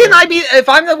 villain? How can I be? If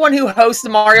I'm the one who hosts the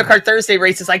Mario Kart Thursday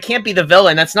races, I can't be the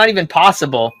villain. That's not even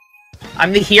possible.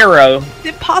 I'm the hero.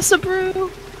 Impossible.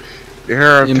 The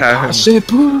hero of time.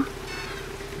 Impossible.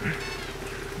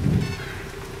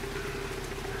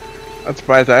 I'm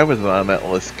surprised I was on that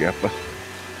list, Skip.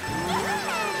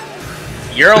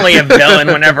 You're only a villain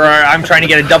whenever I'm trying to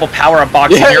get a double power-up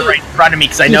box and you're right in front of me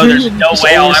because I know there's no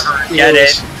way I'll ever get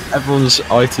it. Everyone's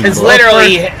item. It's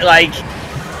literally like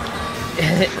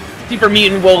Super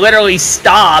Mutant will literally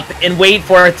stop and wait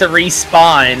for it to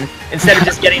respawn instead of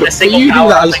just getting the single you do power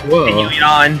that up as and well. continuing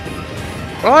on.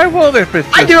 Well, I will if it's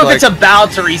I just do if like, it's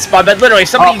about to respawn, but literally if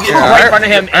somebody is right in front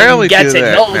of him I only and gets do it,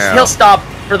 that now. he'll stop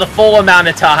for the full amount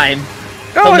of time.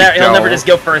 No, He'll never just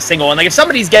go for a single one. Like if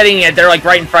somebody's getting it, they're like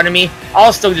right in front of me.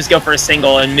 I'll still just go for a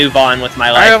single and move on with my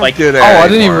I life. don't Like, do that Oh, I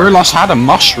didn't even anymore. realize I had a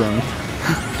mushroom.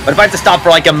 but if I have to stop for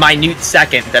like a minute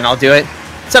second, then I'll do it.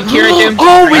 What's up, Kiryu?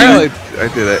 Oh, I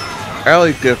did it. I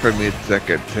only do it for me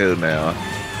second too now.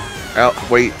 I'll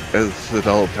wait as the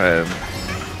whole time.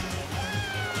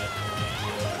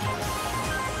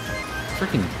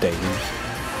 Freaking Dave.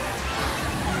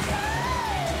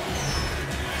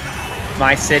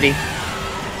 My city.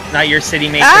 Not your city,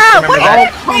 mate. Ah, Remember what that?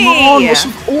 hit Come me? on, what's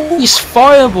with all these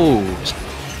fireballs?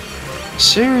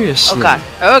 Seriously. Oh god.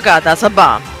 Oh god, that's a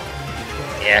bomb.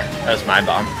 Yeah, that was my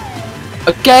bomb.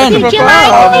 Again! Did you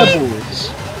Fireballs!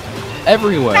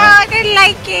 Everywhere! No, I didn't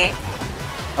like it.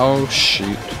 Oh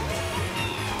shoot.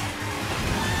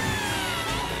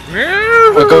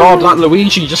 Oh my god, that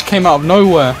Luigi just came out of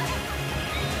nowhere.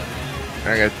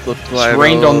 I got slipped Just right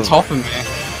rained on over. top of me.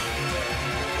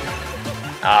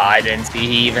 I didn't see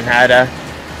he even had a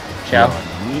show.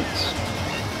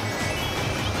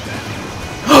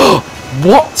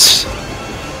 What?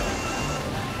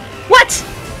 What?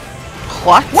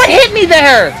 What? What hit me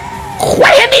there?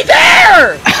 What hit me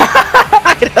there?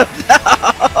 I don't know.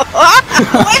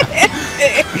 What is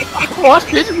it? What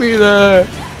hit me there?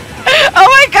 Oh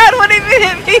my god, what even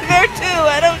hit me there too?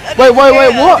 I don't Wait,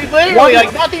 what? Literally,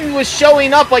 like nothing was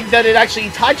showing up like that it actually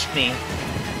touched me.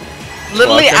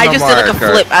 Literally, Welcome I to just did like a Mario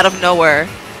Kart. flip out of nowhere.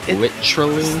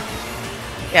 Literally?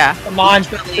 Yeah. Come on,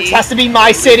 Literally. this has to be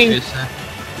my city.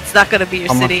 It's not gonna be your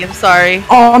Come on. city, I'm sorry.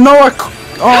 Oh no,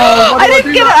 oh, I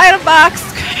didn't get an item box!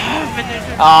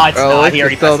 Ah, it's Oh, not. it's He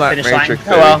already still pressed the not finish line. Matrix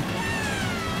Oh well.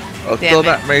 Oh, Damn still it.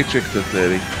 not Matrix the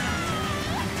City.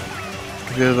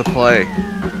 Do the play.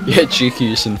 Yeah,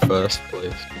 GQ's in first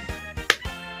place.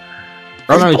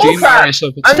 Oh no, Bullcrap! G-Marius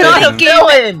up I'm not a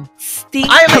villain! Stink.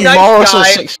 I am a Morris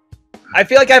nice or guy. 6. I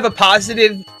feel like I have a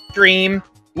positive dream.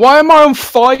 Why am I on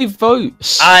 5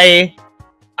 votes? I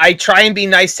try and be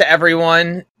nice to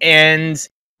everyone, and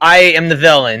I am the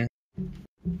villain.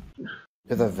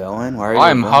 You're the villain? Why are you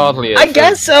I'm the villain? hardly a I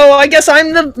guess so. I guess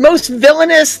I'm the most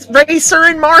villainous racer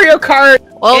in Mario Kart.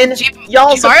 Well, in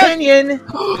y'all's Mario- opinion.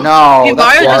 No, Mario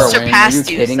that's just Darwin. Are surpassed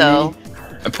you you, kidding so. me?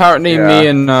 Apparently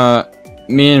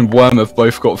me and Worm have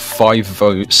both got 5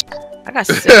 votes. I got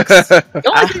 6. The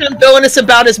only thing I'm villainous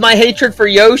about is my hatred for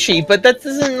Yoshi, but that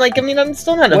doesn't like. I mean, I'm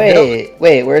still not a villain.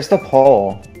 Wait, where's the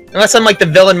poll? Unless I'm like the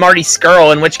villain Marty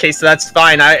Skrull, in which case that's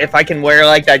fine. If I can wear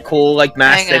like that cool like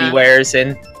mask Hang that he on. wears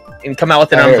and come out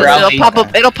with an Alright.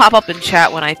 umbrella. It'll pop up in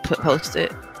chat when I post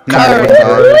it. No,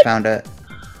 Really? I found it.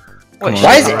 Come on.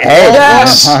 Why is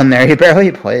Yes! Ed on there? He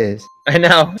barely plays. I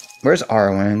know. Where's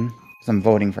Arwen? 'Cause I'm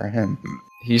voting for him.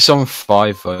 He's on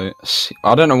 5 votes.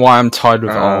 I don't know why I'm tied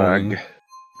with Arwen.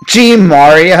 G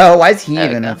Mario? Why is he There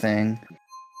we even go. a thing?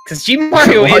 Because G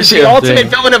Mario Why is is he the a ultimate thing?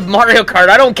 villain of Mario Kart.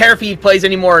 I don't care if he plays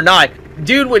anymore or not.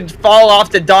 Dude would fall off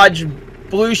to dodge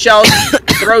blue shells,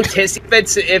 throw tissy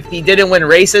fits if he didn't win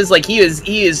races. Like he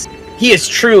is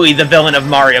truly the villain of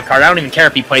Mario Kart. I don't even care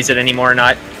if he plays it anymore or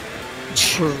not.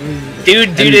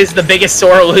 Dude is the biggest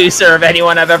sore loser of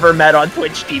anyone I've ever met on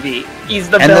Twitch TV. He's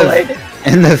the villain.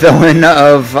 And the villain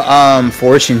of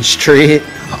Fortune Street.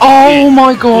 Oh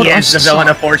my god, He I is the villain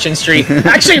of Fortune Street.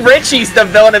 Actually, Richie's the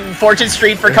villain of Fortune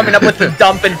Street for coming up with the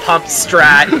dump and pump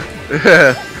strat.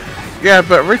 Yeah,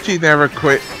 but Richie never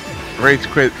quit. Rage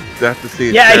quit after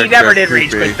seeing. Yeah, he never did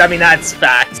rage quit. I mean, that's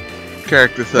fact.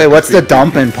 Character. Wait, what's the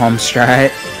dump and pump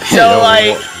strat? So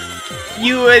like,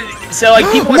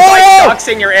 people would No! buy stocks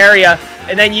in your area,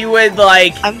 and then you would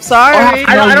like. I'm sorry.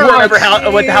 I don't No remember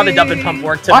words. how the dump and pump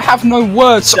worked. I have no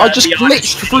words, I just be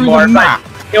honest glitched through anymore, the but map.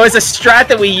 It was a strat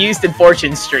that we used in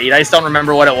Fortune Street. I just don't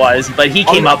remember what it was, but he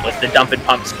came up with the dump and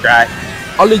pump strat.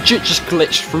 I legit just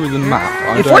glitched through the map.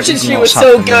 I And don't Fortune know Street what's was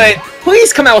so happening. good.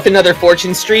 Please come out with another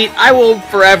Fortune Street. I will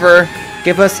forever.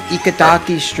 Give us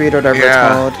Ikadaki Street or whatever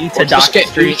Yeah. it's called. Or just Itadaki get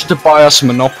Street. each to buy us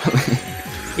Monopoly.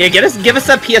 Yeah, give us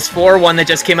that PS4 one that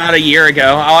just came out a year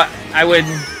ago. I would.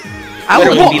 I would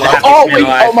literally be the happiest man Arwing,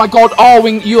 alive. oh my god,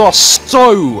 Arwing, you are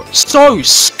so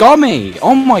scummy.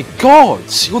 Oh my god,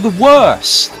 you're the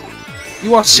worst.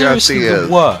 You are seriously he the is.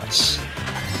 worst.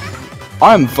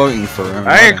 I am voting for him.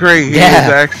 I agree. He Yeah.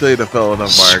 is actually the villain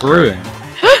of Mario Screw Kart. him.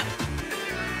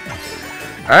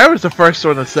 I was the first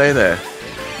one to say that.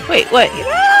 Wait, what?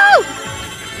 No!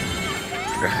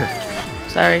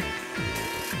 Sorry.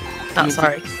 Not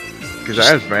sorry. Because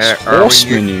I was mad.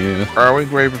 Horseman, you. Arwing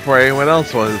way before anyone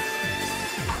else was.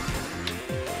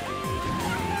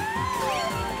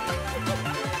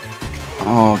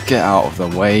 Oh, get out of the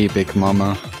way, Big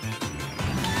Mama.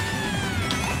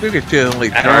 Look at you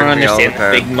only I don't charge me all the understand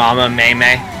the Big time. Mama May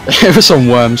May. It was on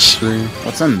Worm stream.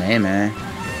 What's a meme?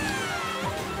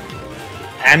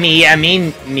 I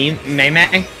mean, me May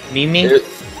May? Me?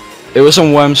 It was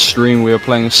on Worm stream. We were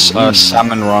playing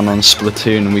Salmon Run on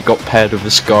Splatoon, and we got paired with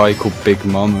this guy called Big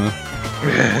Mama.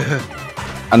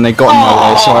 And they got in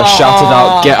my way, so I shouted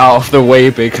out, "Get out of the way,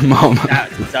 Big Mama!" That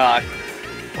sucked.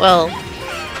 Well,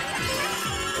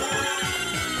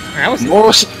 That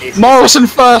was Morrison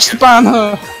first, ban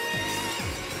her!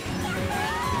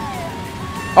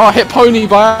 Oh, I hit Pony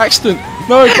by accident.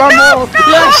 No, ban Morrison.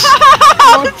 Yes.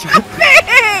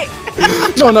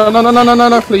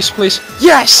 No, please.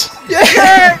 Yes.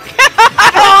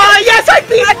 Oh, yes, I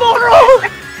beat Moral!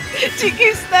 She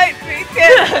keeps sniping.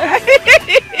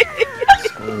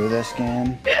 Screw this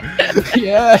game.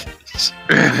 Yes.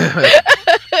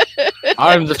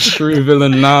 I'm the true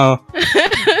villain now.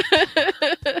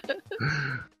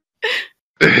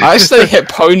 I actually hit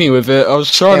Pony with it. I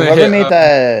was trying to hit. Whoever made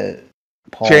that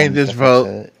poll Change his to fix vote.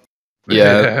 it.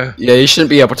 Yeah, you shouldn't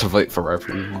be able to vote for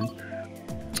everyone.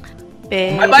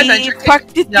 I buy Venture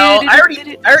Kid. No, I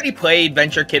already played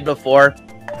Venture Kid before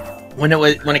when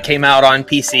it came out on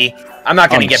PC. I'm not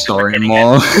gonna get sorry, Venture Kid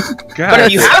Mom. again. But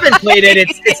if you haven't played it,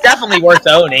 it's definitely worth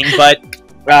owning. But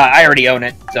I already own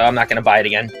it, so I'm not gonna buy it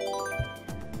again.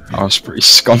 I was pretty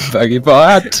scumbaggy, but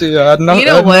I had to. I had no. You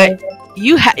know what?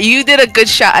 You did a good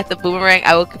shot at the boomerang.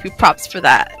 I will give you props for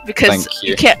that because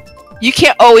you can't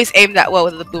always aim that well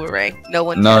with the boomerang. No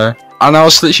one. No, and I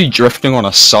was literally drifting on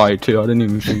a side too. I didn't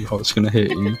even think I was gonna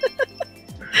hit you.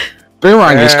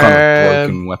 Boomerang is kind of a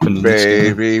broken weapon in this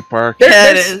game. Baby Park.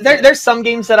 There's some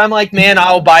games that I'm like, man,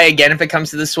 I'll buy again if it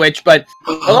comes to the Switch, but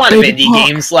a lot of indie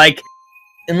games, like,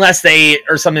 unless they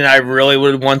are something that I really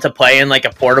would want to play in like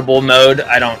a portable mode,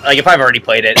 I don't like. If I've already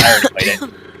played it, I already played it.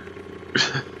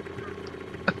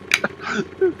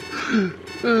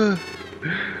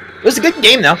 It was a good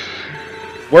game though,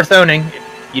 worth owning.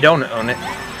 If you don't own it.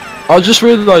 I just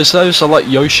realised those are like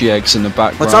Yoshi eggs in the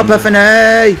background. What's up,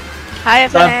 FNA? Hi,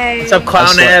 FNA. What's up,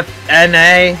 Clown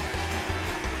FNA?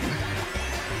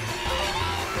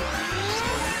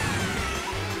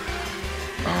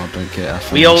 Oh, don't get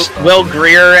FNA. Will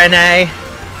Greer NA.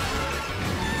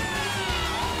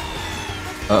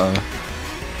 Uh-oh.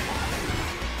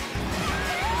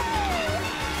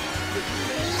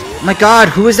 Oh my god,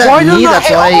 who is that me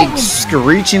that's like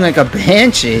screeching like a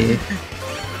banshee?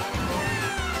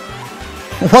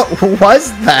 What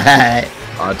was that?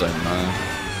 I don't know.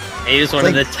 He was one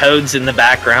of the toads in the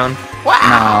background.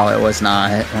 Wow. No, it was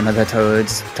not one of the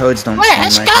toads. Toads don't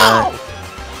sound like that.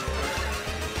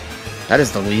 That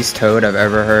is the least toad I've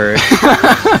ever heard.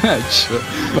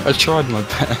 I tried my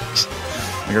best.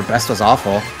 Your best was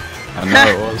awful. I know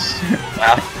it was.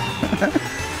 Wow.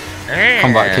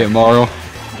 Come back here, Mario.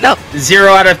 No.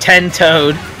 0 out of 10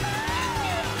 toad.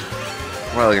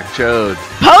 Well, you're chode.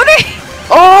 Pony!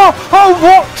 Oh,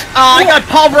 what? Oh, I got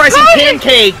pulverizing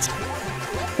pancakes.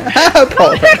 That's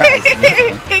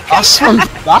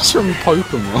from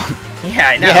Pokemon. Yeah,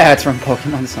 I know. Yeah, it's from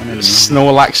Pokemon Sun and Moon.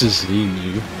 Snorlax has seen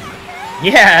you.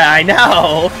 Yeah, I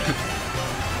know.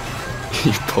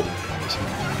 You pulverizing.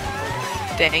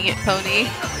 Dang it, Pony.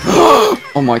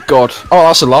 Oh my god. Oh,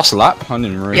 that's the last lap. I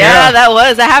didn't really. Yeah,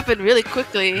 that happened really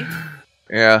quickly.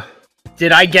 Yeah.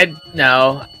 Did I get...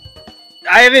 No.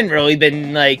 I haven't really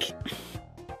been, like...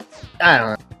 I don't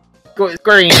know.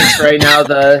 Square Enix right now,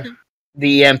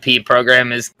 the EMP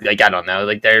program is, like, I don't know.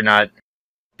 Like, they're not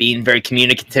being very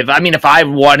communicative. I mean, if I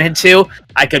wanted to,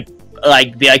 I could,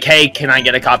 like, be like, hey, can I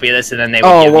get a copy of this? And then they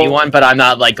would give me one, but I'm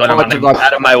not, like, going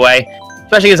out of my way.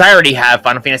 Especially because I already have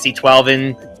Final Fantasy 12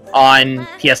 on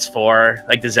PS4,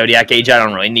 like the Zodiac Age. I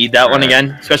don't really need that one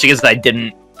again. Especially because I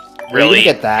didn't really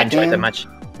enjoy it that much.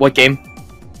 What game?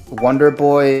 Wonder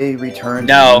Boy Return to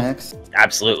No, Remix?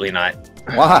 absolutely not.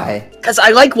 Why? Because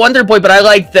I like Wonder Boy, but I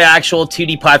like the actual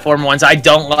 2D platform ones. I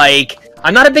don't like...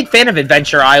 I'm not a big fan of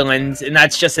Adventure Island, and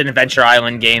that's just an Adventure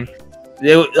Island game.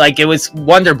 It was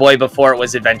Wonder Boy before it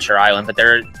was Adventure Island, but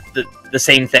they're the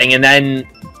same thing. And then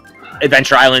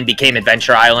Adventure Island became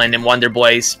Adventure Island, and Wonder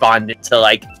Boy spawned into,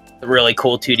 like, the really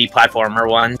cool 2D platformer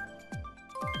one.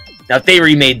 Now, if they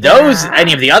remade those,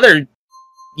 any of the other,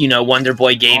 you know, Wonder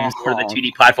Boy games for the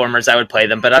 2D platformers, I would play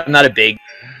them, but I'm not a big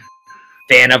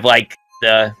fan of, like,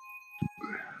 the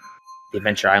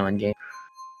Adventure Island game.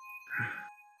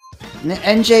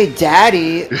 NJ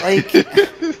Daddy, like... Oh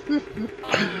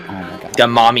my god. The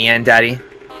mommy and daddy.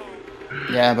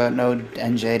 Yeah, but no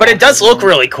NJ. But it does look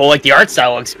really cool. Like, the art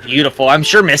style looks beautiful. I'm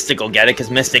sure Mystic will get it, because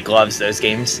Mystic loves those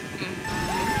games.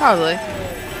 Probably.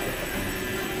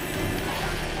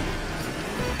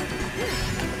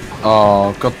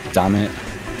 Oh, god damn it.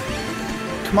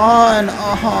 Come on!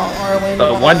 Arwen.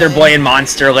 But Wonder Boy and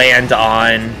Monsterland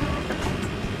on...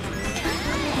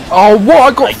 Oh, what?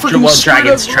 I got like, freaking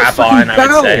Dragon's Trap on, I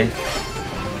would say.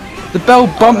 The bell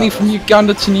bumped me from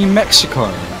Uganda to New Mexico.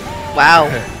 Wow.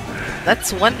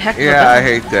 That's one heck of a Yeah, I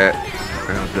hate that.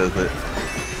 How does it?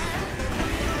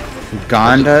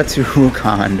 Uganda to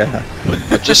Uganda.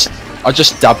 I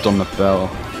just dabbed on the bell.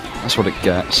 That's what it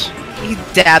gets. You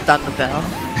dabbed on the bell.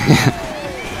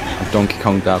 A Donkey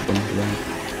Kong dabbed on the bell.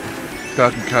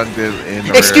 Donkey Kong did in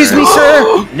the Excuse me,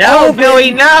 sir! No,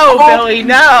 Billy, no! Billy,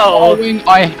 no!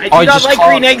 I do not like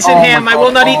green eggs and ham. I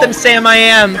will not eat them, Sam, I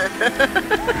am.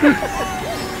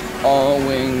 Oh,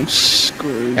 wings,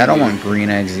 screw. Yeah, I don't want green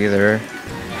eggs either.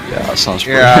 Yeah, that sounds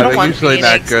pretty Yeah, I don't they're want usually green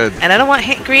not eggs. good. And I don't want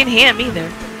green ham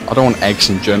either. I don't want eggs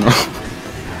in general.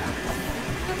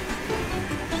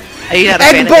 Are you not a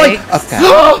Egg fan boy! of eggs?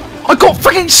 Okay. I got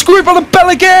freaking screwed by the bell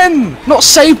again! Not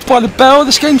saved by the bell,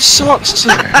 this game sucks. It's a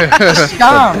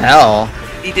scam. Bell?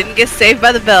 You didn't get saved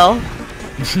by the bell.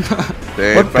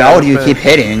 What bell do you keep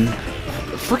hitting?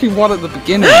 The freaking one at the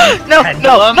beginning. No,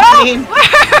 Pendulum, no, I mean?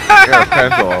 Yeah,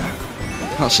 pendulum.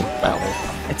 That's a bell.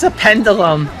 It's a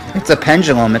pendulum. It's a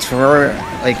pendulum. It's for,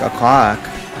 like, a clock.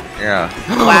 Yeah.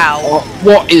 Wow.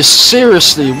 What is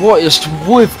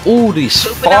with all these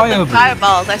Pooping out the fireballs?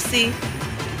 fireballs, I see.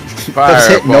 Does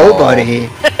hit Fireball. nobody.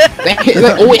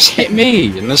 They always hit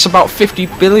me, and there's about 50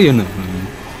 billion of them.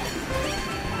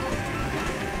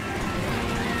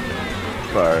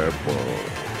 Fireball.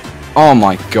 Oh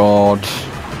my god.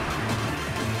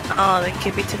 Oh, they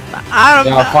give me to my arm.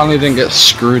 Yeah, I finally didn't get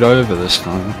screwed over this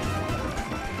time.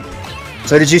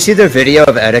 So did you see the video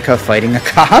of Etika fighting a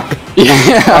cop? Yeah,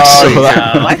 I saw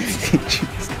that.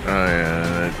 no. Oh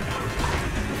yeah.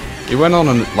 He went on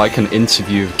an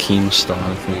interview with Keemstar,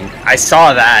 I think. I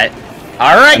saw that.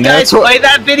 Alright And guys, that's what- play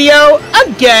that video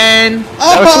again! They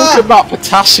were talking about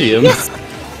potassium.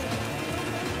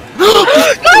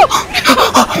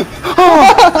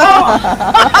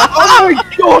 Oh my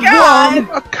god!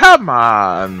 Oh, come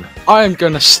on! I am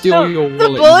gonna steal your wallet. The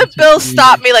bullet bill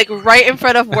stopped me like right in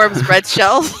front of Worm's red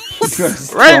shell.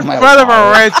 Right in front of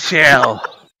a red shell.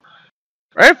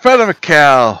 Right in front of a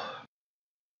cow.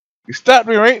 You stopped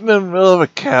me right in the middle of a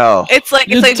cow. It's like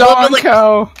You bullet darn bill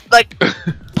cow. like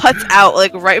puts out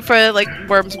like right in front of like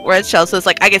Worm's red shell, so it's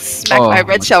like I get smacked by Oh a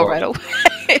red my shell God. right away.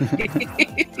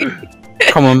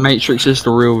 Come on, Matrix is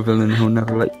the real villain. He'll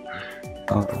never let.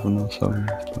 Oh, no, sorry.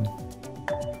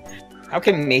 How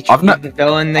can Matrix I've be the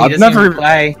villain that he I've doesn't never- even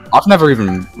play? I've never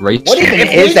even raced. What even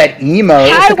is that emote?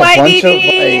 Hi, It's like a bunch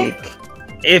YDD. of, like...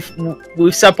 If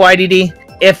what's up, YDD?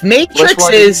 If Matrix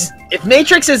Which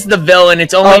is the villain,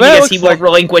 it's only Oh, that because looks he like- will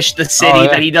relinquish the city Oh, yeah.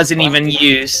 that he doesn't even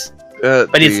use.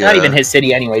 But it's not even his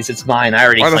city, anyways. It's mine. I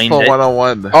already claimed Wonderful it.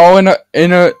 101. Oh, in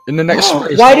the next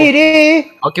race,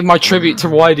 YDD! I'll give my tribute to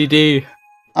YDD.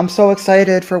 I'm so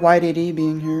excited for YDD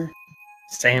being here.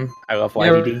 Same. I love Yeah,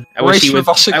 YDD. I race wish he with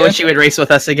would. us I again. wish he would race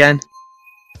with us again.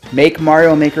 Make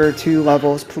Mario Maker 2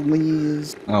 levels,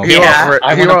 please. Oh, He Yeah, won't ra-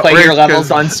 I he want to won't play your race levels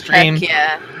 'cause- on stream. Heck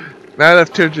yeah. Not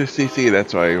enough 200cc,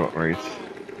 that's why he won't race.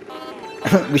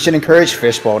 We should encourage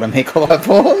Fishbowl to make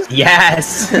levels.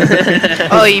 Yes.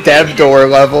 Oh, you Dev door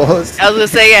levels. I was gonna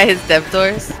say yeah, his dev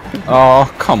doors.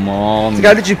 oh, come on. Like,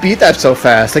 how did you beat that so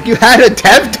fast? Like, you had a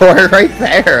dev door right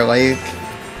there, like...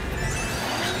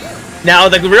 Now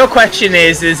the real question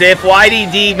is if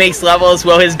YDD makes levels,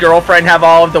 will his girlfriend have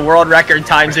all of the world record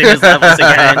times in his levels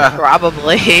again?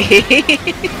 Probably.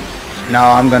 No,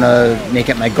 I'm gonna make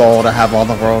it my goal to have all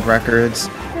the world records.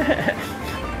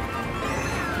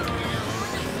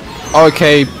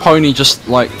 Okay, Pony just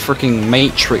like freaking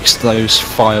Matrix those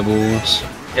fireballs.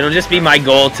 It'll just be my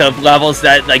goal to levels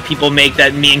that like people make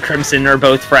that me and Crimson are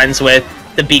both friends with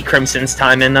to beat Crimson's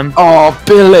time in them. Oh,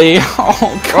 Billy!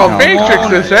 Oh, come Oh, Matrix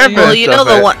on. is evidence Well, you know of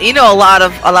the it. one. You know a lot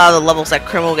of the levels that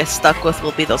Krim will get stuck with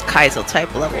will be those Kaizo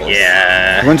type levels.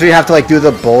 Yeah. The ones where you have to, like, do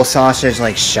the bull sausage,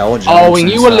 like, shell jumps Oh, and and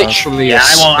you were stuff. literally Yeah,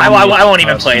 I won't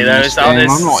even play those. I'll just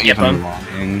I'm not skip even them.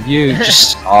 lying. You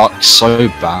just suck so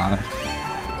bad.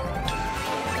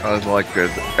 I was like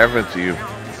good evidence of you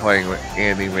playing with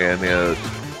Andy Man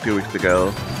 2 weeks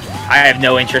ago. I have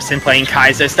no interest in playing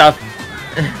Kaizo stuff.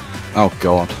 Oh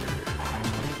god.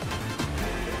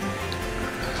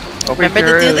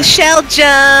 Remember to do the shell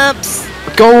jumps.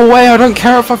 Go away, I don't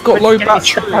care if I've got low Getting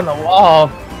stuck battery. on the wall.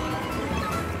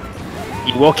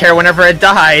 You will care whenever it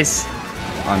dies.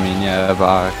 I mean, yeah, but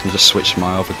I can just switch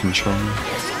my other controller.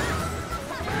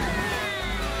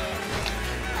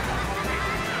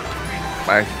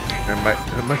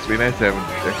 It must be nice having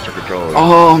extra controllers.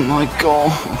 Oh my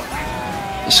god.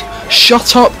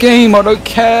 Shut up, game, I don't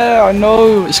care, I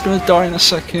know, it's gonna die in a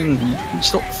second. You can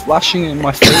stop flashing it in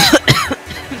my face.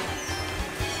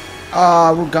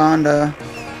 Ah, Uganda.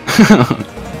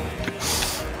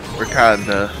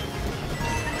 Wakanda.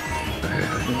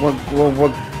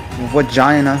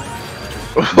 Vagina.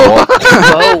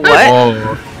 Whoa, what?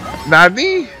 Oh.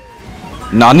 Nani?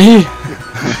 Nani?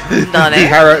 None.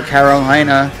 Eh?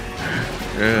 Carolina.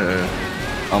 Yeah.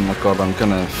 Oh my god, I'm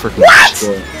gonna freaking What?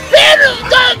 destroy it.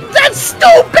 That's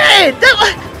stupid!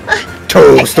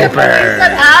 Too stupid.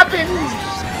 That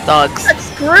happened! Dogs. That's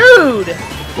screwed!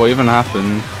 What even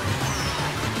happened?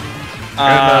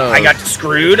 I got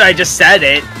screwed, I just said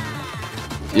it.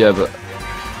 Yeah, but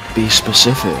be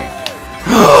specific.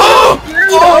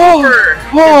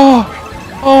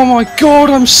 Oh my god,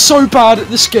 I'm so bad at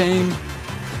this game.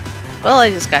 Well, I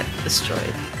just got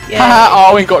destroyed.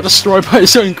 Arwen got destroyed by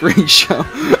his own green shell.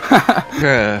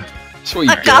 Yeah. That's what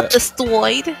you I got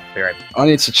destroyed. I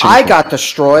need to change. I got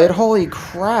destroyed. Holy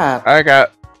crap! I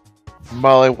got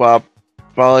mollywopped,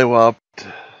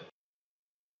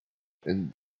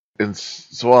 and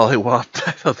swallywopped.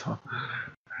 I don't know.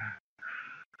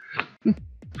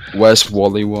 Where's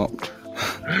Wally Wop?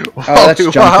 Oh, that's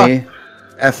Jumpy.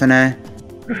 F&A.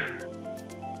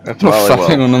 That's Not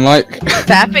fapping on the mic.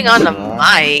 Fapping on the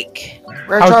mic.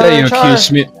 How dare you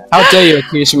accuse me? How dare you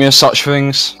accuse me of such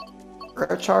things?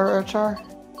 Rachar.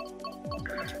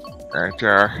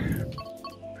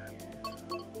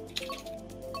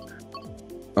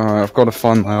 I've got to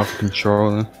find my other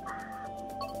controller.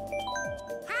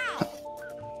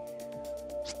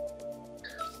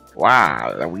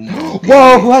 Wow.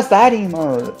 Whoa, who has that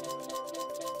emote?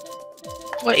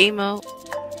 What emote?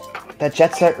 That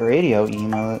Jet Set Radio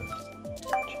emote.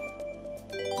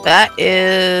 That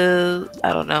is...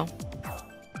 I don't know.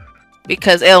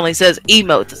 Because it only says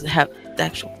emote, doesn't have the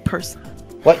actual person.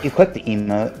 What? You click the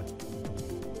emote?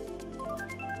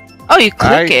 Oh, you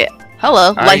click it.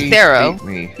 Hello, Lythero.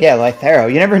 Yeah, Lythero.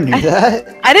 You never knew that?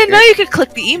 I didn't know you could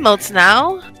click the emotes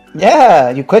now.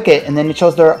 Yeah, you click it and then it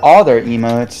shows all their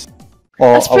emotes.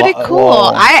 Well, that's pretty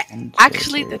cool. I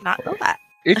actually did not know that.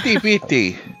 Itty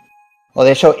bitty. Well,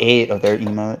 they show 8 of their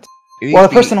emotes. Well,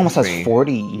 the person almost has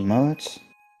 40 emotes.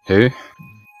 Who?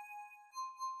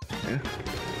 Yeah.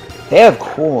 They have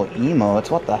cool emotes.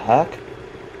 What the heck?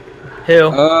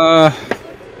 Who?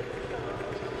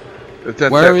 It's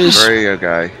that radio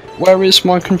guy. Where is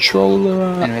my controller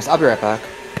at? Anyways, I'll be right back.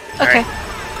 Okay.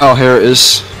 Oh, here it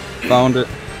is. Found it.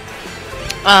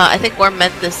 I think Worm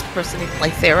meant this person named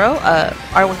Lythero.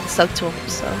 Arwen subbed to him,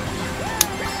 so.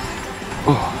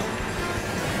 Oh.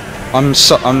 I'm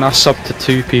now sub to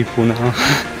 2 people now.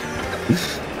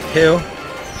 Who?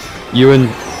 You and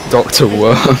Dr.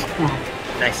 Worm.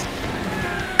 Nice.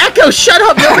 Echo, shut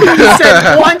up! Nobody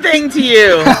said one thing to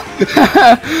you!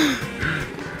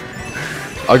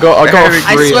 I got I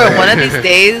swear, one of these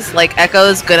days, like,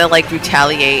 Echo's gonna, like,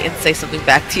 retaliate and say something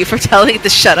back to you for telling it to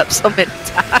shut up so many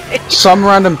times. Some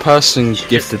random person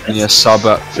gifted me a sub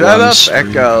at Shut up,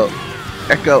 stream.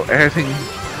 Echo, everything,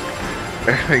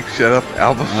 shut up,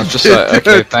 album. I was just like,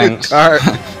 okay, thanks.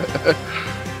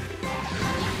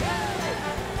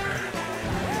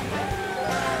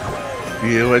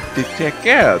 You want to check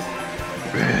out?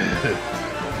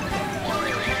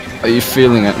 Are you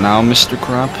feeling it now, Mr.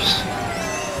 Krabs?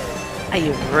 Are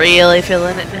you really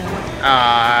feeling it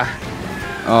now?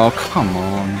 Oh, come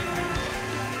on.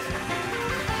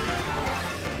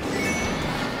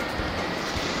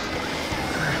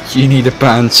 You need a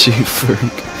band too,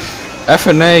 Frank.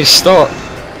 F&A, stop.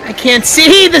 I can't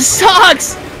see! This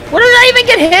sucks! What did I even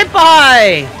get hit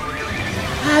by?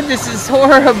 God, this is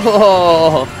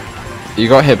horrible! You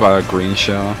got hit by a green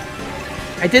shell.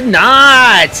 I did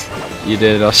not! You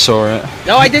did, I saw it.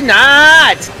 No, I did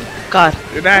not! God.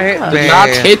 Did I hit I did not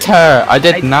hit her! I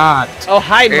did not! Oh,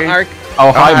 hi, Mark.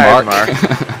 Oh, hi, Mark. Mark.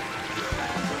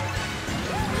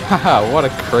 Haha, what a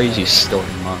crazy story,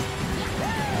 Mark.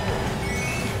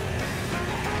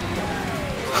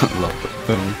 Love the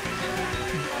film.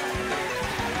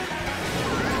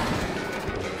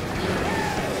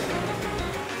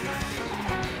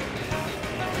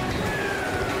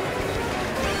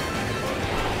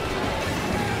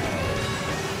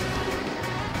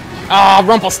 Oh,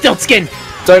 Rumpelstiltskin!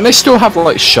 Don't they still have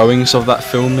like showings of that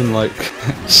film in like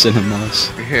cinemas?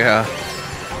 Yeah.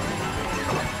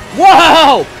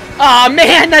 Whoa! Aw,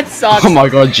 man, that sucks! Oh my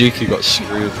god, GQ got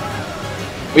screwed.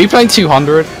 Were you playing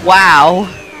 200? Wow.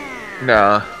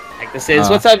 No. Like this is.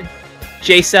 What's up,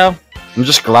 Jaso? I'm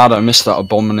just glad I missed that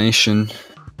abomination.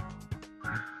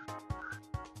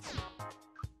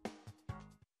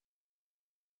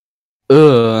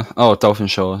 Oh, dolphin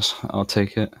showers. I'll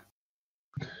take it.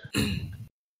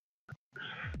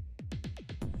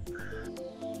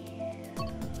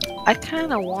 I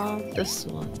kinda want this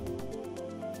one.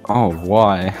 Oh,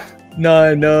 why?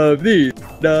 None of these.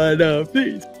 None of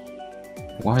these.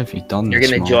 Why have you done You're this?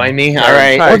 gonna Mark? join me?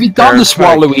 Alright. Why have you done this,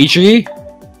 Waluigi?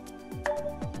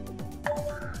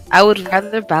 I would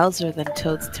rather Bowser than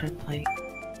Toad's Turnpike.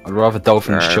 I'd rather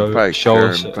dolphin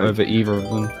showers over either of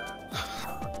them.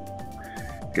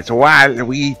 It's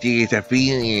Waluigi is a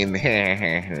villain.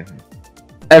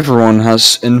 Everyone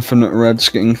has infinite reds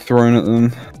getting thrown at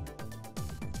them.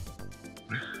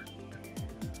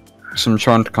 So I'm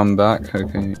trying to come back,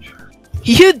 okay.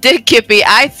 You did, Kippy.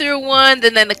 I threw one,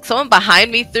 and then someone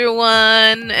behind me threw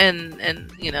one,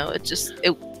 and you know,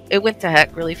 it went to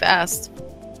heck really fast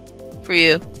for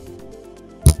you.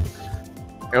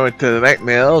 I went to the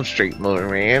Nightmare on Elm Street movie,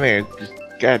 man, and it just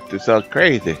got this all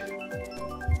crazy.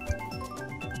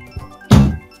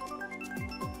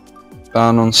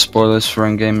 Ban on spoilers for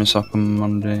Endgame is up on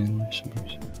Monday.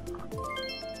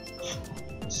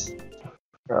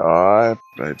 Oh,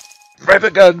 but better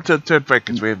go into turn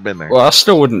because we've been there. Well, I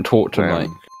still wouldn't talk to like.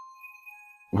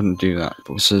 Wouldn't do that,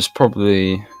 but this is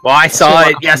probably. Well, I saw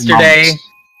it yesterday.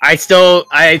 I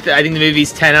think the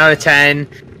movie's 10 out of 10.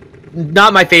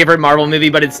 Not my favorite Marvel movie,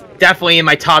 but it's definitely in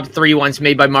my top 3 ones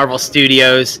made by Marvel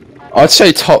Studios. I'd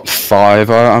say top 5.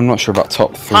 I'm not sure about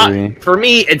top 3. For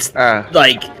me, it's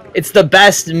like it's the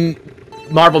best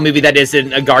Marvel movie that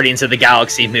isn't a Guardians of the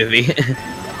Galaxy movie,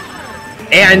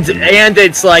 and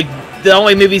it's like the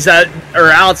only movies that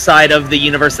are outside of the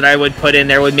universe that I would put in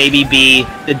there would maybe be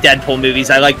the Deadpool movies.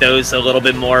 I like those a little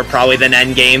bit more probably than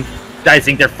Endgame. I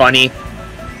think they're funny.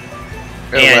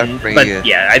 But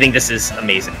yeah, I think this is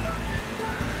amazing.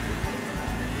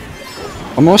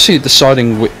 I'm also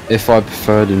deciding if I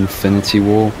preferred Infinity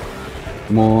War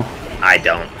more. I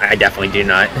don't. I definitely do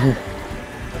not.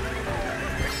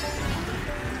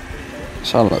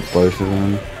 So I like both of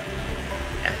them.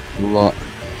 A lot.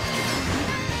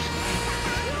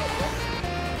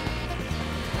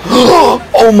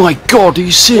 Oh my god, are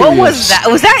you serious? What was that?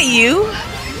 Was that you?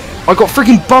 I got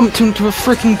freaking bumped into a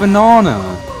freaking banana.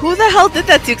 Who the hell did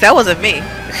that to you? 'Cause that wasn't me.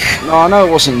 No, I know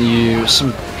it wasn't you. It was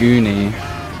some goonie.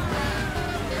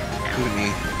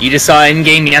 You just saw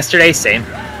Endgame yesterday? Same.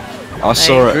 I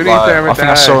saw it. Like, I think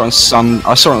I saw it on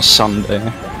I saw it on Sunday.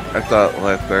 I saw it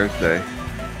last Thursday.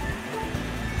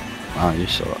 Oh, you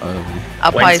saw it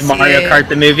early. When's Mario Kart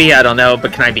the movie? I don't know,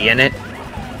 but can I be in it?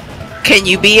 Can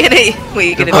you be in it? Were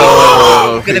you gonna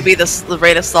be the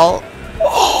rain of salt?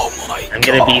 Oh my god! I'm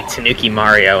gonna be Tanuki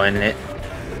Mario in it.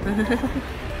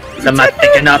 I'm not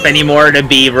thick enough anymore to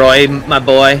be Roy, my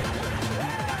boy.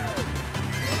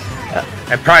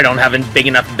 I probably don't have a big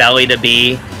enough belly to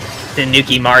be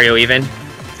Tanuki Mario even.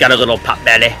 He's got a little pop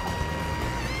belly.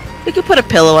 You could put a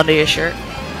pillow under your shirt.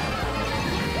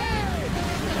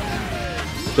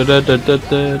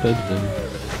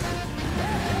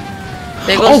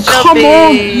 Oh come on!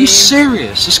 Are you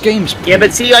serious? This game's yeah,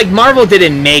 but see, like Marvel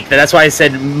didn't make that. That's why I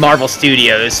said Marvel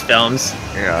Studios films.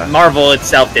 Yeah. Marvel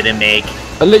itself didn't make.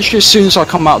 But literally, as soon as I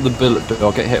come out of the bullet bill,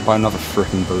 I'll get hit by another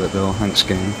freaking bullet bill. Thanks,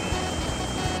 game.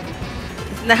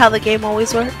 Isn't that how the game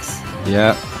always works?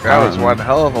 Yeah. That was one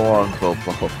hell of a long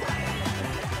bullet.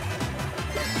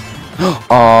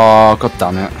 Oh, god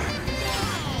damn it.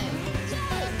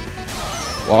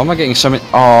 Why am I getting so many?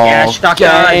 Oh, yeah, shock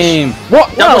game. Dodge.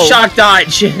 What? Double shock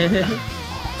dodge.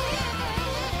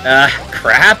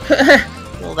 Crap.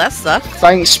 Well, that sucks.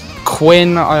 Thanks,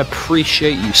 Quinn. I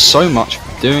appreciate you so much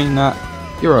for doing that.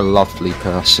 You're a lovely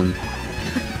person.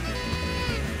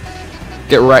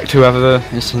 Get wrecked, whoever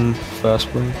is in first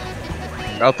place.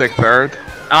 I'll take third.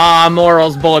 Ah,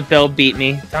 Moral's bullet bill beat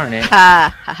me. Darn it.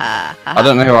 Ha ha ha. I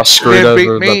don't know who I screwed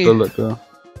over with that bullet bill.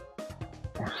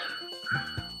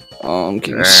 Oh, I'm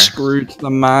getting screwed to the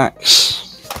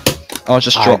max. I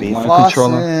just dropped my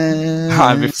controller.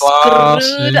 I'll be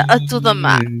screwed to the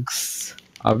max.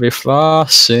 I'll be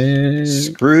flossing.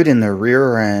 Screwed in the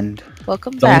rear end.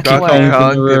 Welcome back.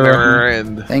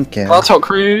 Thank you. Cloud Top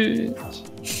Cruise.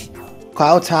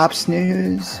 Cloud Top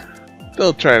Snooze.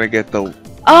 Still trying to get the.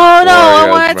 Oh no! I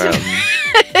wanted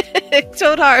to.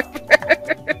 Toad Harbor.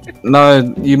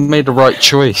 No, you made the right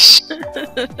choice.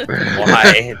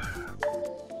 Why?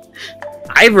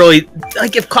 I really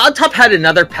like if Cloud Top had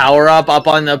another power up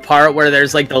on the part where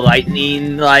there's like the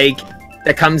lightning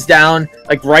that comes down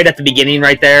like right at the beginning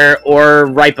right there or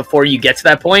right before you get to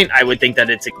that point. I would think that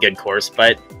it's a good course,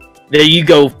 but there you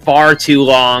go far too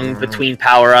long between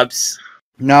power ups.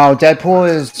 No, Deadpool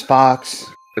is Fox.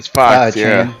 It's Fox,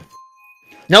 yeah.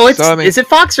 No, it's Sony. Is it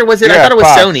Fox or was it? Yeah, I thought it was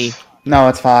Fox. Sony. No,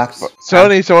 it's Fox.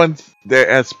 Sony's the one that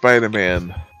has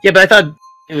Spider-Man. Yeah, but I thought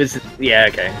it was. Yeah,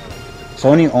 okay.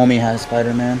 Sony only has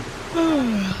Spider-Man.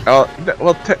 Oh,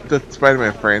 well, the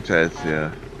Spider-Man franchise,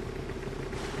 yeah.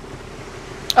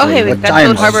 Oh, hey, we've got I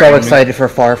am Toad Harbor. so excited for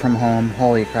Far From Home.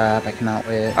 Holy crap, I cannot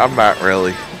wait. I'm not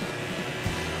really.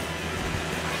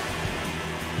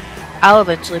 I'll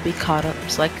eventually be caught up,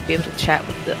 so I can be able to chat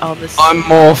with all this. I'm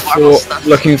more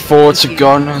looking forward to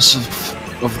Guardians of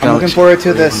Galaxy. I'm looking forward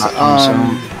to this.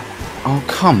 Oh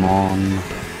come on!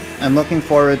 I'm looking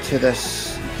forward to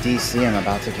this DC I'm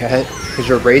about to get because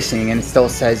you're racing and it still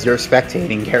says you're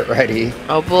spectating. Get ready.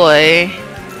 Oh boy,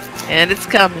 and it's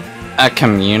coming. A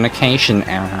communication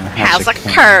error has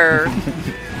occurred.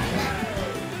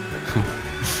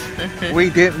 We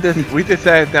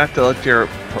decided not to look your.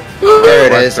 There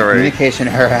it is. Communication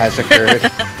error has occurred.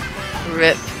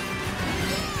 Rip.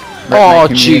 Oh,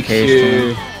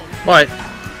 GQ. What?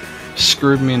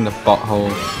 Screwed me in the butthole.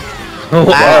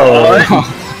 Wow.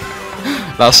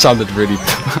 That sounded really.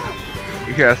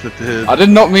 Yes, it did. I did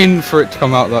not mean for it to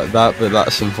come out like that, but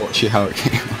that's unfortunately how it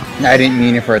came out. I didn't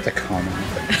mean for it to come out.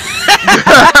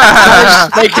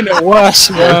 That's making it worse,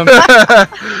 man.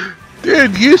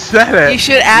 Dude, you said it. You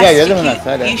should ask. Yeah, you're the one that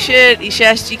said it. You should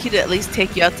ask GQ to at least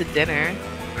take you out to dinner.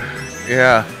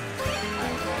 Yeah.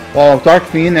 Well, Dark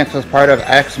Phoenix was part of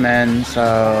X-Men,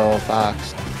 so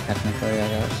Fox, technically, I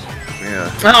guess.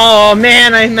 Yeah. Oh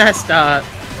man, I messed up.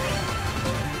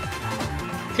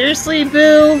 Seriously,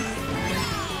 Boo?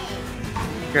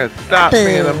 Yeah, stop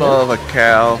being a middle of a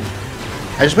cow.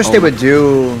 I just wish they would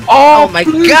do... Oh my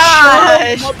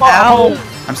gosh!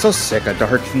 Ow. I'm so sick of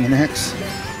Dark Phoenix.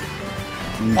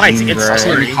 Why? It's It's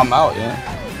Sorry. already come out,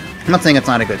 yeah. I'm not saying it's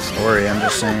not a good story, I'm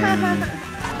just saying...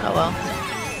 Oh well.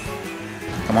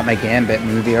 I want my Gambit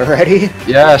movie already.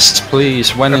 Yes,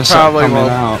 please. When is that coming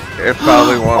out? It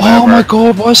probably won't Oh ever. my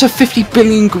god, why is there 50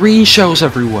 billion green shells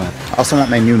everywhere? I also want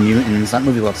my New Mutants. That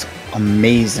movie looks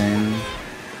amazing.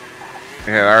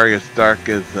 Yeah, Arya Stark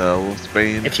is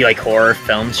Spain. If you like horror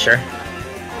films, sure.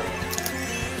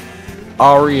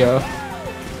 Arya.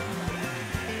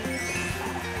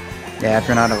 Yeah, if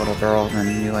you're not a little girl,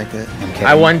 then you like it. I'm kidding.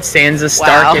 I want Sansa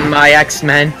Stark in my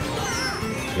X-Men.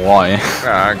 Why?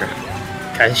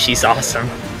 Because she's awesome.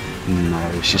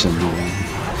 No, she's annoying.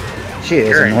 She is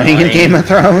You're annoying in annoying. Game of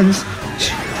Thrones.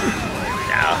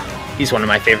 No, he's one of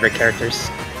my favorite characters.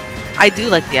 I do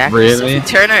like the actress. Really?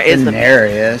 Sophie Turner is the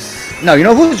Daenerys. No, you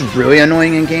know who's really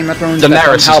annoying in Game of Thrones? Daenerys That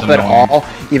don't is help at annoying. all,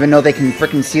 even though they can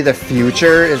freaking see the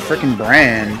future, is freaking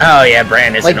Bran. Oh yeah,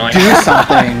 Bran is Like, annoying. do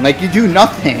something. Like, you do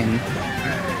nothing.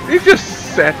 He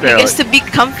just sat He there gets to be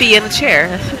comfy in a chair.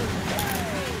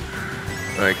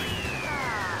 like,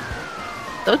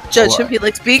 Don't judge him. He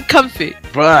likes being comfy.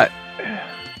 but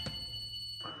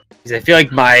 'Cause I feel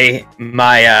like my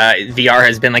VR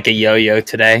has been like a yo-yo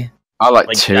today. I like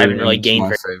Like, two. I haven't really it's gained my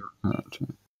for- favorite character.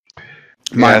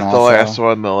 Mine yeah, it's the also. last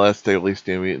one on the list. They released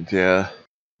New Mutants. Yeah.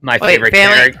 My Wait, favorite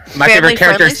family- my favorite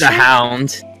character is the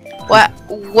family-friendly Hound.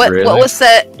 What Really? what was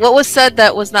said? What was said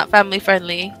that was not family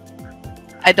friendly?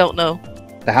 I don't know.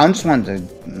 The Hound just wanted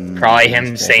to... Probably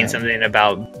him saying something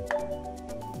about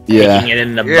Yeah. taking it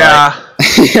in the Yeah.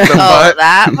 The Oh, butt.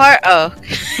 that part. Oh.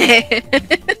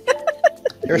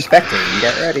 You're respected.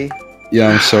 Get ready. Yeah,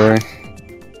 I'm sorry.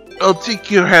 Oh,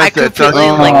 GQ has I that. completely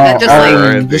doesn't like that, just like-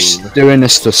 already. I'm just doing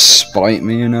this to spite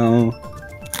me, you know.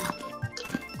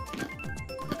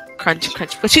 Crunch,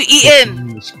 crunch. What you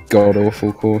eating? These god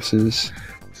awful courses.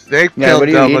 Snake Yeah, killed what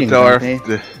are you eating,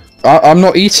 Dumbledore. I'm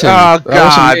not eating. Oh That wasn't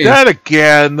god, me. that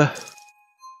again.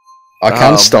 I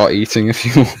can start eating if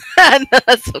you want. No,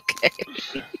 that's okay.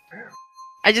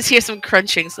 I just hear some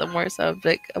crunching somewhere, so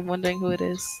I'm wondering who it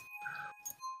is.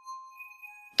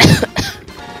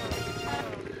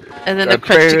 And then the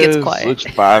crunchy gets quiet.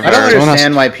 I don't Someone has-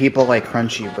 understand why people like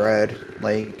crunchy bread.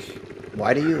 Like,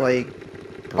 why do you like...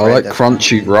 I like bread that's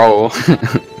crunchy roll.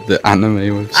 The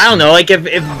anime was. I don't know, like if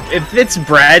it's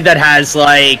bread that has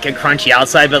like a crunchy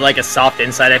outside but like a soft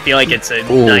inside, I feel like it's a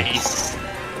Ooh. nice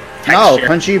No, texture.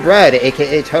 crunchy bread,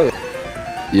 aka toast.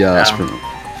 Yeah, that's No. pretty.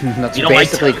 That's You don't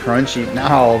like basically crunchy.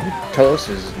 No, toast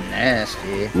is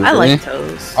nasty. I Really? like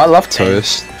toast. I love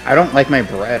toast. I don't like my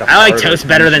bread. I like hard or toast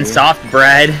better than crunchy. soft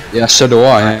bread. Yeah, so do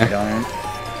I I. don't.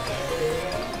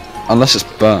 Unless it's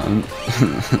burnt.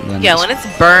 Then Yeah, it's- when it's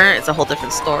burnt, it's a whole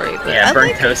different story. But Yeah, I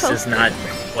burnt like toast is toasted. not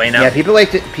way now. Yeah, people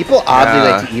oddly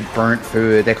Yeah. like to eat burnt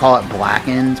food. They call it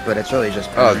blackened, but it's really just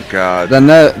Oh burnt. god. Then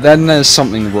there's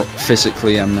something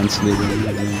physically and mentally wrong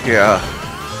with it. Yeah.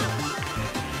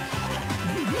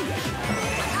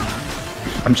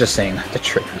 I'm just saying that to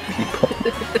trigger people.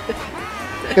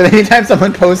 Because anytime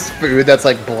someone posts food that's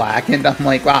like blackened, I'm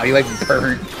like, wow, you like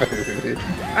burnt food.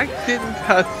 I didn't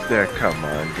touch there. Come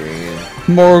on, game.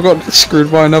 Moro got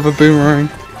screwed by another boomerang.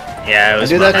 Yeah, it I was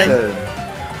do that mine. to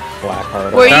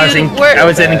Blackheart. Were I was in, where- I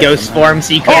was in ghost form,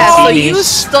 so you couldn't Oh, see me.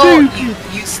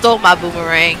 you stole my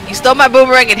boomerang. You stole my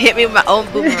boomerang and hit me with my own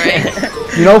boomerang.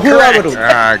 You know who I Correct. would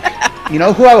Ugh. You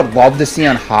know who I would love to see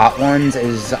on Hot Ones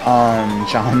is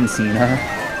John Cena.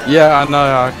 Yeah, I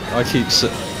know. I keep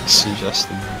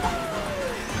suggesting.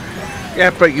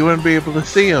 Yeah, but you wouldn't be able to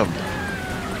see him.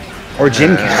 Or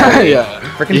Jim Carrey. Yeah.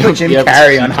 Freaking You put would Jim be able to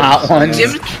Carrey see on Hot John Ones.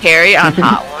 Jim Carrey on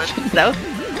Hot Ones. No.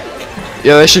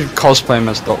 Yeah, they should cosplay him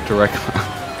as Dr. Regular.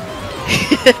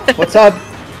 What's up?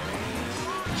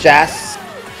 Jas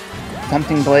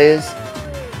something Blaze.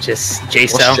 Just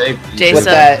Jaso. With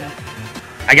that.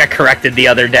 I got corrected the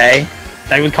other day.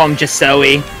 I would call him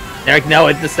Jasoe. They're like,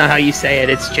 no, that's not how you say it.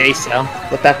 It's Jaso.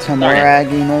 With that Tomorag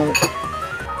emote.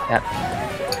 Yep.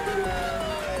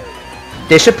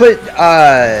 They should put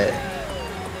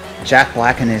Jack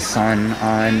Black and his son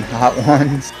on Hot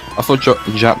Ones. I thought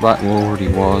Jack Black already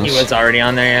was. He was already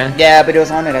on there, yeah? Yeah, but it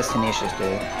was on it as Tenacious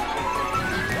dude.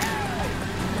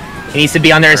 He needs to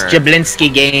be on there as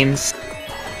Jablinski Games.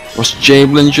 What's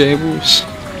Jablin Jables?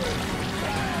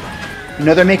 You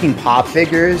know they're making pop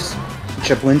figures?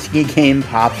 Jablinski game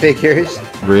pop figures?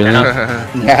 Really?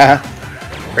 Yeah.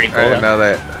 Pretty cool. I didn't know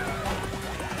that.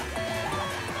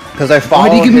 Because I follow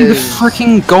Why did you give me the his...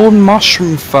 freaking golden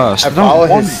mushroom first? I follow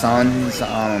his son's,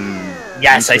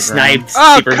 Yes, Instagram. I sniped.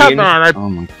 Oh, Super come Mutant. on! Oh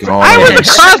my god. I was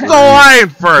across the line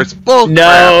first. Bull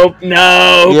No, crap.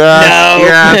 no,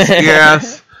 Yes, no.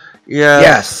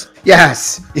 yes.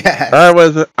 Yes. I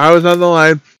was on the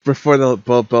line before the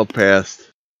bell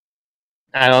passed.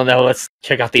 I don't know. Let's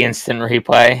check out the instant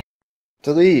replay.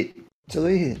 Delete.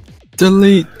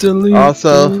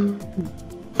 Also,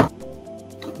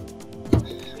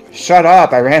 Shut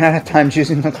up, I ran out of time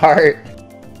choosing the cart.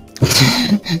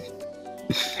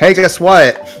 Hey, guess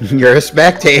what? You're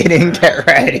spectating, get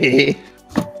ready.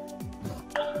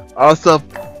 also,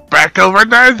 back over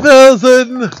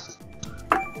 9,000.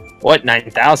 What,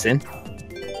 9,000?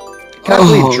 Can't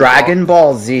believe Dragon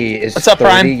Ball Z is What's up, 30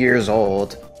 Prime? years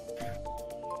old.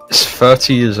 It's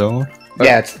 30 years old.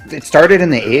 Yeah, it started in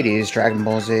the 80s, Dragon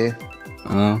Ball Z.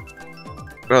 Oh.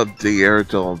 Well, the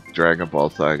original Dragon Ball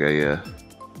saga, yeah.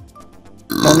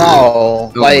 No,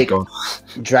 Oh like, my god.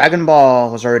 Dragon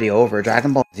Ball was already over.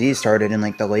 Dragon Ball Z started in,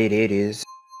 like, the late 80s.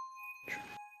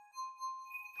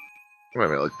 Let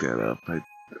me look that up.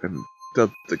 I'm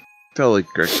totally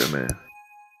correct on that.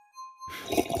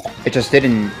 It just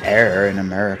didn't air in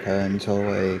America until,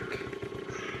 like...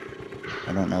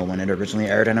 I don't know when it originally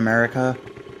aired in America.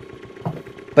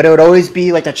 But it would always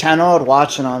be, like, the channel I would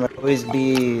watch it on would always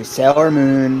be Sailor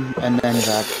Moon and then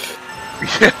Jack.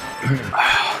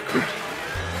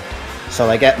 So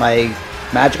I get my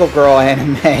Magical Girl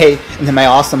anime and then my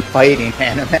Awesome Fighting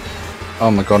anime.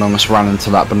 Oh my god, I almost ran into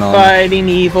that banana. Fighting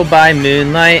evil by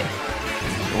moonlight.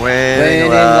 Winning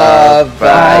love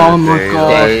by Oh my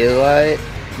god. daylight.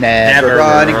 Never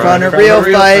running from a real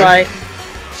fight.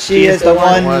 She is the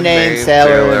one named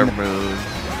Sailor Moon.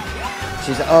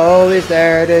 She's always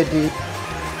there to do.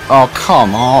 Oh,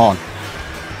 come on.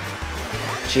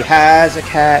 She has a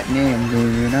cat named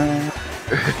Luna.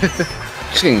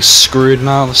 She's getting screwed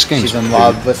now. This game's She's in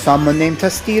love with someone named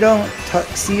Tuxedo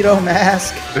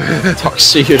Mask.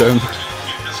 Tuxedo.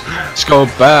 Let's go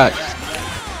back.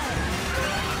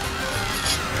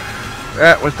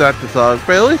 That was not the song,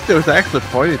 but at least it was actually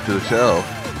pointing to the show.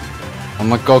 Oh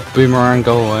my god, Boomerang,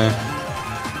 go away.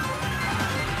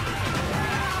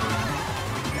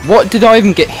 What did I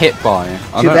even get hit by?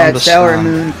 I Too don't bad understand. Sailor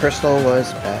Moon Crystal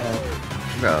was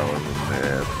bad. No, it wasn't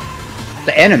bad.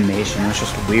 The animation was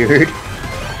just weird.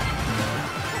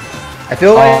 I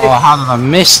feel like... Oh, how did I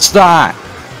miss that?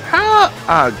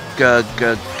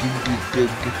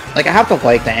 Like, I have to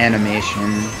like the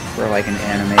animation for, like, an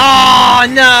anime. Oh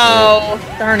no!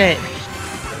 Darn it.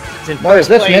 What is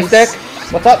this, Mystic?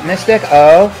 What's up, Mystic?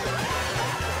 Oh.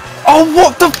 Oh,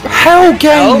 what the hell,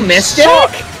 game? Oh, Mystic?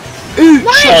 Ooh,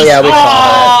 Oh, yeah, we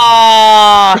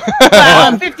saw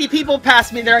Wow, 50 people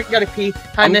passed me there. I gotta pee.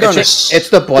 Hi, I'm Mystic. gonna It's the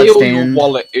steal bloodstain. your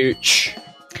wallet, Ooch.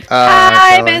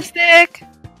 Hi, Shelly. Mystic.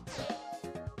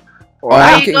 Well,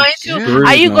 Are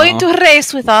okay. you going to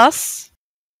race with us?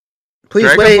 Please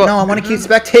Dragon wait, Ball- no, I want to keep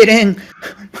spectating.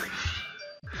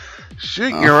 Shoot,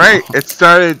 you're right. It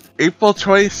started April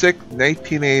 26,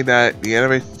 1989. The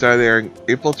anime started airing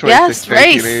April 26, Yes,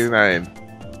 race. 1989.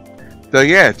 So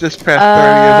yeah, just past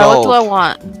 30 years What old. do I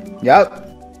want?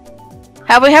 Yep.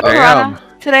 Have we had Damn. piranha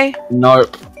today?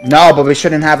 Nope. No, but we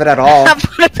shouldn't have it at all. I'm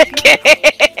gonna pick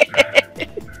it.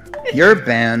 You're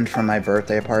banned from my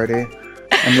birthday party.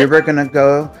 And we were gonna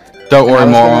go Don't And I worry,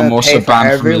 was Mom. gonna I'm also pay for banned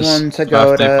from everyone this to go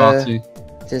birthday to- party.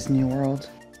 Disney World.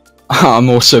 I'm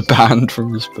also banned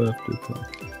from this birthday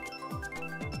party.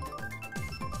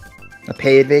 A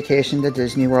paid vacation to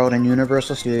Disney World and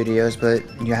Universal Studios, but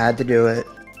you had to do it.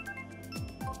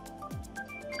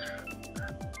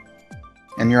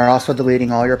 And you're also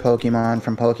deleting all your Pokemon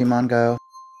from Pokemon Go.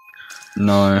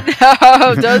 No.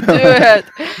 No, don't do it.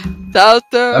 Don't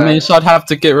do it. That means I'd have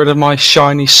to get rid of my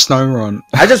shiny Snorunt.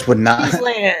 I just would not.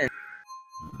 Land.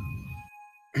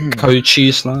 Code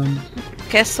Cheeseland.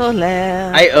 Que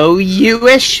soler. I owe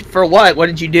you-ish? For what? What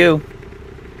did you do?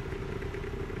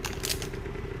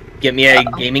 Get me a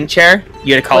gaming chair.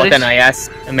 You had a call What with did NIS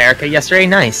America yesterday.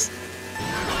 Nice.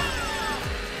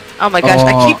 Oh my gosh,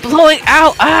 I keep blowing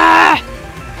out. Ah!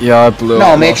 Yeah, I blew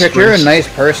No, up Matrix, last you're a race. nice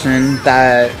person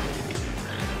that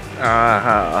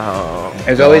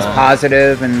is always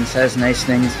positive and says nice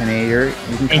things to me. You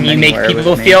can come And you make anywhere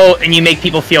people with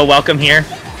me. feel welcome here.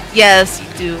 Yes, you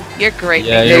do. You're great.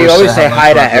 Yeah, Yeah, you always say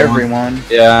hi to everyone. everyone.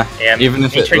 Yeah, Yeah, even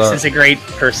if Matrix it, is a great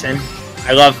person.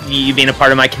 I love you being a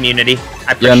part of my community.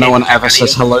 I yeah, no appreciate one it. ever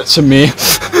says hello to me.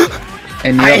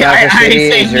 And I Neil City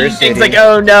say is your mean city. things like,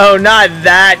 oh no, not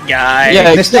that guy.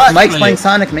 Yeah, Mystic exactly. Mike's playing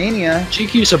Sonic Mania.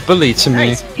 GQ's a bully to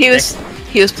me. He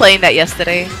was playing that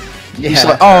yesterday. Yeah. He's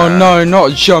like, oh no,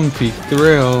 not Jumpy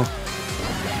Thrill.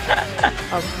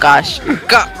 Oh gosh,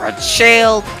 got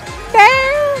shield.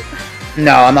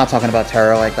 No, I'm not talking about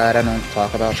Terra like that. I don't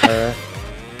talk about Terra.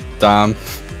 Damn.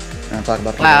 I don't talk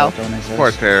about people Wow. that don't exist.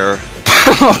 Poor Terror.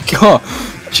 Oh god.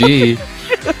 Gee.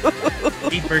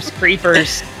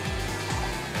 Creepers.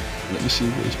 Let me see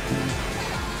this.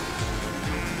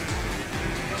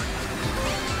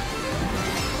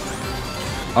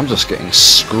 I'm just getting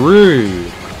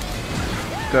screwed.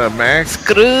 The max.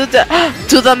 Screwed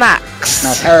to the max.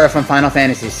 Now, Terra from Final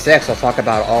Fantasy VI, I'll talk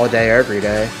about all day, every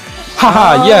day.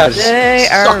 Haha, yes. They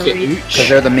Suck are it, rich. Because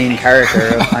they're the main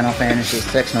character of Final Fantasy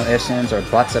VI, no ifs, ands, or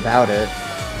buts about it.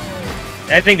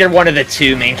 I think they're one of the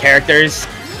two main characters.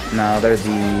 No, they're the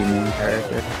main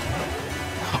character.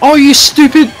 Oh, you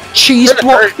stupid cheese For the,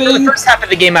 block first, for the thing. first half of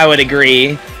the game, I would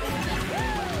agree.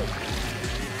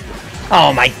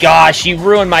 Oh my gosh, you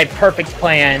ruined my perfect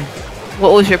plan.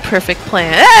 What was your perfect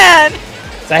plan?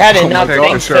 So I had Oh my enough God,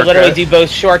 things to shortcut. literally do both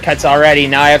shortcuts already.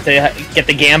 Now I have to get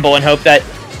the gamble and hope that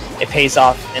it pays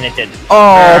off, and it didn't. Oh,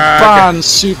 Ah, ban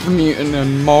Super Mutant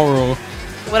and Moral.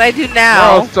 What I do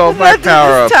now? Oh, stole What my I do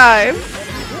power this up. time?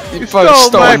 You stole both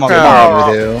stole my my power.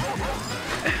 power. We do.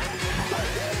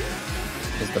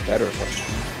 Is the better question.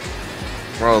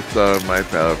 Well done, my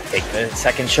pal. Take the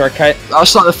second shortcut.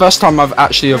 That's like the first time I've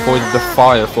actually avoided the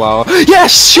fire flower.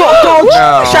 Yes, shot dodge!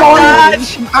 No. Shot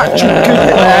dodge! Actual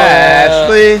good.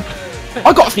 Ashley!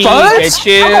 I got third.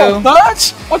 Pikachu.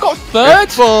 I got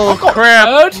third. Full I got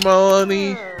crap, third.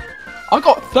 Melanie. I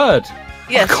got third.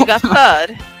 Yes, you got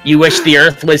third. You wish the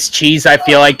Earth was cheese. I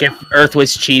feel like if Earth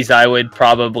was cheese, I would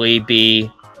probably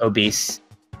be obese.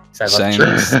 'Cause I love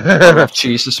Same. cheese. I love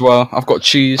cheese as well. I've got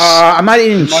cheese. I'm not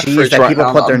eating My cheese fridge that right people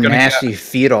now put that their I'm gonna nasty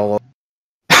feet all over.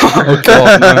 Oh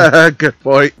god, no. Good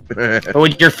point. But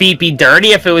would your feet be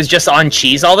dirty if it was just on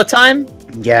cheese all the time?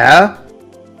 Yeah?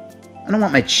 I don't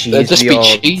want my cheese They'd just to be all,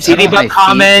 cheesy. I don't want my Ladybug feet to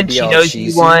comment. be She all knows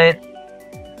cheesy. you want.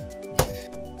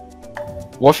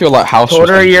 What if you're like house? Told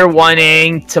her you're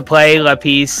wanting to play La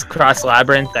Piece Cross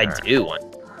Labyrinth. I do want.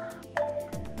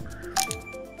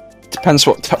 Depends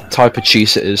what type of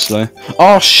cheese it is, though.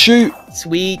 Oh shoot!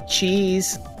 Sweet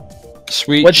cheese.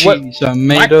 Sweet What- cheese.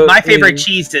 My favorite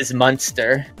cheese is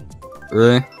Munster.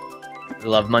 Really? I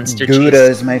love Munster Gouda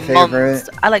cheese. is my favorite. Monst-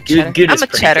 I like Gou- cheddar. Gouda's I'm a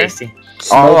pretty cheddar. tasty.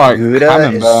 Smoked like Gouda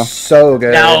camembert. is so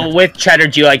good. Now with cheddar,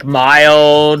 do you like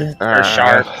mild or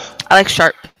sharp? I like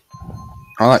sharp.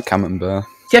 I like camembert.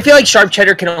 See, I feel like sharp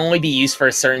cheddar can only be used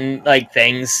for certain like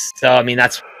things. So I mean,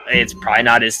 it's probably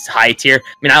not as high tier.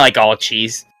 I mean, I like all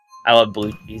cheese. I love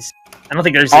blue cheese. I don't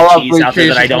think there's I a love cheese blue out there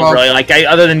cheese that I as don't well. really like,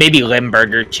 other than maybe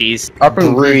Limburger cheese.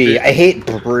 Brie. I hate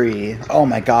brie. Oh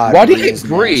my god. Why do you brie hate is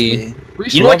brie?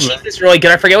 nasty. You know what cheese is really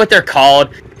good? I forget what they're called.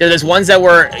 There's ones that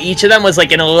were each of them was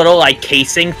like in a little like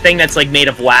casing thing that's like made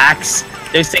of wax.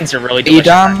 Those things are really delicious.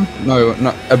 Edam? No,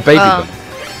 a baby. Oh.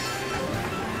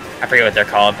 I forget what they're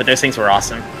called, but those things were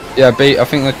awesome. Yeah, I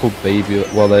think they're called baby.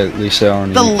 Well, they at least they are.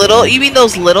 On The Edam. little, you mean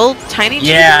those little tiny cheeses?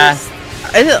 Yeah.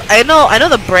 I know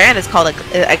the brand is called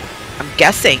I'm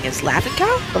guessing is Laughing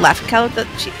Cow? The Laughing Cow the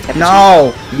cheese? type of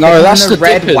No. No, it's that's in the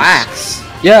red dippers. wax.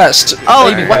 Yes. cheese? Oh,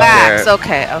 baby it's bell. wax.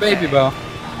 Okay. Baby bell.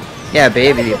 Yeah,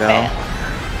 baby bell.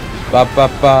 Ba, ba,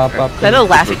 ba, ba, I know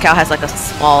Laughing Cow has like a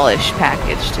smallish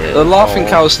package The too. laughing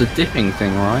cow's the dipping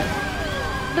thing, right?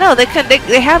 No, they have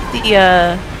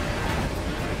the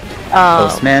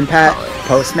Postman Pat.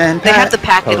 Postman Pat. They have the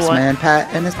packet one. Postman Pat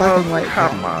and his black Oh, and white.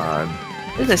 come on.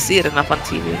 I didn't see it enough on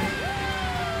TV.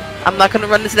 I'm not gonna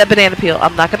run into that banana peel.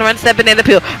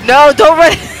 No, don't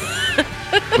run.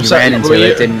 You ran into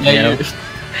it, didn't you?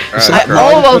 I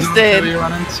almost did.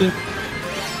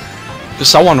 Because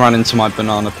someone ran into my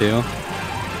banana peel.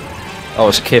 That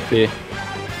was Kippy.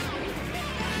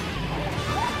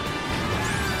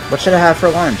 What should I have for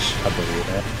lunch? A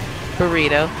burrito.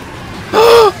 Burrito.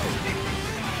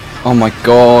 Oh my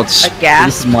god. A gasp.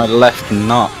 This is my left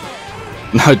nut.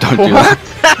 No, don't do that.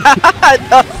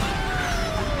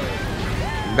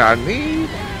 Nani?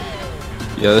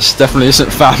 Yeah, this definitely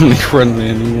isn't family friendly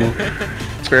anymore.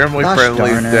 Family Gosh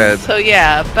friendly darn it. dead. So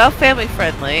yeah, about family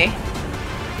friendly.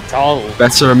 It's all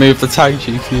Better remove the tag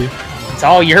GQ. it's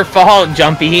all your fault,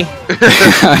 Jumpy.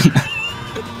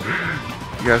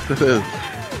 Yes, it is.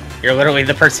 You're literally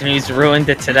the person who's ruined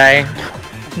it today.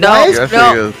 No, Yes, he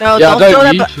no, is. no, Yeah, I don't throw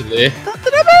don't that. usually. Don't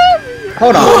throw that.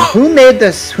 Hold on. Who made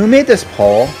this? Who made this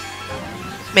poll?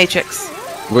 Matrix.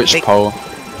 Which Wait. poll?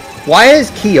 Why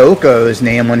is Kyoko's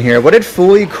name on here? What did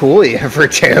Fooly Cooley ever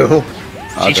do?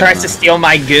 She tries to steal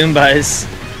my Goombas.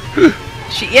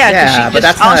 Yeah, but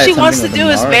that's all not she wants to something do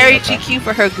with is the marry Mario Kart. GQ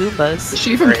for her Goombas. Is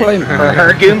she even playing For Mario?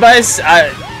 her Goombas,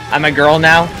 I'm a girl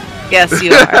now. Yes,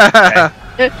 you are.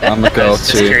 I'm a girl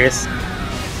Just too. curious.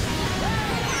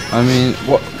 I mean,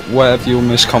 whatever you're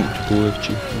most comfortable with,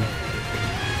 GQ.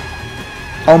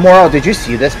 Oh, Moral, did you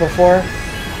see this before?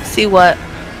 See what?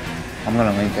 I'm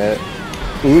gonna link it.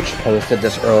 Ooch posted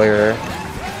this earlier.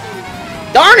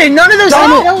 Darn it! None of those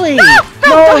hit Ellie. No,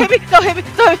 don't hit me! Don't hit me!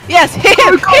 Don't hit me. Yes, hit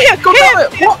him! Hit him!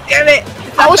 Hit him! Damn it!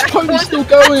 How is Pony still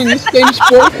going? This game's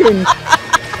broken.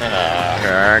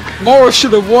 Mora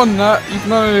should have won that, even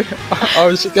though I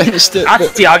was against it.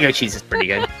 but- Tiago cheese is pretty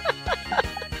good.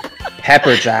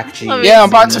 Pepper Jack cheese. Yeah, I'm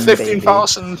back to baby.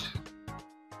 15,000.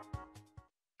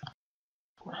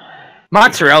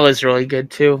 Mozzarella is really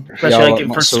good too, especially Yeah, I like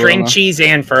like for string mozzarella. cheese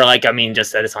and for like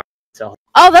just that it's on itself.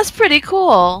 Oh, that's pretty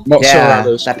cool. Yeah,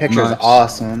 Mozzarella's that picture's nice.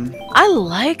 awesome. I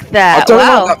like I that. don't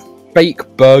Wow. like that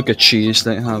fake burger cheese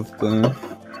they have though.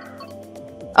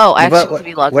 Oh, I What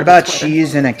actually about, vlogged what about this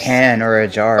cheese in a can or a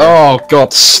jar? Oh god, No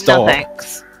stop.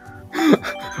 thanks.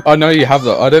 I know you have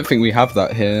that. I don't think we have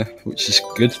that here, which is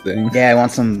a good thing. Yeah, I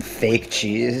want some fake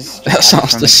cheese. Just That have it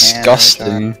sounds from a can or a jar.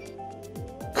 disgusting.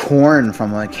 Corn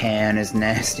from a can is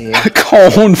nasty.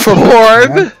 Corn from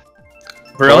Corn?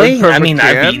 Really? Corn from I a mean,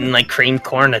 I've can? eaten like creamed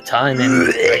corn a ton and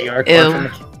regular Ew. corn from a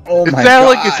can. Oh It my sounded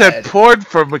god. like you said porn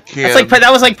from a can. That's like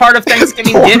that was like part of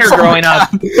Thanksgiving Porn dinner from a growing up.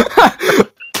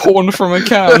 Porn from a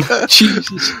can.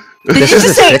 Jesus. This you is the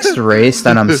just say- sixth race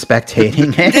that I'm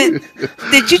spectating in.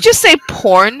 Did you just say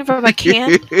porn from a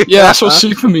can? Yeah, that's what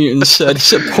Super Mutant said. He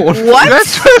said porn. What?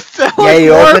 That's what it sounded Yeah, like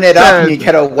you Mark open it up and said. you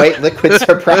get a white liquid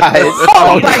surprise.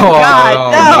 Oh my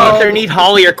god, You no! either need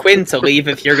Holly or Quinn to leave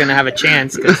if you're gonna have a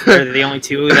chance, because they're the only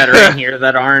two that are in here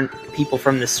that aren't people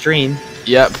from the stream.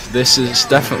 Yep, this is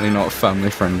definitely not family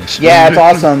friendly. Yeah, it's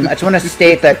awesome. I just want to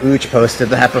state that Ooch posted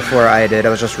that before I did. I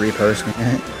was just reposting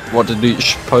it. What did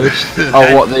each post?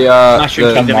 Oh, what the Mushroom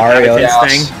the, Kingdom Mario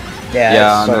inhabitants Yes. thing. Yeah,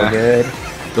 Yeah, it's I so know. good.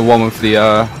 the one with the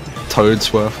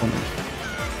Toadsworth on it.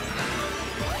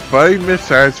 5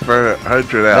 missiles for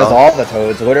 100 That was L. all the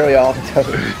toads, literally all the toads.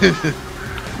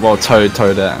 Well,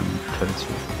 Toadette, and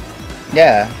Toadsworth.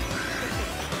 Yeah.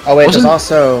 Oh wait, there's Wasn't-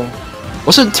 also...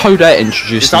 Wasn't Toadette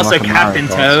introduced? There's in, also like, a Mario Captain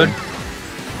Kart Toad. thing?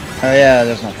 Oh yeah,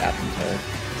 there's no Captain Toad.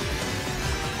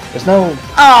 There's no...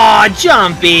 Aw,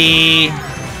 Jumpy!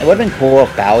 It would've been cool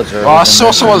if Bowser Oh, I was in saw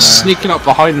this someone and, sneaking up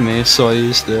behind me, so I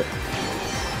used it.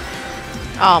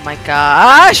 Oh my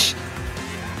gosh!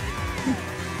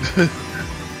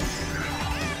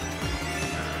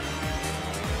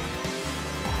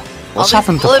 What's All these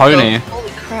happened to bullet Pony? bills,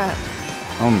 Holy crap.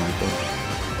 Oh my god.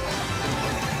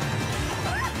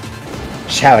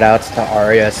 Shout outs to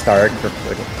Arya Stark for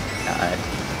putting... God.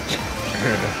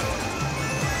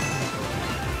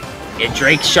 Yeah,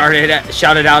 Drake shouted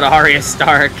out Arya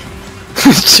Stark.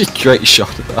 Great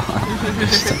shot at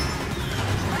that.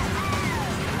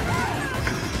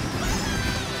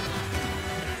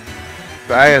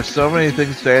 I have so many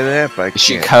things to say to that, but I Is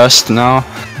she can't. cursed now?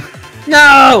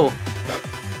 No!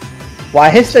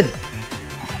 Why is the...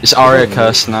 Is Arya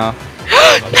cursed now?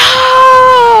 No!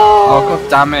 Oh god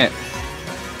damn it.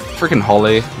 Freaking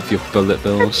Holly with your bullet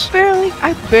bills.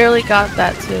 I barely got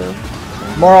that too.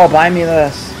 Moral, buy me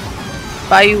this.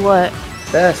 Buy you what?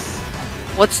 This.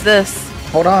 What's this?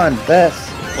 Hold on, this.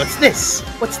 What's this?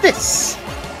 What's this?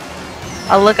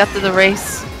 I'll look after the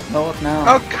race. No, look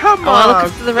now. Oh, come Oh, on!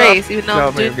 look after the race, even though I'm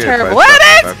Tell me doing good, terrible. but What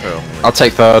I is? feel- I'll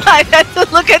take third. I had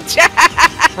to look at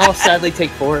Jack. I'll sadly take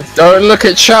fourth. Don't look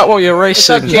at chat while you're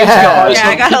racing. James? Keep your eyes Yeah,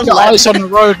 I on- gotta keep your look. eyes on the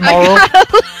road, Moral.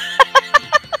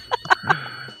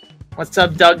 What's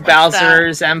up, Doug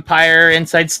Bowser's Empire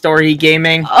Inside Story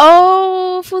Gaming?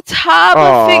 Oh, Futaba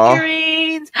Aw.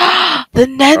 figurines. The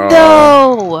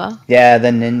Nendo. Yeah, the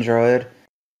Nindroid.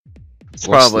 It's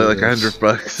probably like this?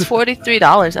 $100. It's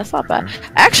 $43. That's not bad.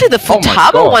 Actually, the Oh my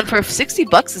Futaba God. one for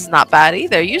 $60 is not bad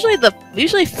either. Usually Is that a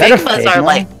Figmas are Figma?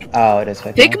 like Oh, it is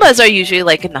Figma. Figmas are usually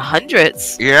like in the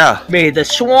hundreds. Yeah. May the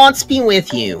Schwantz be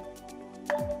with you.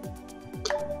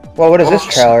 Well, what is this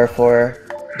Awesome. trailer for?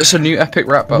 It's a new epic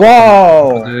rap battle.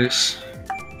 Whoa! This.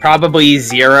 Probably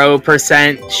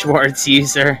 0% Schwartz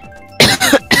user.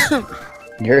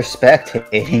 You're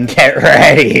spectating. Get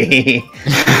ready.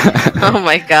 Oh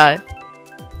my god.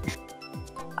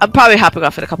 I'm probably hopping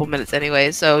off in a couple minutes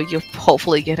anyway, so you'll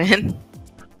hopefully get in.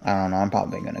 I don't know. I'm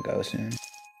probably gonna go soon.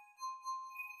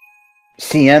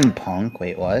 CM Punk.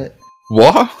 Wait, what?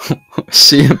 What?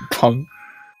 CM Punk?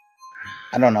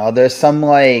 I don't know. There's some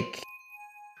like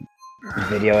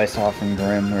video I saw from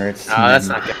Grim where it's. Oh, that's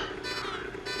not good.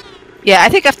 Yeah, I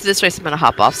think after this race I'm gonna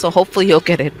hop off, so hopefully you'll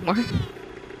get in more.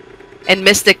 And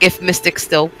Mystic, if Mystic's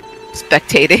still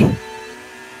spectating.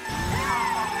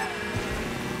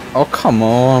 Oh, come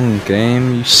on,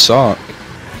 game. You suck.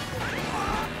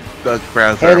 Doug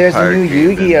Browser. Hey, there's a new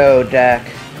Yu-Gi-Oh deck.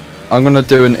 I'm gonna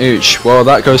do an Ooch. Well,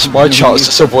 that goes to my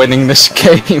chances of winning this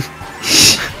game.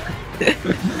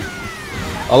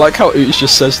 I like how Ooch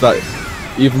just says that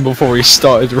even before he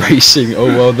started racing. Oh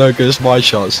well, there goes my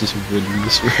chances of winning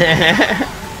this game.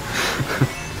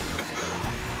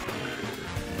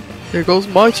 There goes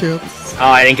my chance. Oh,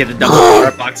 I didn't get the double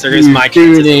power box. There goes my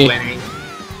chances of winning.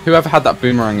 Whoever had that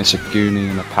boomerang is a goonie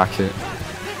in a packet.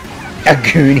 A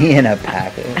goonie in a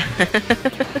packet.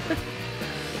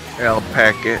 El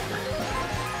Packet.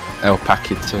 El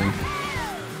Paquito.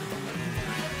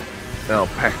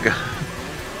 Alpaca.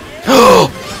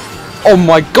 Oh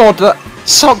my god, that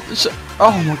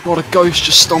oh my god, a ghost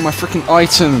just stole my freaking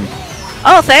item.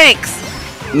 Oh, thanks!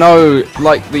 No,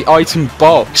 like the item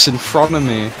box in front of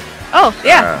me. Oh,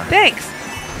 yeah, thanks!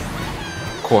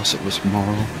 Of course it was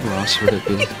Moral. Who else would it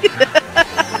be?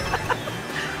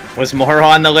 Was Moro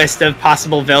on the list of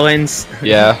possible villains?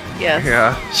 Yeah. Yes.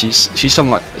 Yeah. She's on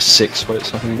like 6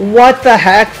 votes, I think. What the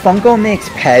heck? Funko makes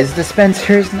Pez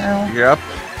dispensers now? Yep.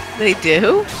 They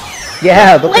do?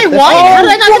 Yeah, look Wait, at this what? one. How did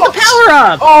I not get the power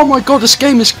up? Oh my god, this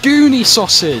game is Goonie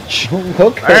sausage!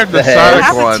 Look I at had the What Sonic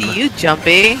happened one. to you,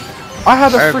 Jumpy? I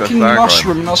had a I had the freaking Sonic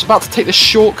mushroom and I was about to take the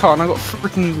shortcut and I got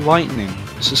freaking lightning.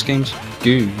 This game's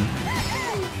Goon.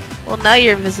 Well, now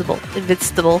you're invisible.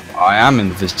 Invincible. I am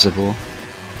invisible.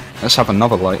 Let's have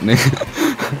another lightning.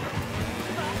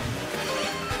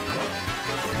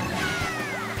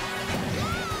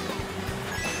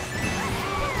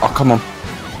 Oh, come on.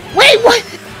 Wait, what?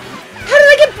 How did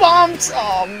I get bombed?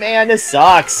 Oh man, this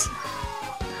sucks.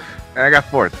 And I got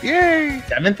 4th. Yay!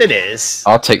 7th it is.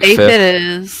 I'll take 8th 5th. it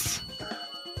is.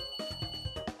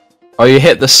 Oh, you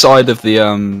hit the side of the,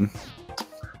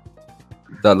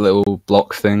 that little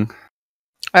block thing.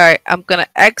 Alright, I'm gonna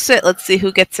exit. Let's see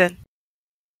who gets in.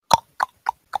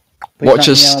 Please Watch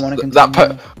don't us, yell, I wanna that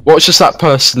continue. watch as that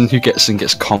person who gets in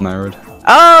gets commered.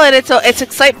 Oh, and it's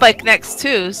Excite Bike next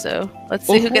too, so let's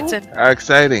see who gets in. How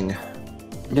exciting.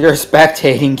 You're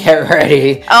spectating. Get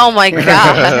ready. Oh my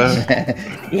god.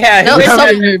 Yeah, No,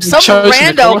 who some chosen to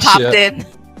rando cross popped yet. in.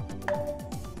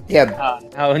 Yeah,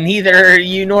 oh, neither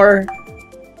you nor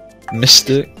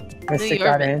Mystic. Mystic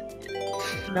York. got in.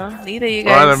 No, neither you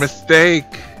What a guys. mistake.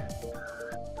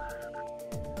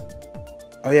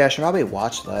 oh yeah, I should probably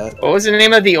watch that. What was the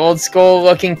name of the old school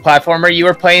looking platformer you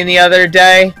were playing the other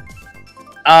day?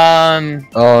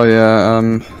 Oh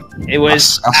yeah, It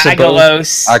was Asabo?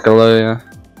 Agalos. Agalo, yeah.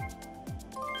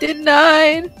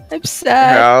 Denied. I'm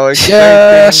sad. How exciting.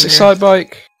 Yes, Excite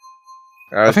Bike.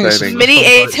 How I think it's- exciting. Mini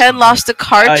A10 lost a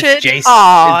cartridge. Jace.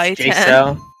 Aw, It's A10.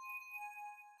 Jaso.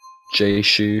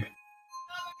 J-Shoe.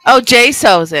 Oh,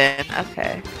 Jaso's in.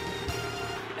 Okay.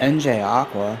 NJ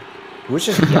Aqua. Who's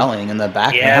just yelling in the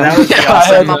background? Yeah, that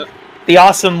was the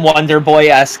awesome Wonder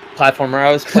Boy-esque platformer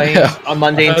I was playing on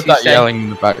Monday I and heard that Tuesday. yelling in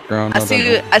the background. I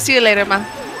see you later, man.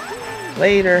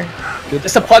 Later.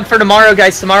 Just a plug for tomorrow,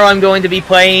 guys. Tomorrow I'm going to be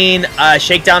playing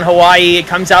Shakedown Hawaii. It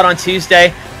comes out on Tuesday.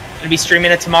 I'm going to be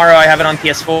streaming it tomorrow. I have it on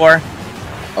PS4.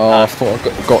 Oh, I thought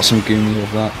I got some Goonie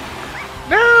of that.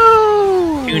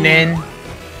 No! Tune in.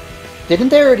 Didn't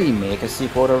they already make a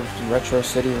sequel to Retro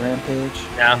City Rampage?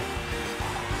 No.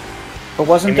 But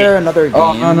wasn't You mean- there another game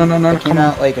Oh, no, that come came on.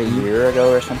 out like a year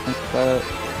ago or something like that?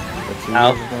 Or 2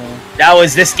 No. years ago? That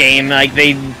was this game. Like,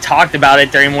 they talked about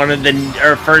it during one of the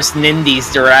first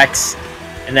Nindies directs.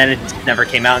 And then it never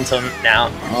came out until now.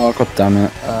 Oh, god damn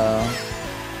it.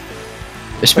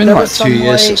 It's But been there like was 2 some, years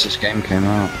like- since this game came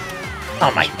out.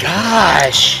 Oh my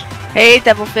gosh. Hey,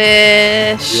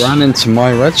 Devilfish. You ran into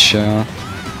my red shell.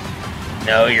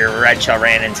 No, your red shell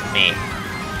ran into me.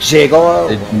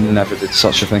 Gigolo? It never did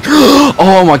such a thing.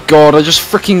 Oh my god, I just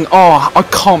freaking... Oh, I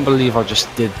can't believe I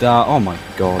just did that. Oh my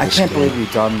god. I this can't game. believe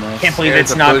you've done this. Can't believe Yeah,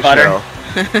 it's a not blue butter. shell.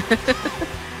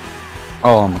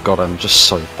 Oh my god, I'm just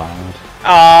so bad.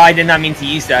 Oh, I did not mean to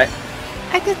use that.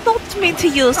 I did not mean to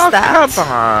use Oh, that. come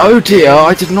on. Oh dear,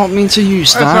 I did not mean to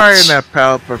use I was that. already in that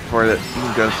pallet before that you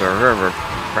can go to the river.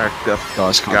 Cracked up.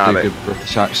 Guys can't do good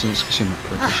British accents because you're not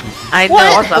British. I know,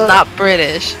 I'm not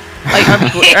British. Like,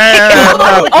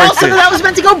 oh, so that was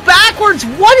meant to go backwards.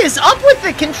 What is up with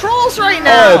the controls right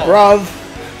now? Oh, bruv.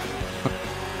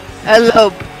 hello,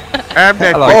 I'm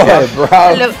that Oh,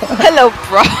 bruv. hello,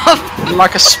 bro.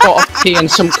 Like a spot of tea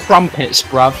and some crumpets,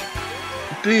 bruv.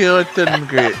 You didn't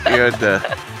get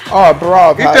Oh,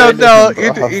 bruv. You how don't you know.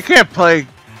 doing, bruv? You can't play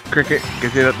cricket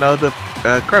because you don't know the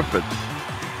crumpets.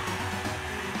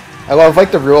 I love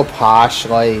like the real posh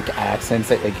like accents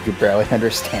that like you could barely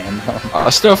understand them. I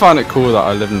still find it cool that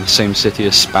I live in the same city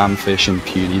as Spamfish and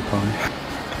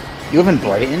PewDiePie. You live in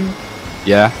Brighton?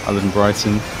 Yeah, I live in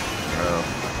Brighton.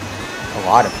 A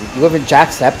lot of people. You live in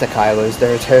Jacksepticeye lives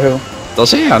there too.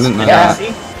 Does he? I didn't know Yeah.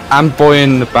 that. And Boy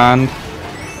in the band.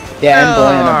 Yeah, and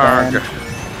Boy in a band.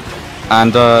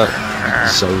 And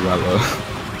Zoello.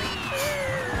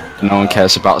 No one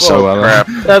cares about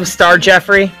Zoello. Star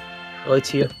Jeffrey. Hello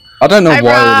to you. I don't know Hi,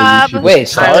 why Rob. Wait,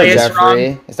 Star Hi, it's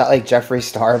Jeffrey? Is that like Jeffree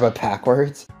Star but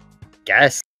backwards?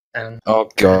 Guess. Oh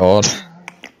god.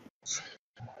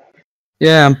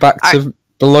 Yeah, I'm back to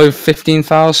below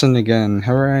 15,000 again.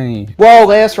 Hooray. Whoa,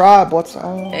 last Rob, what's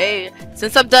up? Hey,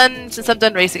 since I'm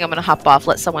done racing, I'm gonna hop off.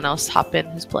 Let someone else hop in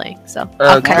who's playing. So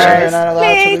I'll catch you You're not allowed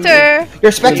guys to later.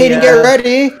 You're spectating, get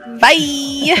ready!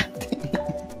 Bye.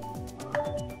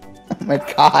 Oh my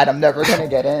god, I'm never gonna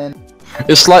get in.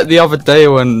 It's like the other day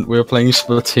when we were playing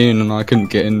Splatoon and I couldn't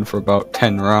get in for about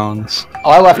 10 rounds. Oh,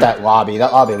 I left that lobby.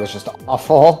 That lobby was just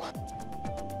awful.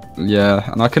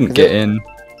 Yeah, and I couldn't get in.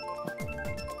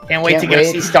 Can't wait Can't to go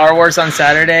wait. see Star Wars on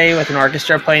Saturday with an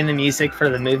orchestra playing the music for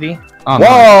the movie. Oh, no.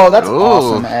 Whoa, that's Ooh.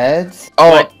 awesome, Eds.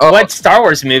 Oh, What Star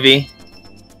Wars movie?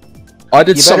 I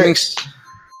did You better- something.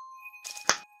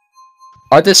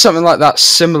 I did something like that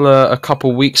similar a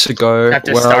couple weeks ago,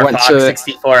 After where Star I went Fox to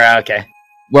 64. Okay.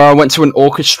 an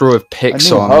orchestra of A New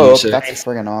Pixar Hope, music, that's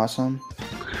friggin' awesome.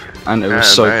 and it was Yeah,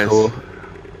 so nice. cool.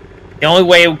 The only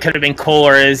way it could have been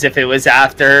cooler is if it was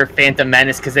after Phantom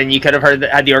Menace, because then you could have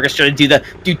had the orchestra do the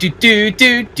do do do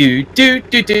do do do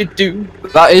do do do.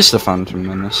 That is the Phantom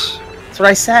Menace. That's what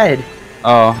I said.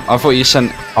 Oh, I thought you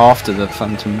sent after the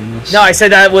Phantom Menace. No, I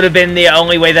said that would have been the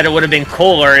only way that it would have been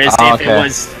cooler is Ah, if okay. it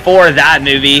was for that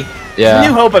movie. Yeah.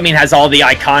 New Hope, I mean, has all the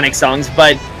iconic songs,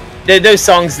 but those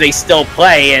songs they still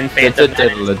play in Phantom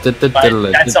Menace.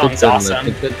 That song's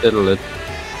awesome.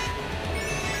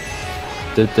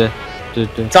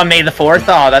 It's on May the 4th.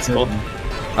 Oh, that's cool.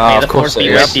 May Of the course 4th it be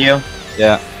is. with you.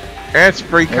 Yeah. And it's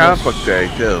free comic book day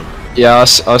too. Yeah, I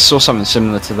saw something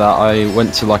similar to that. I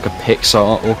went to like a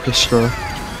Pixar orchestra.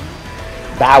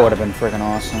 That would have been friggin'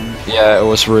 awesome. Yeah, it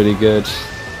was really good.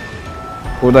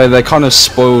 Although they kind of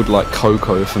spoiled like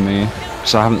Coco for me,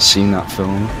 because I haven't seen that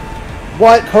film.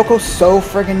 What? Coco's so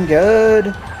friggin'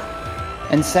 good.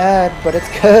 And sad, but it's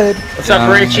good. What's up,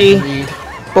 Richie?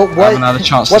 But I what, haven't had a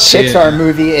chance to what see it. Pixar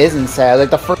movie isn't sad? Like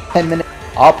the first 10 minutes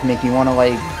up make you want to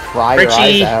like cry your eyes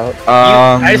Richie, out.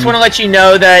 I just want to let you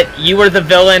know that you were the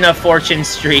villain of Fortune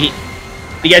Street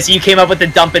because you came up with the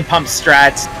dump and pump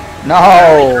strats. I don't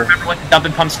No! remember what the dump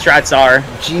and pump strats are.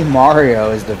 G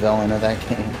Mario is the villain of that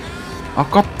game. Oh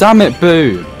god damn it,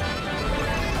 Boo!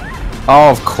 Oh,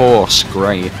 of course,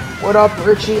 great. What up,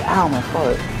 Richie? Ow, my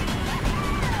foot.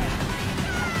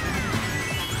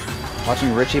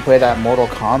 Watching Richie play that Mortal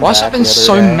Kombat. Why has there been the other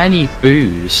so day. many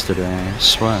Boos today? I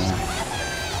swear.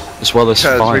 As well as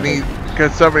fire.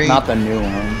 Because somebody. Not the new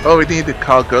one. Oh, we need to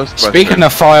call Ghostbusters. Speaking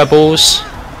of fireballs,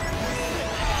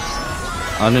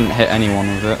 I didn't hit anyone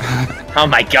with it. Oh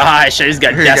my gosh, I just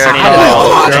got Yeah. decimated.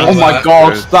 Oh my Ghostbusters.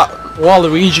 god, that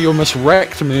Waluigi almost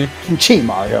wrecked me. G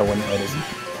Mario wouldn't let his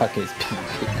tuck his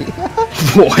pee.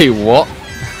 Wait, what?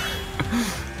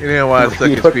 You didn't want to suck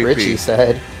his what pee Richie pee.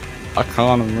 said. I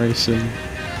can't, I'm racing.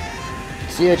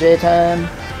 See ya, J-Time.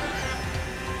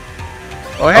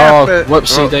 Oh, Oh, but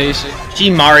whoopsie daisy. G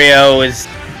Mario is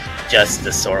just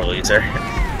a sore loser.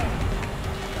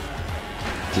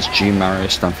 Does G Mario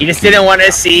stand for He just King? didn't want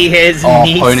to see his Oh,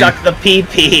 knee pony. suck the pee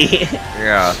pee.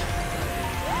 Yeah.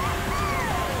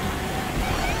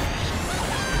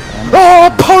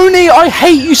 Oh, Pony, I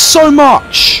hate you so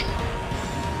much!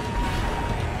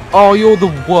 Oh, you're the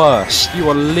worst. You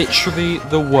are literally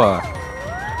the worst.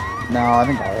 No, I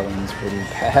think Ireland's pretty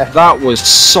bad. That was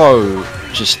so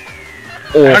just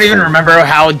awful. I don't even remember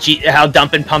how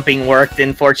dump and pumping worked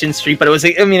in Fortune Street, but it was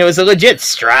a legit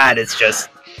strat. It's just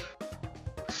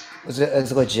Was it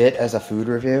as legit as a food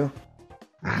review?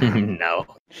 no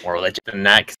more legit than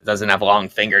that 'cause it doesn't have long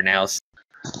fingernails.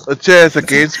 Legit as a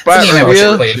game spot I wish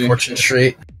I review. played Fortune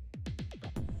Street.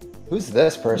 Who's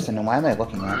this person and why am I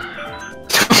looking at?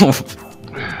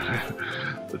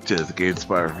 Just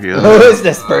GameSpot review. Who is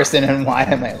this person and why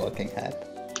am I looking at?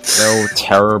 They're all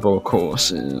terrible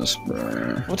courses,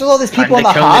 bro. What's with all these people in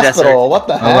Time the to comb the hospital? What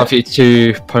the heck? I love you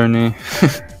too, Pony.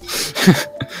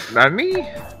 Nani?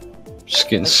 Just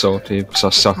getting salty because I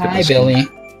suck at Hi, this. Billy.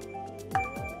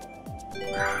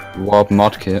 Wild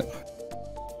Mudkip.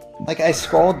 Like, I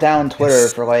scrolled down Twitter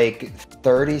for like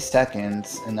 30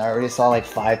 seconds and I already saw like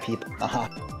 5 people in the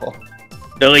hospital.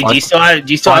 Billy, do you still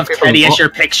have Teddy as your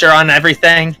picture on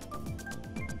everything?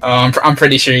 I'm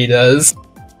pretty sure he does.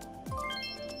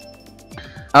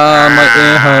 My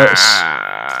ear hurts.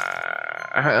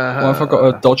 What if I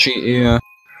got a dodgy ear?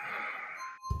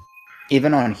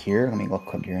 Even on here, let me look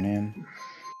quick your name.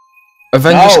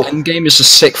 Avengers No. Endgame is the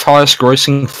 6th highest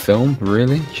grossing film?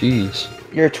 Really? Jeez.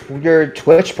 Your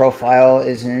Twitch profile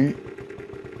isn't.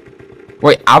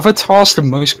 Wait, Avatar's the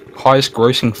most highest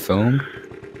grossing film?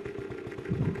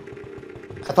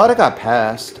 I thought it got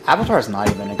passed. Avatar's not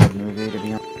even a good movie, to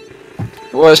be honest.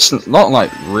 Well, it's not like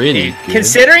really good.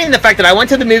 Considering the fact that I went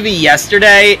to the movie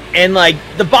yesterday and like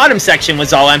the bottom section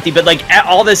was all empty, but like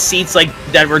all the seats like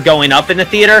that were going up in the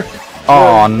theater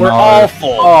were all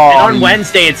full. Oh, and on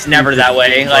Wednesday it's never that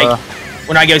way. Like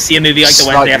when I go see a movie like the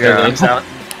Wednesday after it comes out.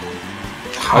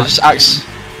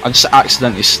 I just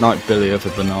accidentally sniped Billy with a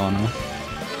banana.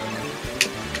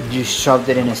 You shoved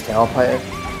it in his tailpipe.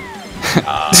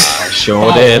 I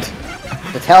sure did.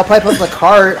 The tailpipe of the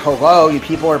cart. Hello, you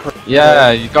people are.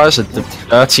 Yeah, you guys are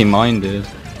dirty-minded.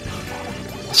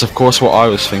 That's of course what I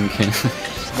was thinking.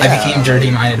 I became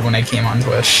dirty-minded when I came on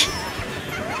Twitch.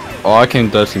 Oh, I came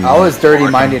dirty-minded. I was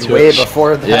dirty-minded way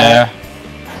before that. Yeah.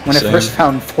 When I Same. first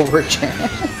found 4chan.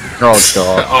 Oh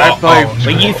god.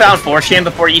 But you found 4chan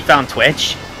before you found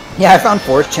Twitch? Yeah, I found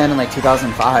 4chan in like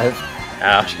 2005.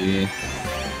 Oh. Gee.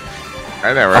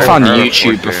 I found heard of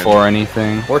YouTube 4chan. before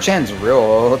anything. 4chan's real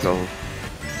old.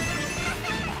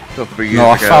 So for years No,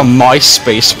 I ago. found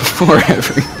MySpace before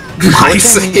everything.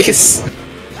 MySpace.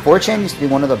 4chan used to be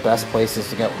one of the best places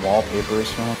to get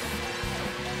wallpapers from.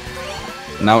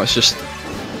 Now it's just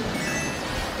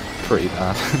pretty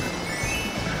bad.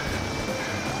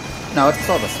 No, it's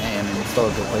still the same, and it's still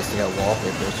a good place to get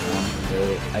wallpapers from.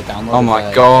 I downloaded Oh my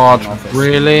that god, Office.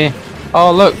 really?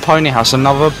 Oh look, Pony has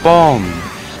another bomb.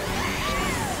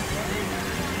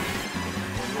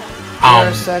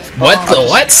 What the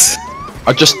what?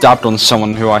 I just dabbed on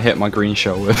someone who I hit my green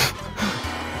shell with.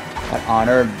 That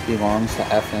honor belongs to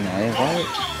FNA.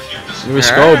 What? We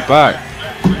scrolled back.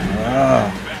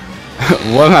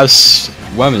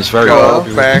 Worm is very Go happy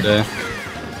with back. today.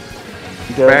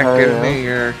 Back in New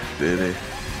York City.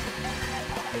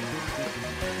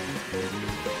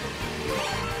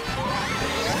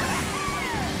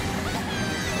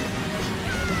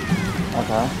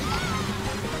 Okay.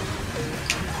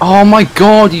 Oh my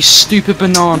god, you stupid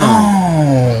banana!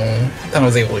 Oh, I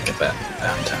was able to get that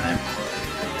time.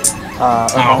 Okay.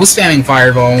 Oh, who's spamming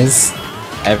fireballs?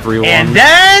 Everyone. And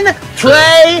then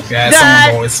play Yeah, that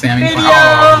someone's always spamming video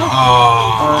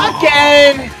fireballs.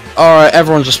 again. Alright,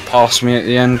 everyone just passed me at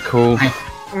the end, cool.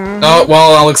 Oh,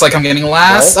 well, it looks like I'm getting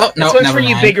last. What? Oh, no, This one's never for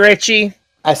you, mind. Big Richie.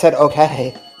 I said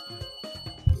okay.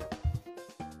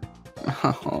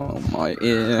 Oh my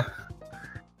ear.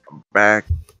 Back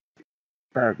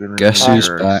in Guess the who's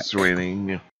New York back?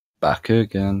 swinging. Back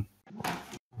again.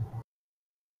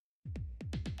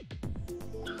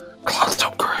 Cloud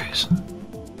up craze.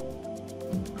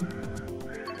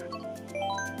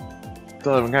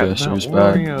 Still haven't gotten Guess that who's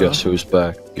back? Wario. Guess who's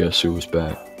back? Guess who's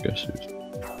back? Guess who's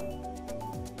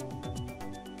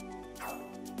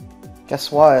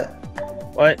Guess what?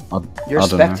 What? You're I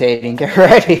don't know. spectating. Get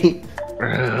ready.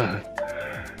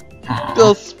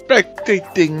 Still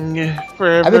spectating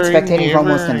forever. I've been spectating for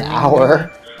almost an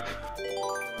hour.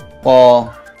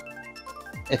 Well,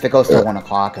 if it goes to 1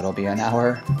 o'clock, it'll be an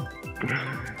hour.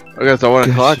 I guess at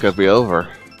 1 o'clock it'll be over.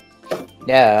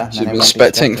 Yeah. You've then I been won't be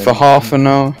spectating for half an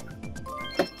hour.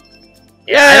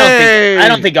 I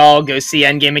don't think I'll go see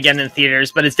Endgame again in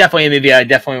theaters, but it's definitely a movie I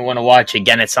definitely want to watch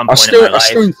again at some I point in my life.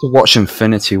 still need to watch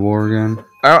Infinity War again.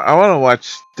 I want to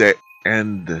watch the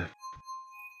end of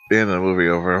the movie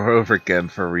over and over again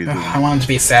for reasons. I want it to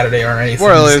be Saturday already, so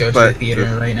Well, let's go to the but-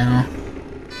 theater right now.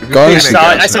 If you Guys,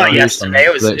 can't I saw it yesterday.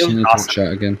 It was Let's need to awesome.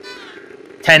 chat again.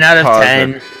 10 out of Pause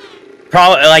 10.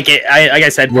 Probably like I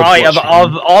said, Worth probably of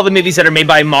watching. all the movies that are made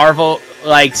by Marvel,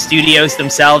 like studios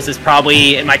themselves, is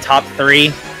probably in my top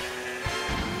 3.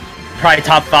 Probably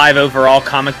top 5 overall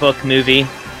comic book movie.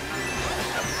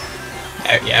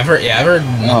 Yeah, I've heard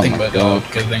nothing my but God.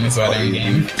 good things about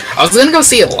Endgame. I was gonna go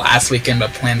see it last weekend,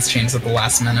 but plans changed at the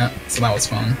last minute, so that was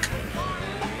fun.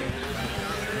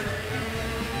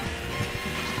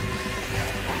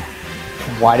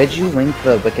 Why did you link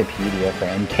the Wikipedia for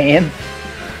Endgame?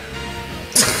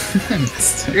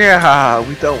 Yeah,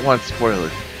 we don't want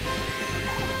spoilers.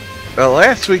 Well,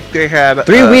 last week they had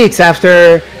 3 weeks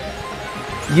after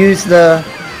use the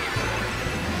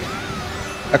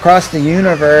across the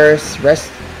universe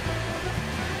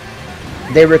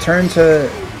they return to.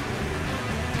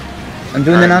 I'm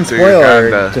doing the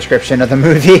non-spoiler description of the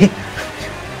movie.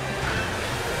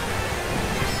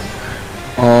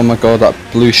 Oh my god, that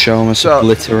blue shell almost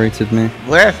obliterated me.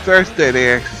 Last Thursday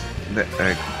they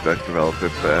developed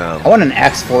it. I want an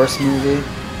X-Force movie.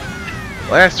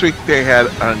 Last week they had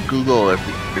on Google, if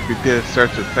you did a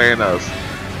search of Thanos,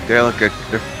 they had like a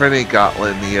printing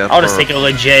gauntlet in the I'll just take a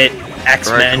legit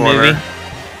X-Men movie.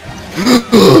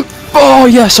 Oh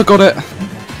yes, I got it!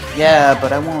 Yeah,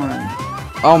 but I want...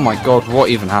 Oh my god, what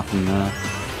even happened there?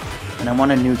 And I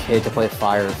want a new kid to play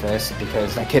Fire Fist,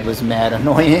 because that kid was mad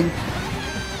annoying.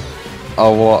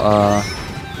 Oh, what,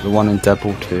 the one in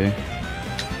Deadpool 2?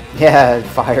 Yeah,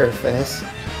 Fire Fist.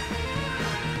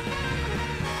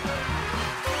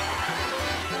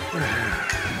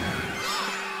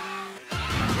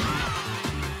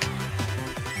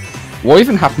 What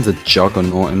even happened to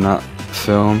Juggernaut in that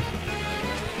film?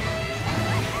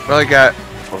 Well, he got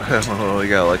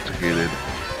electrocuted.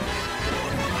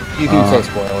 You can say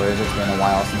spoilers, it's been a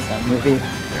while since that movie.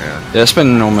 Yeah. Yeah, it's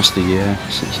been almost a year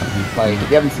since that movie. Like, if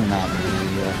you haven't seen that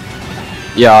movie yet.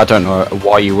 Yeah, I don't know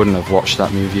why you wouldn't have watched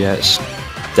that movie yet, it's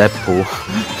Deadpool.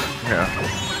 Yeah.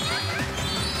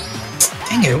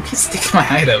 Dang it, keep sticking my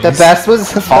items. The best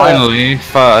was... Finally,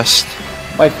 first.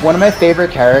 Like, one of my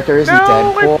favorite characters in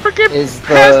Deadpool is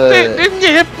the... Didn't you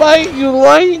hit by it, you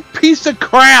lying piece of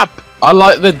crap! I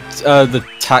like the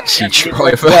taxi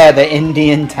driver. Yeah, the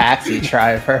Indian taxi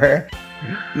driver.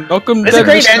 Welcome. It's a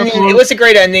great ending. It was a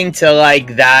great ending to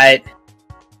like that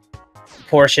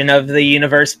portion of the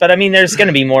universe. But I mean, there's going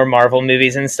to be more Marvel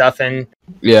movies and stuff, and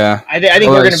yeah, I think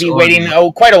we're going to be waiting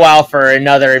quite a while for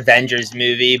another Avengers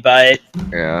movie. But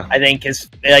yeah, I think it's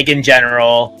like in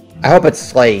general. I hope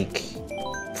it's like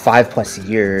 5+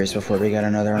 years before we get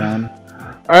another one.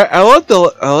 I love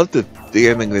the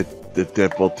ending that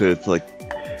Deadpool 2. It's like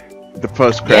the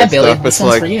post-credit stuff. It's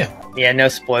like, for you. Yeah, no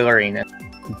spoilering.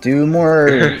 Do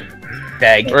more.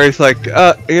 Beg. Or he's like,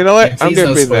 you know what? I'm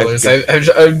gonna be spoilers.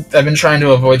 I've been trying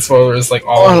to avoid spoilers like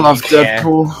all. I love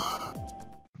Deadpool.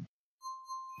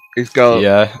 He's going.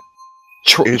 Yeah.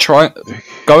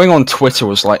 Going on Twitter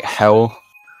was like hell.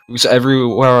 Because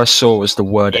everywhere I saw was the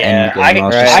word endgame. I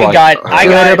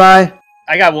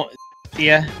got one.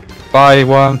 Yeah. Bye,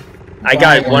 one. I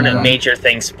got one major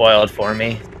thing spoiled for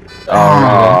me.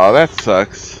 Oh, that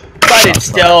sucks. But it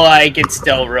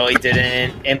still really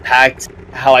didn't impact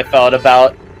how I felt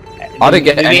about I didn't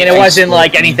get and it wasn't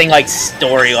like anything like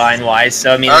storyline wise.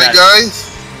 So I mean, alright, guys.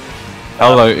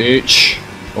 Hello, Ooch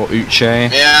or Uche.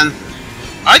 Man,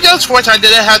 I just wish I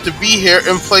didn't have to be here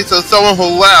in place of someone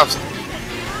who left.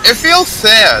 It feels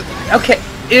sad. Okay,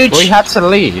 Ooch. We had to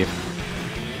leave.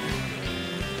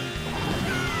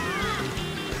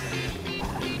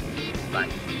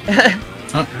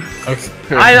 Okay.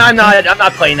 I'm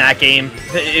not playing that game.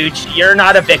 Ooch, you're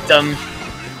not a victim.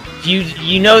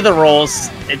 You know the rules.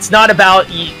 It's not about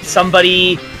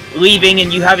somebody leaving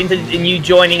and you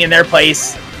joining in their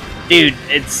place, dude.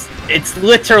 It's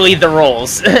literally the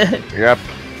rules. Yep.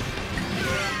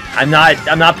 I'm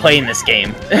not playing this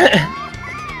game.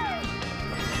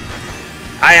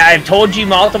 I've told you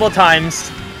multiple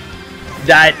times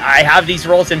that I have these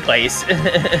rules in place.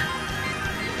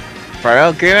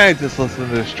 Why can't I just listen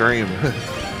to the stream?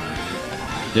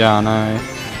 Yeah, I know.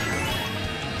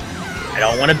 I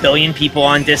don't want 1 billion people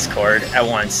on Discord at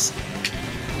once.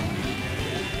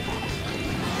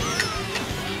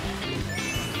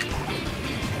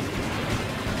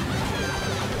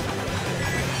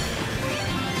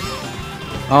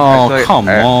 Oh, Actually, come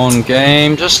on,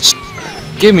 game. Just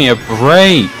give me a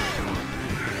break.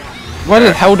 Where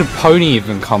the hell did Pony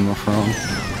even come from?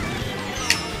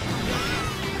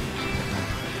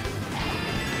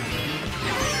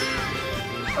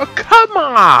 Oh, come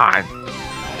on!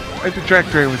 My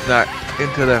trajectory was not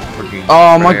into that freaking.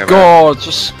 Oh my god,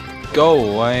 just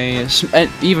go away. It's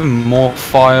even more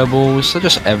fireballs. They're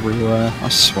just everywhere, I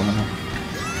swear.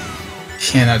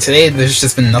 Yeah, no, today there's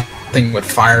just been nothing but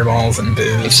fireballs and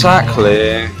booze.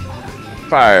 Exactly.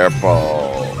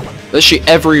 Fireball. Literally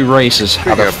every race has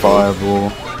had a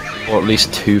fireball. Or at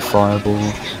least 2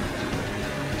 fireballs.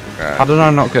 God. How did I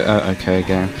not get... okay,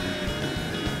 game.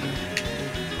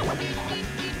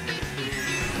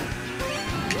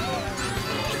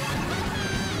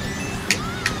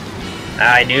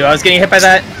 I knew I was getting hit by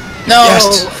that. No!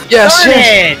 Yes! Darn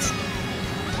it!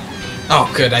 Oh,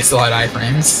 good. I still had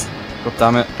iframes. God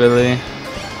damn it, Billy.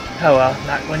 Oh well,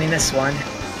 not winning this one.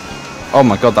 Oh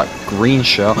my god, that green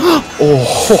shell.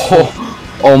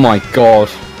 Oh my god.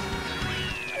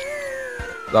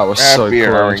 That was so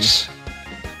close.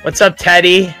 What's up,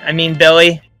 Teddy? I mean,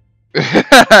 Billy.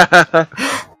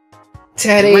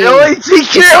 Teddy. Really,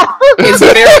 GQ? It's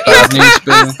very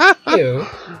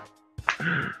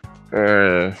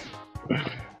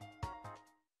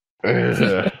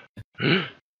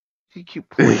GQ,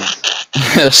 please.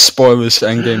 Spoilers,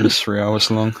 endgame is 3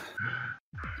 hours long.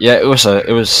 Yeah, it was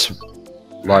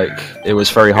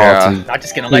very hard to... Not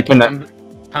just gonna let you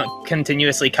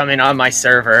continuously come in on my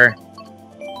server.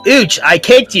 Ooch, I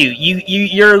kicked you.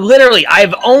 You're literally...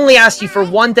 I've only asked you for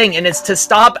one thing, and it's to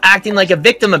stop acting like a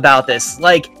victim about this.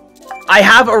 Like, I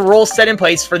have a rule set in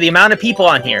place for the amount of people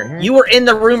on here. You were in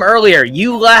the room earlier.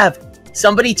 You left.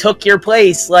 Somebody took your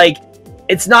place. Like,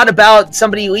 it's not about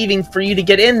somebody leaving for you to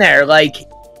get in there. Like,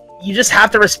 you just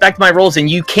have to respect my rules, and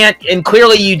you can't... And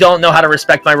clearly you don't know how to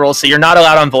respect my rules, so you're not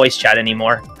allowed on voice chat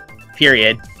anymore.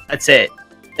 Period. That's it.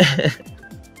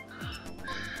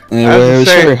 Anyway, it was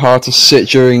very hard to sit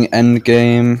during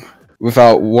endgame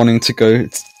without wanting to go to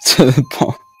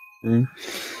the bathroom.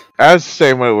 As the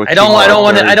same way with I don't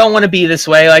want to be this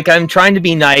way. Like, I'm trying to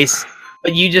be nice,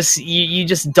 but you just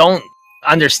don't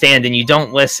understand and you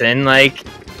don't listen. Like,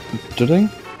 did I?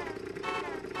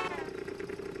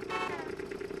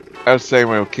 As the same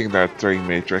way with Kingdom 3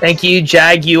 Matrix. Thank you,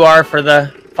 Jaguar, for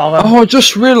the follow. Oh, I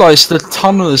just realised the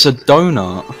tunnel is a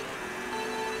donut.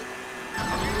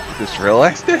 Just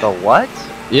realized it? The what?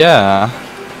 Yeah.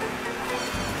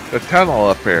 The tunnel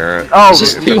up here. Oh, is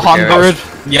this 200?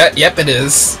 Yep, it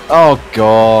is. Oh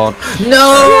god. No!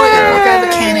 I got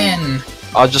the cannon!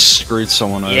 I just screwed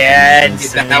someone over. Yeah,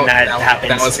 that happens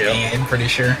that was too. me, I'm pretty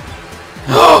sure.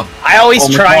 I always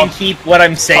try and keep what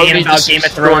I'm saying about Game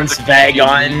of Thrones vague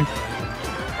on.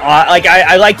 Like,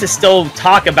 I like to still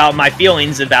talk about my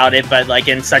feelings about it, but like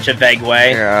in such a vague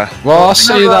way. Yeah. Well, I'll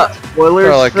say that. Spoilers.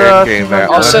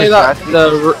 I'll say that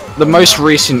the most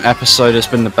recent episode has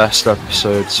been the best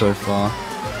episode so far.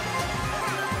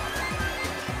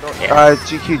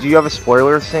 GQ, do you have a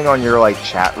spoiler thing on your like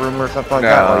chat room or something like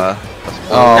that? Like,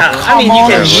 I mean, you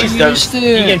can use those.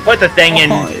 You can put the thing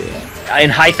in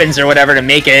hyphens or whatever to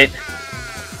make it.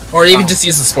 Or you can just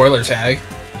use the spoiler tag.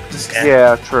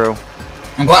 yeah, true.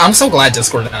 I'm so glad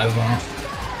Discord has that.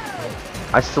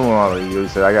 I still don't know how to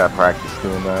use it. I gotta practice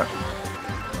doing that.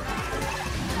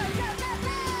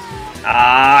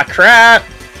 Ah, crap!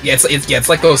 Yeah, it's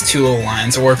like those two little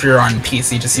lines, or if you're on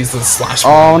PC, just use the slash.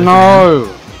 Oh no!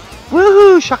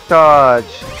 Woohoo! Shock dodge!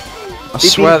 I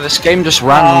swear this game just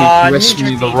randomly twists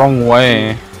me the wrong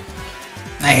way.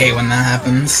 I hate when that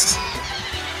happens.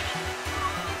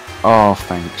 Oh,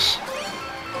 thanks.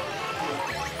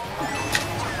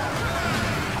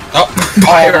 Oh,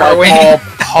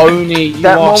 Pony!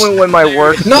 That moment when my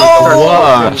work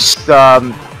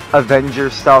Avenger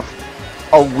stuff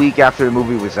a week after the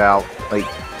movie was out. Like,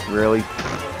 really?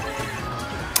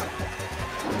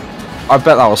 I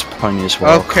bet that was Pony as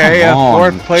well. Okay,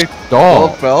 fourth place.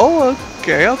 Phil.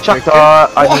 Okay, I'll check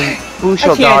Blue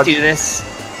Shell I can't do this.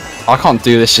 I can't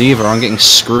do this either. I'm getting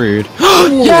screwed.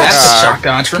 Yes! That's a shock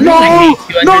dodge for me.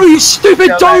 No, you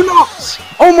stupid donuts!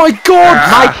 Oh my god!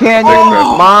 My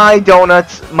canyon, my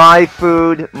donuts, my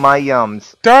food, my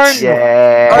yums. Darn!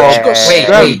 Yeah. Wait,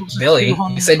 Billy,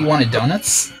 you said you wanted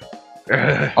donuts?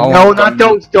 No, not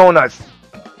those donuts.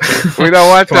 We don't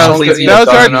want those. Those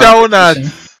are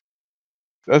donuts.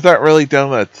 Those aren't really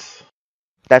donuts.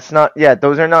 That's not. Yeah,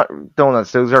 those are not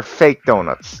donuts. Those are fake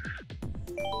donuts.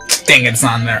 Dang, it's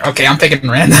not in there. Okay, I'm picking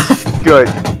random. Good.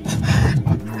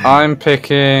 I'm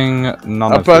picking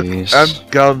none of these. I'm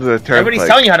going to the turn. Everybody's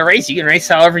telling you how to race. You can race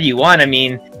however you want. I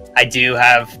mean, I do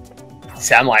have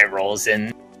semi rolls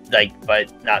in, like,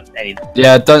 but not any.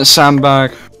 Yeah, don't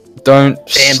sandbag. Don't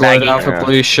slide out for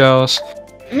blue shells.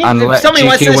 I mean, and let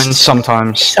GQ win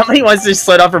sometimes. If somebody wants to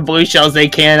slid off for blue shells, they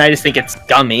can. I just think it's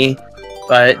gummy,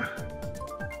 but.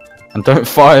 And don't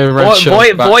fire red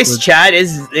shells voice chat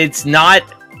is not.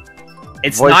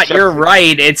 It's voice not your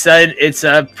right. It's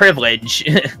a privilege.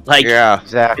 Like, yeah,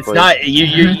 exactly. It's not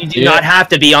you do not have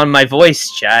to be on my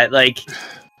voice chat. Like,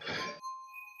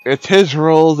 it's his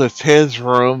rules. It's his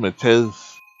room. It's his.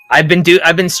 I've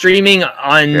been streaming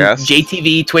on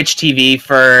JTV, Twitch TV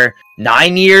for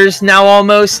 9 years now,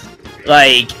 almost.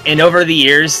 Like, and over the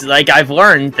years, like, I've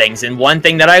learned things, and one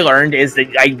thing that I learned is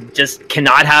that I just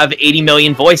cannot have 80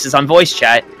 million voices on voice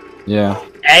chat. Yeah.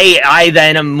 I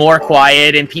then am more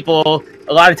quiet, and people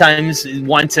a lot of times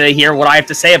want to hear what I have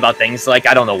to say about things. Like,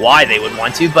 I don't know why they would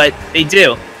want to, but they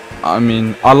do. I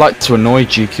mean, I like to annoy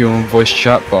GQ on voice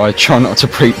chat, but I try not to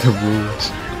break the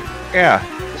rules. Yeah.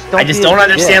 I just don't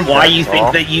understand why you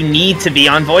think that you need to be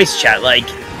on voice chat. Like,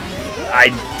 I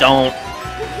don't.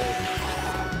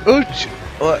 Ooch.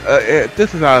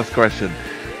 This is an honest question.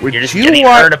 Would You're just you getting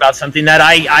want... hurt about something that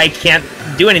I can't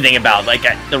do anything about. Like,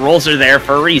 the rules are there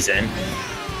for a reason.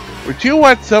 Would you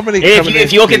want somebody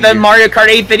If you look at the Mario Kart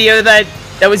 8 video that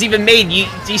was even made,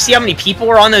 do you see how many people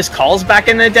were on those calls back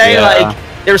in the day? Yeah. Like,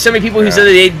 there were so many people who said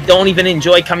that they don't even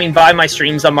enjoy coming by my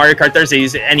streams on Mario Kart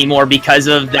Thursdays anymore because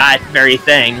of that very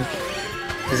thing.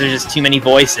 Because there's just too many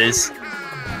voices.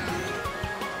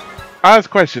 Honest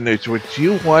question is, would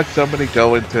you want somebody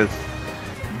go into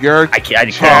your can't chat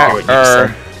hear what you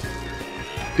or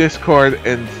Discord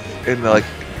and like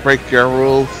break your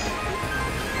rules?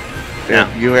 No.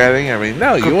 If you had any? I mean,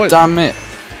 no, you God wouldn't. damn it.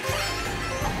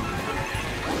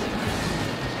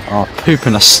 Oh, poop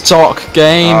in a stock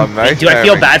game. Oh, nice Do I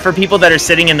feel bad for people that are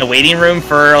sitting in the waiting room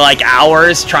for like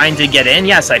hours trying to get in?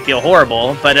 Yes, I feel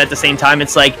horrible, but at the same time,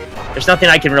 it's like there's nothing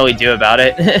I can really do about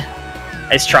it. I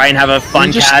just try and have a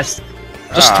fun cast.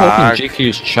 Just talking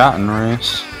GQ's chat and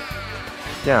race.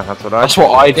 Yeah, that's what I. That's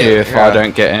what I do if I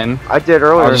don't get in. I did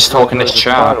earlier. I just talk in his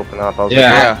chat.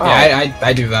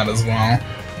 I do that as well.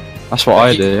 That's what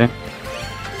I do.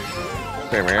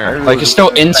 Same here. Like, you still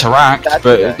interact,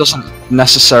 but it doesn't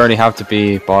necessarily have to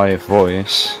be by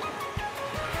voice.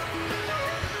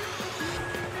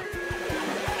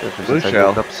 Blue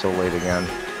Shell. Up so late again.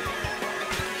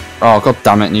 Oh, god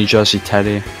damn it, New Jersey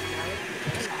Teddy.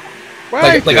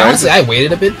 Like honestly, I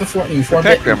waited a bit before getting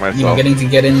to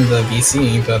get in the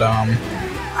VC, but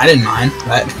I didn't mind.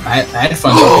 I had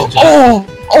fun. Oh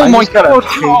my god!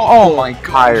 Oh my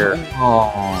god!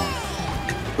 Oh,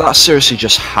 that seriously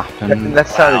just happened. That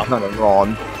sounded kind of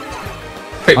wrong.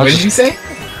 Wait, what did you say?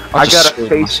 I got a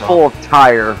face full of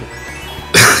tire.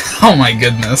 Oh my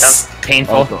goodness! That's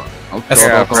painful. That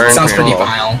sounds pretty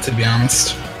vile, to be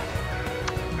honest.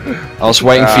 I was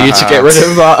waiting for you to get rid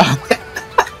of that.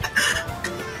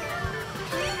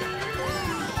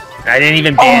 I didn't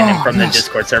even ban him from the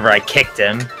Discord server. I kicked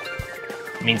him.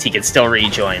 It means he can still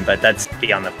rejoin, but that's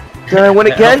beyond the. Did I win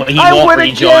again? He won't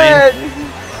rejoin.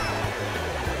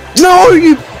 No,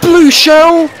 you blue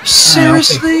shell!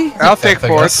 Seriously? I'll take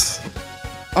fourth.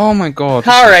 Oh my god.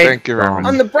 Alright. Thank you very much.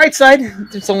 On the bright side,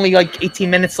 there's only like 18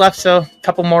 minutes left, so a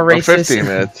couple more races. 15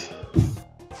 minutes.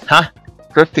 Huh?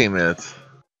 15 minutes.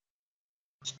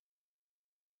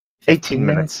 18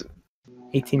 minutes.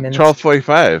 18 minutes.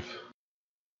 12:45.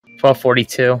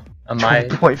 12:42 on my.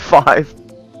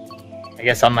 12.5. I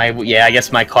guess on my I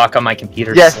guess my clock on my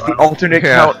computer. Yes, the alternate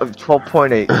count of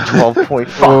 12.8, 12.5.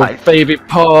 Oh, Baby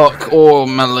Park or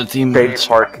Melody. Baby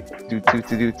Park. Do.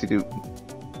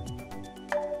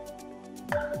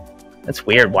 That's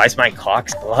weird. Why is my clock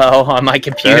slow on my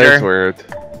computer? That is weird.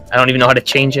 I don't even know how to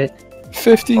change it.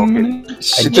 15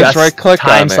 minutes. You just right click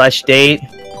on it. /date.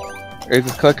 You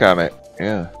just click on it.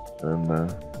 Yeah.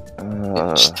 And,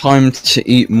 it's time to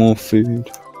eat more food.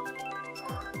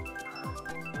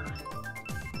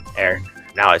 There.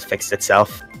 Now it's fixed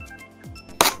itself.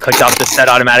 Clicked off the set,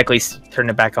 automatically turned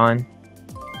it back on.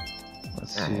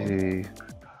 Let's see.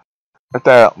 I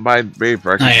thought my babe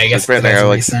record. I guess I've been there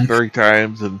like recent. 3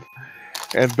 times and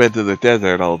been to the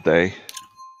desert all day.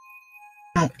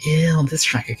 Oh, ew, this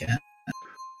track again.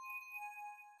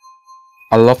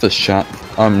 I love this chat.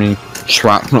 I mean,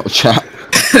 trap, not chat.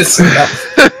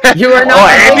 You are not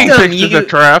Andy thinks it's a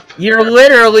trap. You're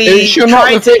literally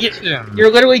you're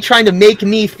literally trying to make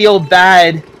me feel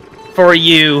bad for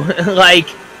you. Like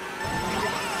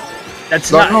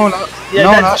that's not.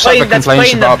 That's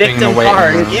playing the victim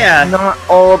card. Yeah. It's not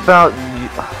all about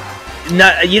you.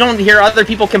 No, you don't hear other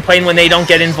people complain when they don't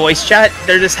get in voice chat.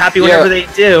 They're just happy whenever they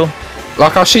do.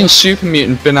 Like, I've seen Super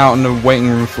Mutant been out in the waiting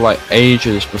room for like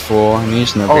ages before, and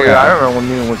he's never. Oh yeah, I remember when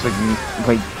Mutant was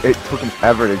like it took him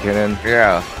ever to get in.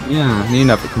 Yeah. Yeah, he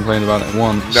never complained about it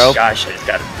once. Nope. Gosh, I just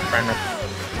got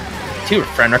two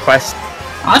friend requests.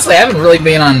 Honestly, I haven't really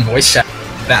been on voice chat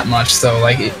that much, so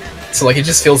it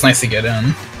just feels nice to get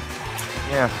in.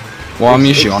 Yeah. Well, I'm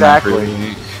usually on every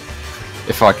week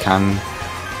if I can.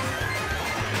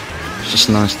 It's just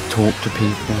nice to talk to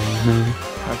people. You know?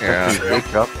 Yeah.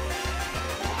 Wake up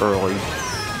early.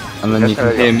 And then you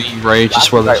can hear me rage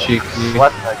as well as you can. I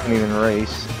couldn't even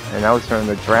race, and now it's during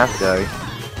the draft day.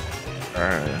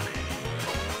 Alright.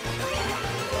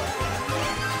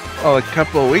 Well, a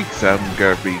couple of weeks I'm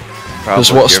gonna be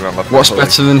probably what's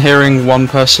better than hearing one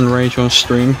person rage on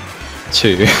stream?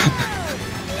 2.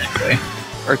 Exactly.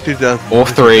 Or 2,000. Or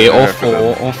 3, or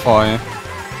 4, or 5.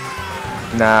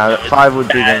 Nah, 5 would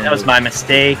be. That was my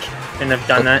mistake. Shouldn't have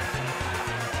done that.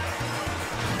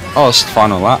 Oh, it's the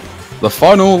final lap. The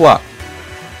final lap.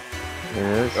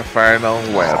 Here's the final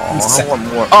lap. I want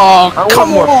more. Oh, I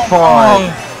come want more on!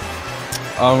 fun.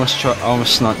 I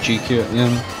almost snuck GQ at the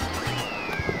end.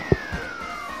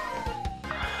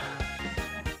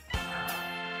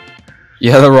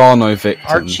 Yeah, there are no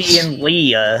victims. Archie and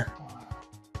Leah.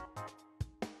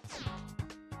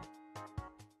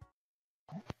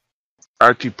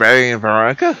 Archie, Brady, and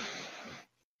Veronica?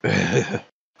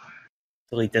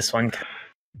 Delete this one.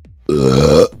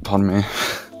 Pardon me.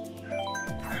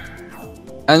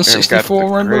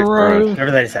 N64 Rainbow Road.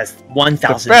 Remember that it says best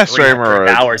 1,300 Rainbow Road.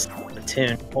 hours in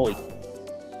Splatoon. Holy.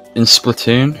 In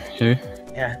Splatoon? Who?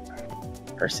 Yeah.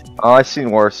 Person. Oh, I've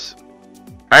seen worse.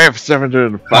 I have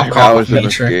 705 hours in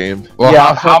this game. Well,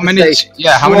 Yeah, how many?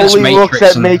 Yeah, how many is Slowly looks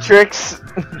at Matrix?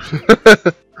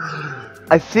 Matrix.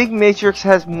 I think Matrix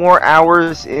has more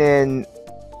hours in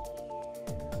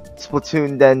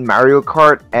Splatoon than Mario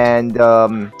Kart and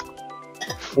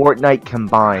Fortnite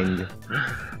combined.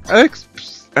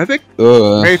 I think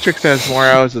Matrix has more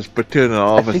hours of Splatoon than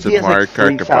all of us in Mario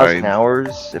Kart 3,000 combined.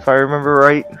 hours, if I remember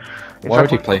right. Why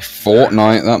would he play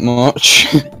Fortnite that much?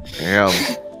 Yeah.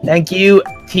 Thank you,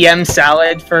 TM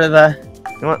Salad, for the.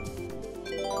 You know what?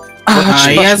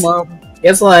 He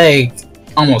has like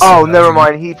almost. Oh, never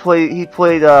mind. He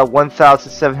played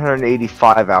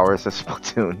 1,785 hours of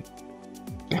Splatoon.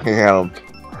 Yeah.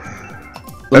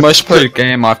 The most played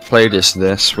game I've played is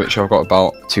this, which I've got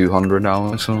about 200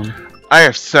 hours on. I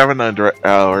have 700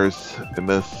 hours in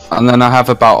this. And then I have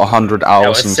about 100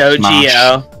 hours in So Smash.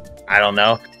 Geo. I don't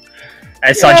know.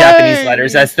 I saw Japanese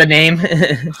letters. That's the name.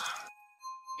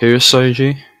 Who's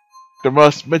Soji? The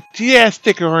most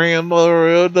majestic rainbow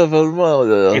road of the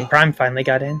world. Hey, Prime finally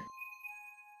got in.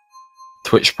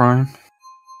 Twitch Prime?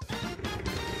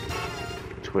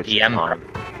 Twitch Prime.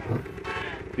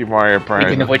 Mario Prime.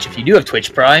 Speaking of which, if you do have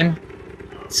Twitch Prime,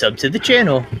 sub to the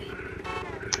channel.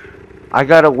 I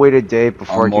gotta wait a day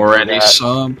before I'm I can already do that.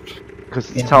 subbed. Because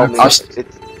it's telling me I it's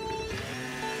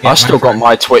still got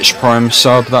my Twitch Prime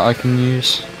sub that I can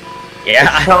use. Yeah,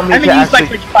 I haven't used my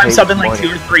Twitch Prime sub in like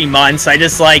 2 or 3 months. I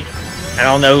just like, I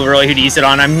don't know really who to use it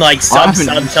on. I'm like sub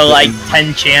to like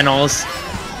 10 channels.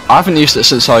 I haven't used it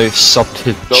since I subbed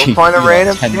to Go find a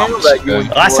random channel that you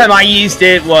The last time I used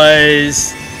it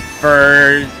was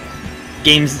for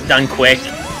Games Done Quick,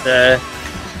 the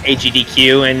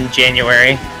AGDQ in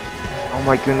January. Oh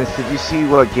my goodness, did you see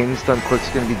what Games Done Quick's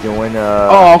gonna be doing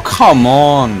oh, come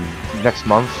on! next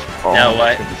month? Oh, No,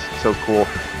 what? it's gonna be so cool.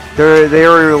 They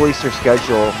already released their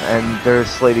schedule and their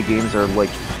slated games are like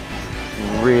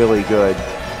really good.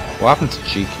 What happened to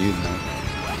GQ now?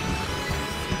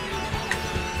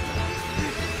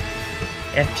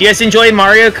 Yeah. Do you guys enjoy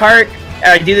Mario Kart?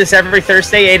 I do this every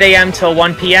Thursday, 8 a.m. till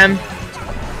 1 p.m.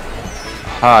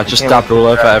 Just dabbed all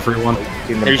over everyone.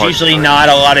 There's usually not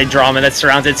a lot of drama that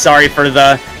surrounds it. Sorry for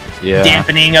the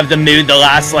dampening of the mood the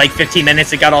last like 15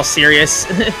 minutes. It got all serious.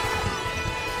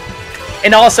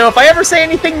 And also, if I ever say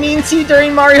anything mean to you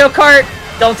during Mario Kart,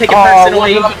 don't take it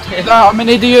personally. I'm an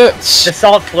idiot. The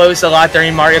salt flows a lot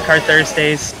during Mario Kart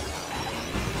Thursdays.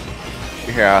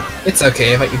 Yeah. It's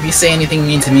okay. If you say anything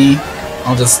mean to me,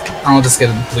 I'll just get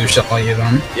a blue shell on you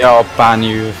then. Yeah, I'll ban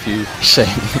you if you say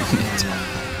anything.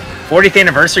 40th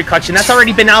anniversary collection. That's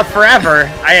already been out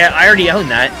forever. I already own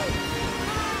that.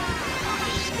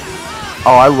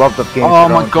 Oh, I love the game. Oh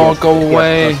my god, go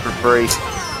away. For free.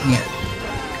 Yeah.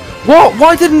 What?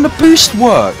 Why didn't the boost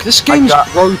work? This game's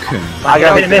broken.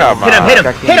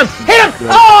 Hit him!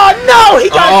 Oh no! He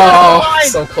got Oh,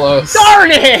 so close. Darn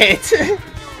it!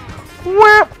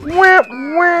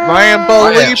 Lion Bull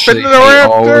leap into the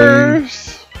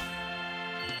Raptors!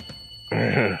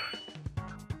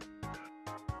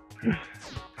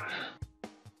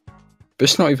 But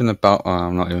it's not even about. Oh,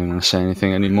 I'm not even going to say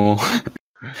anything anymore.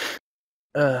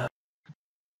 I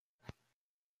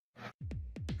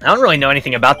don't really know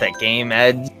anything about that game,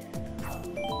 Ed.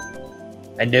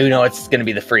 I do know it's going to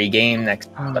be the free game next,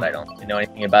 but I don't really know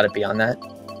anything about it beyond that.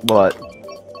 What?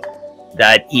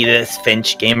 That Edith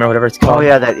Finch game or whatever it's called. Oh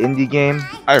yeah, that indie game.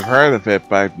 I've heard of it,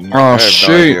 but I Oh have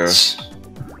shoot!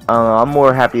 I'm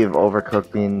more happy of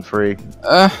Overcooked being free.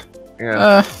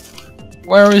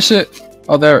 Where is it?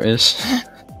 Oh, there it is.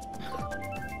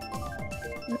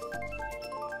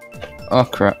 Oh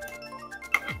crap!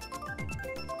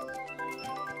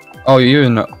 Oh, you're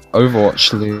in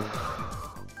Overwatch League.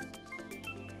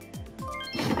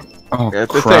 Oh Yeah,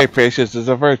 to say crap! patience is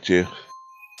a virtue.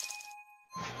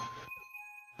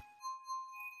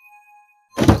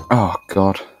 Oh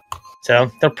god!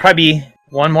 So there'll probably be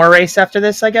one more race after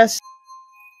this, I guess.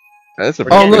 That's a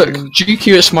Oh look,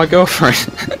 GQ is my girlfriend.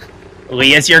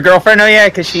 Leah's your girlfriend? Oh yeah,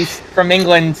 because she's from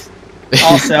England,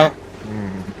 also.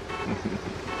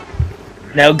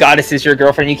 No, Goddess is your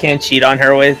girlfriend. You can't cheat on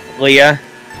her with Leah.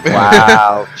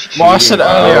 Wow. Well, I said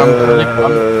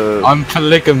earlier, I'm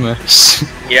polygamous.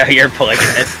 Yeah, you're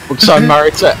polygamous. Because I'm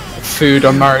married to Food,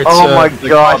 I'm married to... Oh my the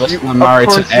gosh, Goddess, you, and I'm married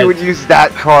of course to Ed. you would use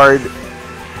that card.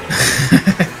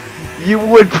 You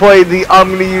would play the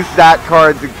I'm gonna use that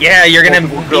card. Yeah, you're gonna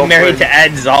be married to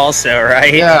Ed's also,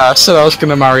 right? Yeah, I said I was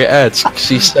gonna marry Ed.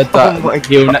 She said that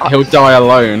he'll die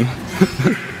alone.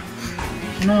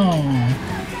 No.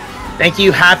 Thank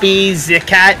you, Happy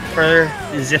Zicat, for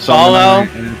the follow.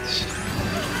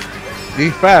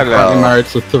 I'm married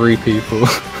to 3 people.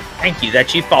 Thank you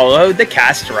that you followed the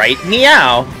cast right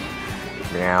meow.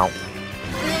 Meow.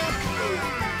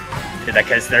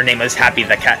 Because their name was Happy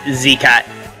the Cat Z-Cat.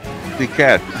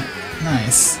 Z-Cat.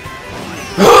 Nice.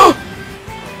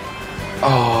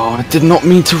 Oh, I did not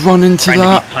mean to run into Trying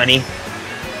that. to be punny.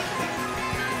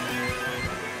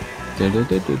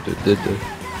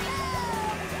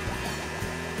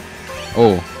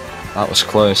 Oh, that was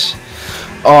close.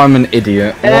 Oh, I'm an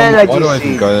idiot. Why do I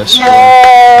even go this way?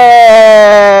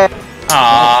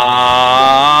 Aww.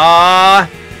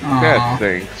 That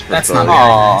stinks. That's not very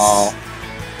nice.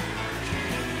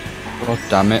 God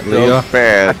damn it, So Leah.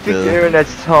 bad. I think the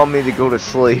internet's telling me to go to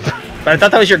sleep. But I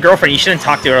thought that was your girlfriend. You shouldn't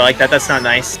talk to her like that. That's not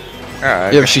nice.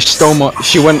 Alright. Yeah, but she stole my.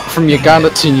 She went from Uganda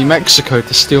to New Mexico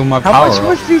to steal my How power. much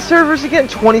was these servers again?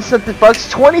 20-something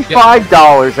bucks?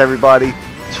 $25, everybody.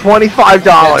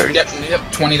 $25. Yep,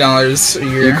 $20 a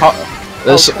year. You can't.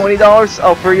 There's, $20?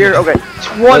 Oh, per year? Okay.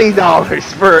 $20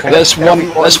 for there's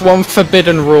one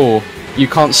forbidden rule. You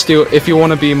can't steal. If you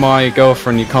want to be my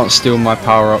girlfriend, you can't steal my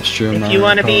power-ups during If you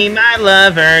want to be my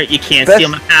lover, you can't steal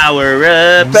my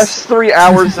power-ups. Best 3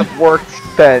 hours of work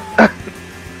spent.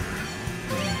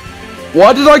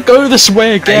 Why did I go this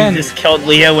way again? I just killed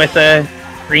Leah with a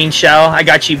green shell. I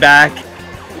got you back.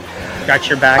 Got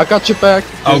your back. I got your back.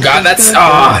 Oh god, that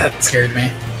scared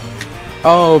me.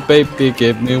 Oh baby,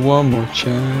 give me one more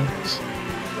chance.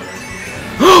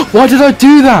 Why did I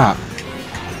do that?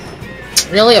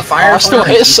 Really, a fire? That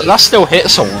still hit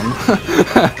someone.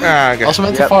 I was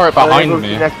meant to fire it behind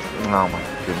me. Oh my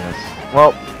goodness.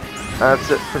 Well, that's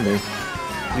it for me.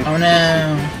 Oh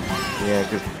no. Yeah,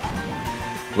 just...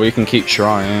 Well, you can keep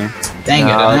trying. Dang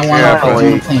it, I don't want to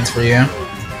put planes for you.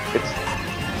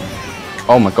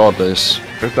 Oh my god, there's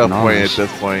no point at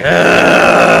this point.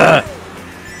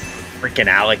 Freaking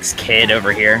Alex Kidd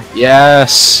over here.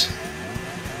 Yes.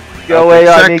 Go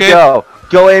AI me go.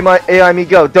 Go AI me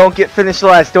go. Don't get finished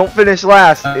last. Don't finish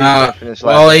last.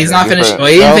 Well, he's not finished. Well,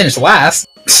 he didn't finish last.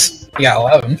 He got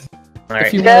 11.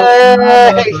 Alright.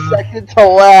 Yay! Second to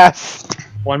last.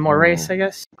 One more race, I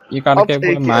guess. You gotta get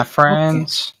with my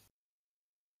friends.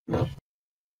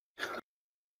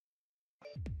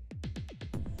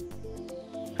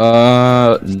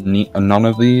 None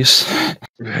of these.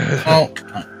 Oh.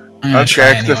 Okay,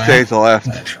 extra stage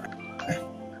left.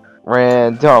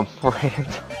 Random.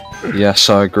 Yes,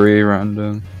 I agree,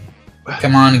 random.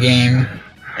 Come on, game.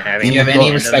 Yeah, Do you have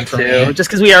any respect for me? Just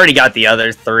because we already got the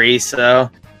other 3,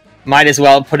 so might as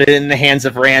well put it in the hands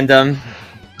of random.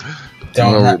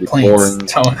 Donut planes.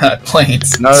 Donut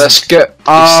planes. No, let's get.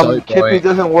 Kippy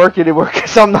doesn't work anymore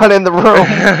because I'm not in the room.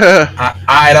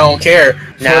 I don't care.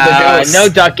 Nah, no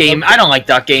duck game. I don't like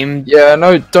duck game. Yeah,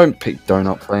 no, don't pick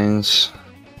donut planes.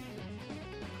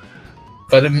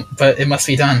 But it must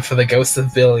be done for the ghost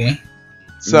of Billy.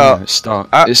 So yeah,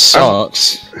 it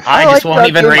sucks. I just won't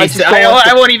even race it.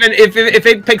 I won't even. If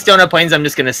it picks donut planes, I'm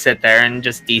just gonna sit there and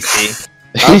just DC.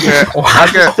 I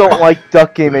just don't like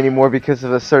Duck Game anymore because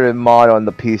of a certain mod on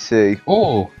the PC.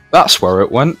 Oh, that's where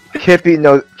it went. Kippy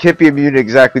and you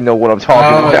exactly know what I'm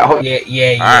talking about.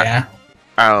 Yeah.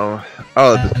 Oh,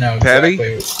 no, Teddy?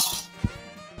 exactly.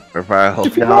 Or Vile?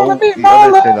 No, the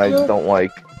other thing I don't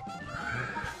like.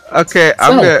 Okay,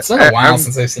 It's been a while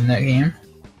since I've seen that game.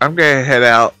 I'm gonna head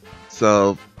out,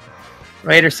 so...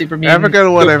 Later, Super Mutant. Have a good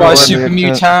one, Goodbye, everyone. Super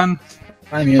Mutant.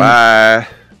 Bye, Mutant. Bye.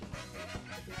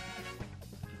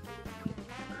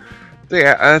 So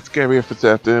yeah, that's gonna be it for this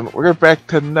afternoon. We're back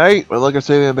tonight with, like I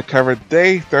said, in the cover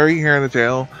day 30 here on the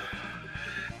channel.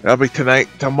 That'll be tonight,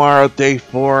 tomorrow, day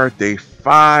 4, day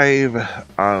 5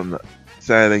 on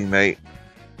Saturday night.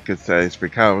 Because Saturday's free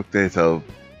comic day, so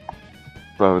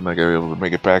probably not gonna be able to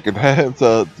make it back in time.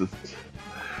 So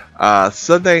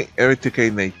Sunday, every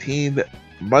 2K19,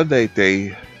 Monday,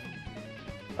 day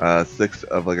 6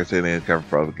 of, like I said, in the cover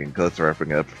for the game. Close to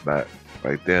wrapping up, if not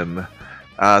right then.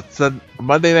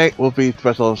 Monday night will be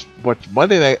special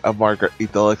Monday night of Mario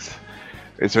Kart Deluxe.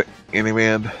 It's for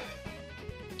Anyman.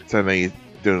 Sunday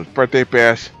doing his birthday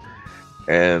bash.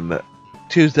 And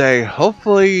Tuesday,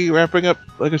 hopefully wrapping up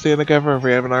Legacy and the cover if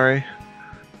we haven't already.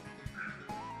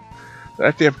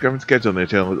 Actually, have a coming schedule on the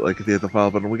channel, like I see at the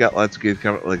follow button. We got lots of games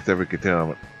coming, like I said, we can tell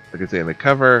them, like I say in the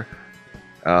cover.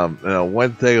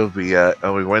 Wednesday will be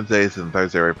only Wednesdays and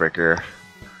Thursday right back here.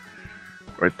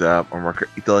 With on Mario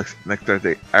Kart Deluxe next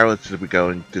Thursday, I will be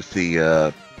going to see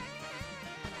the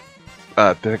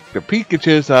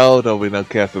Pikachu, so there'll be no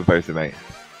cast on Thursday night.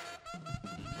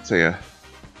 So yeah,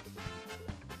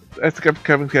 that's the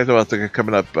coming schedule. Also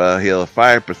coming up, Halo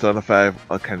 5, Persona 5,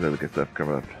 all kinds of good stuff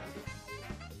coming up.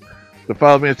 So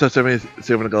follow me on social media,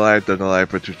 see when I go live, don't go live,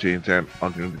 Twitch, Instagram,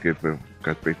 all kinds of good stuff,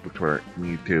 got Facebook, Twitter,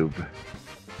 and YouTube.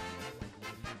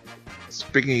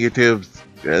 Speaking of YouTube,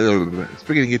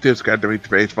 subscribe to reach the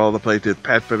page, follow the playthroughs,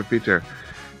 past for the future,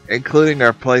 including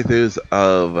our playthroughs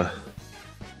of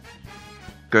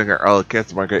going our all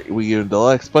cast market, Wii U and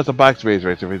Deluxe, plus a box race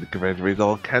race, the convention race,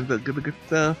 all kinds of good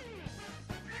stuff.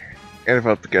 And if I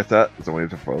have to guess that, it's a way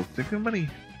to follow taking money.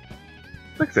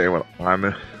 Thanks everyone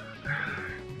on.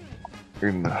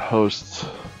 We're gonna host.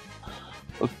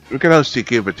 We can host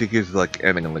TQ, but TQ is like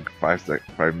ending in like 5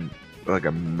 seconds, like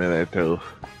a minute or two.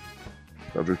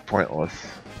 That'll be pointless.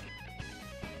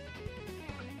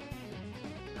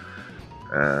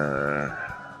 Let's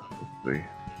see.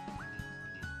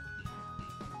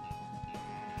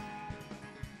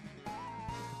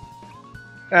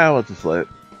 We'll just let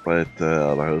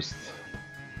the host.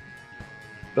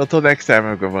 Until next time,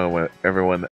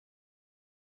 everyone.